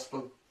the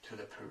gospel to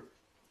the poor.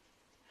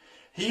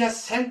 He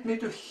has sent me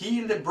to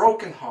heal the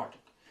brokenhearted,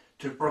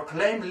 to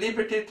proclaim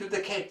liberty to the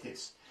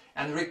captives,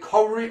 and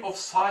recovery of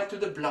sight to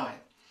the blind,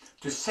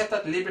 to set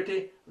at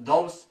liberty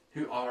those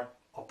who are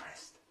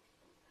oppressed.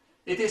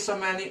 It is so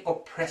many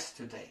oppressed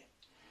today.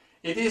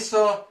 It is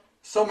so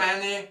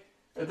many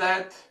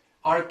that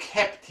are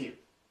captive.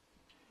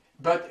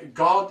 But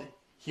God,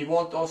 He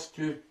wants us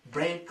to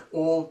break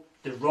all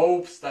the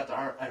ropes that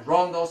are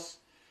around us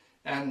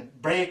and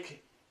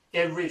break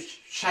every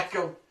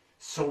shackle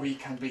so we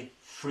can be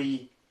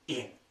free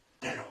in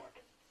the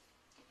Lord.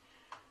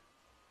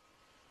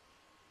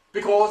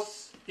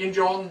 Because in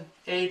John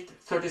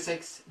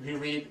 8:36 we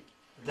read,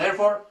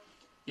 "Therefore,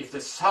 if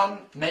the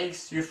Son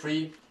makes you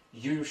free,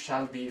 you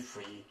shall be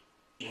free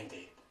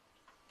indeed."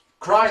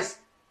 Christ,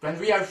 when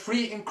we are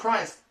free in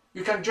Christ,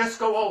 you can just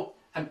go out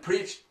and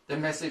preach the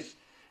message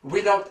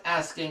without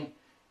asking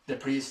the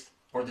priest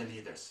or the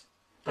leaders.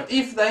 But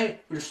if they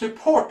will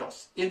support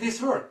us in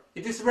this work,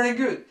 it is very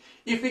good.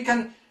 If we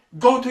can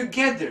go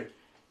together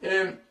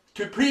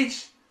to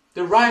preach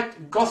the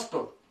right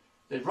gospel,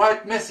 the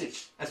right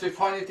message, as we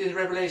find it in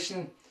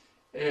Revelation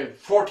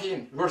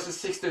 14, verses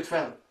 6 to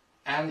 12,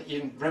 and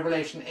in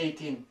Revelation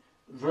 18,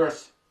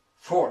 verse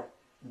 4,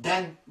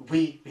 then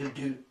we will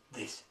do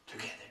this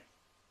together.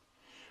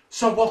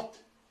 So what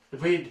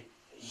with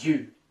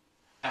you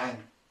and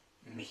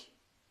me?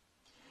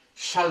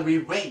 Shall we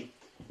wait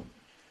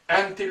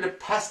until the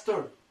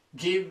pastor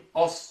give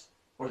us,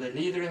 or the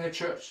leader in the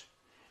church,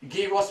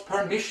 give us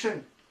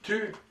permission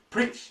to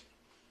preach?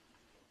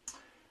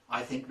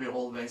 I think we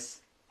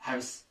always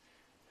have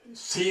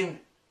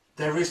seen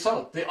the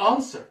result, the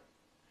answer.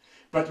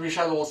 But we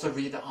shall also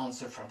read the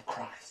answer from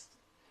Christ.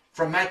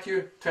 From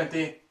Matthew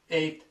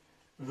 28,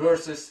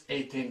 verses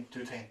 18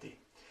 to 20.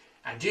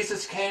 "And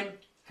Jesus came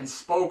and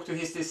spoke to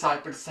his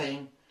disciples,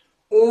 saying,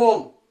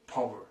 All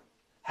power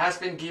has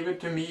been given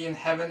to me in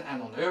heaven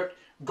and on earth.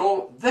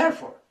 Go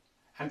therefore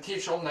and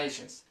teach all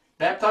nations,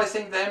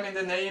 baptizing them in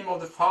the name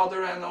of the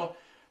Father and of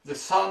the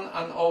Son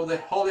and of the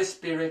Holy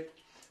Spirit,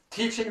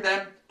 teaching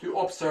them to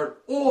observe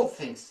all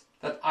things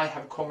that I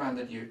have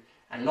commanded you.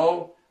 And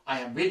lo, I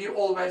am with you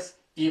always,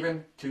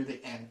 even to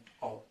the end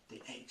of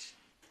the age."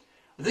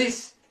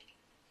 This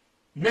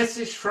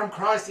message from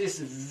Christ is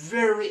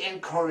very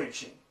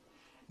encouraging,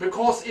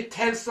 because it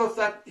tells us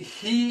that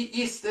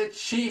He is the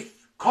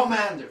chief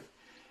commander.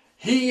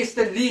 He is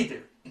the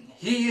leader.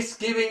 He is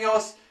giving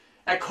us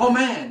a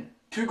command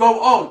to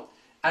go out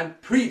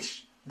and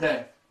preach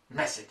the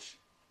message.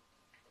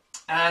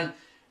 And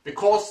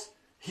because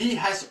He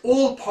has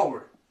all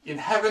power in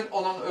heaven and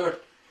on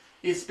earth,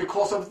 it's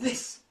because of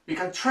this we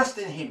can trust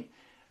in Him.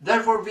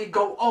 Therefore we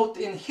go out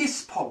in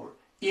His power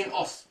in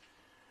us,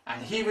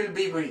 and He will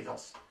be with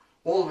us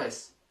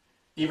always,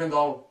 even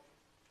though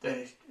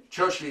the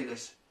church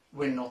leaders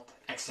will not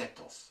accept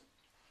us.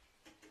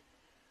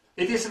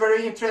 It is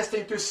very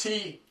interesting to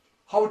see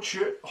how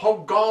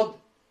God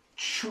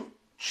choose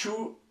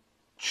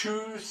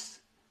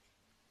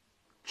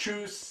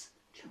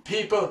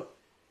people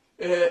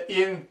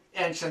in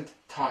ancient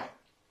time.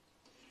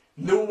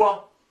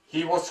 Noah,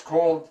 he was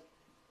called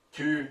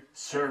to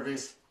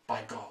service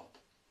by God.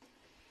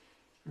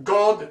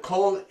 God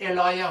called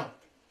Elijah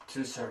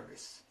to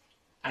service.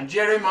 And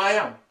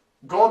Jeremiah,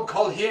 God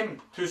called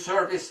him to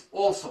service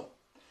also.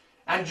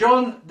 And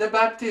John the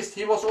Baptist,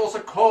 he was also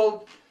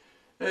called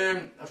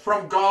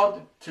from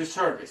God to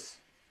service.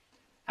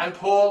 And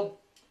Paul,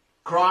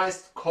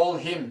 Christ called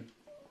him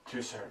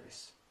to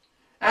service.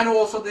 And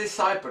also the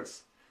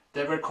disciples,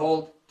 they were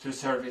called to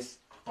service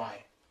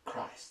by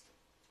Christ.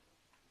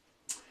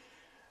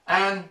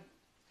 And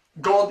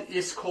God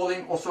is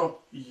calling also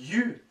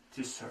you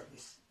to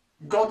service.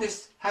 God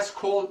has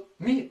called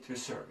me to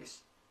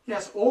service. He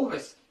has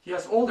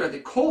already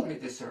called me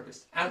to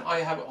service, and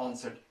I have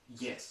answered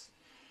yes.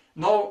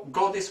 Now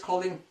God is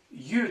calling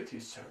you to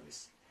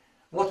service.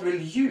 What will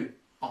you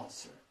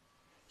answer?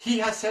 He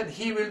has said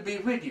He will be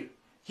with you.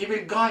 He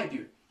will guide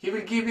you. He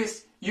will give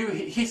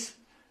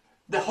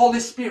the Holy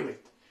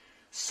Spirit.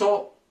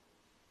 So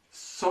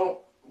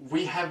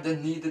we have the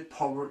needed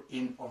power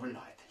in our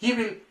life. He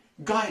will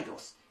guide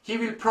us. He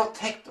will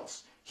protect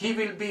us. He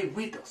will be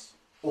with us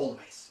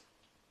always.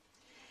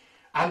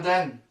 And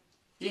then,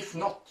 if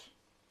not,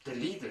 the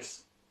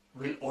leaders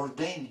will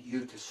ordain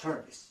you to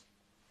service.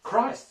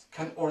 Christ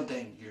can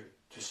ordain you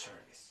to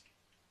service.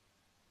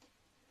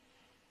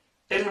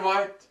 Ellen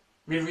White,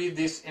 we read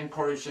this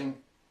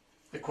encouraging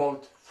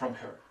quote from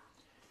her.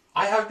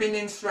 "I have been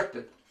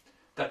instructed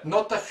that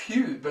not a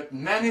few but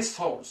many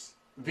souls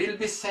will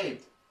be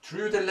saved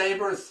through the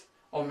labors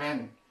of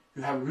men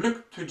who have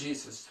looked to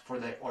Jesus for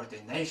their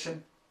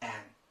ordination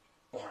and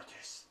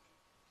orders."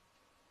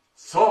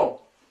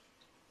 So,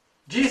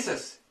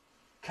 Jesus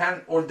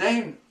can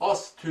ordain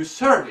us to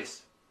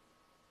service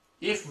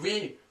if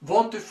we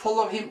want to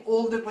follow Him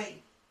all the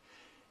way.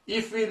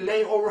 If we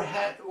lay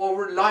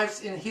our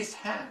lives in His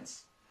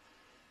hands,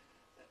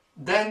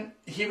 then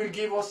He will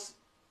give us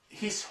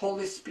His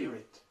Holy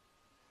Spirit.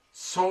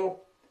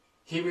 So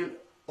He will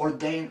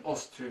ordain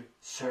us to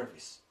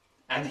service.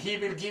 And He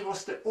will give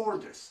us the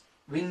orders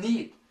we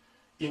need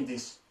in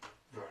this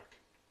work.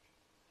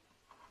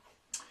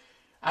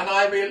 And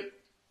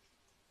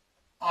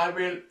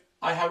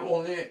I have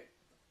only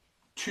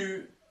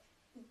 2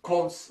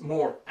 quotes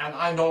more, and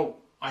I know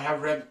I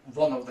have read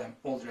one of them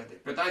already,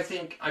 but I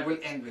think I will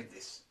end with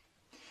this.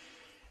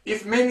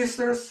 "If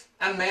ministers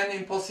and men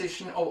in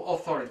position of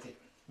authority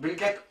will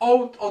get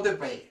out of the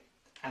way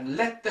and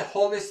let the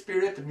Holy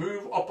Spirit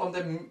move upon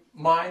the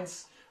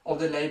minds of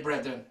the lay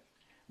brethren.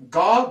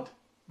 God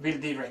will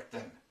direct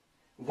them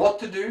what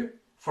to do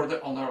for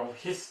the honor of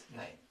His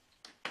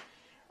name.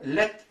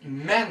 Let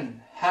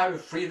men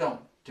have freedom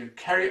to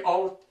carry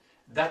out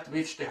that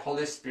which the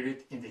Holy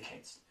Spirit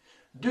indicates.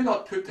 Do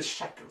not put the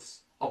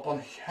shackles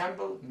upon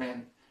humble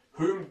men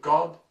whom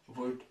God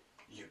would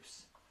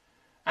use.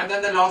 And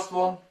then the last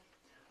one.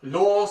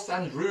 Laws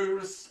and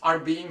rules are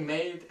being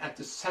made at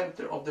the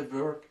center of the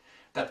work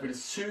that will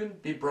soon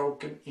be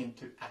broken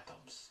into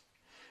atoms.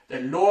 The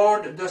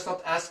Lord does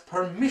not ask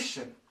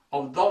permission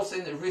of those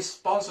in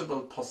responsible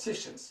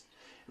positions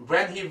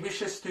when He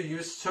wishes to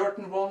use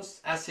certain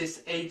ones as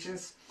His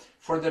agents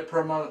for the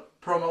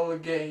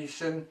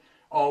promulgation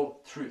of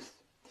truth.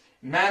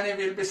 Many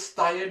will be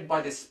stirred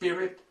by the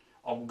Spirit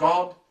of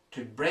God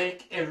to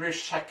break every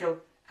shackle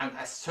and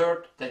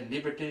assert their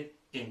liberty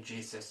in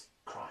Jesus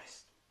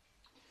Christ.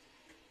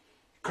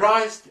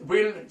 Christ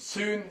will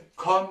soon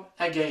come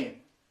again.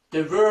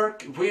 The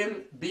work will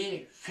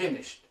be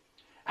finished.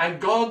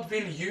 And God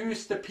will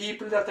use the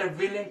people that are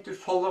willing to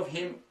follow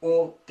Him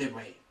all the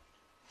way.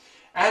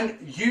 And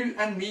you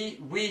and me,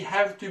 we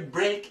have to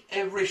break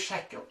every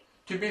shackle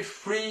to be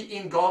free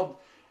in God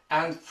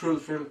and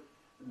fulfill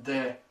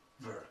the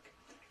work.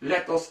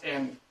 Let us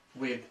end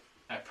with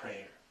a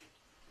prayer.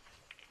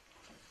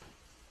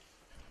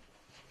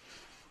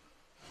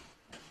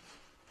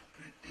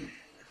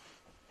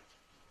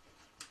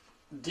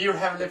 Dear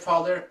Heavenly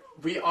Father,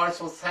 we are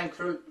so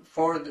thankful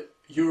for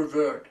your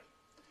word,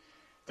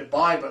 the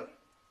Bible,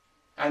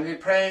 and we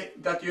pray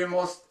that you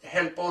must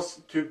help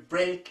us to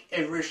break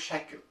every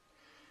shackle,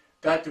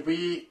 that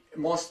we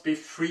must be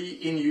free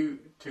in you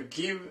to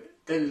give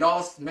the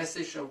last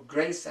message of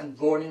grace and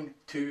warning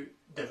to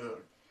the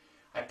world.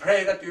 I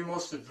pray that you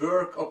must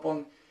work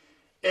upon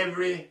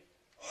every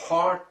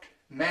heart,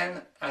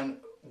 men and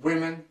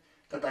women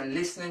that are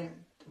listening,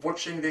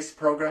 watching this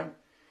program,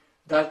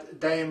 that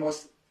they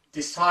must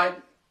decide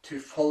to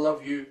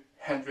follow you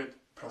 100%.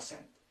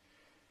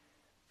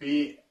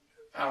 We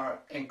are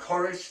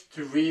encouraged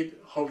to read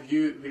how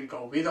you will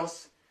go with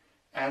us,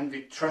 and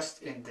we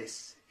trust in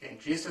this. In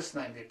Jesus'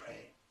 name we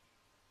pray.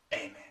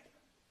 Amen.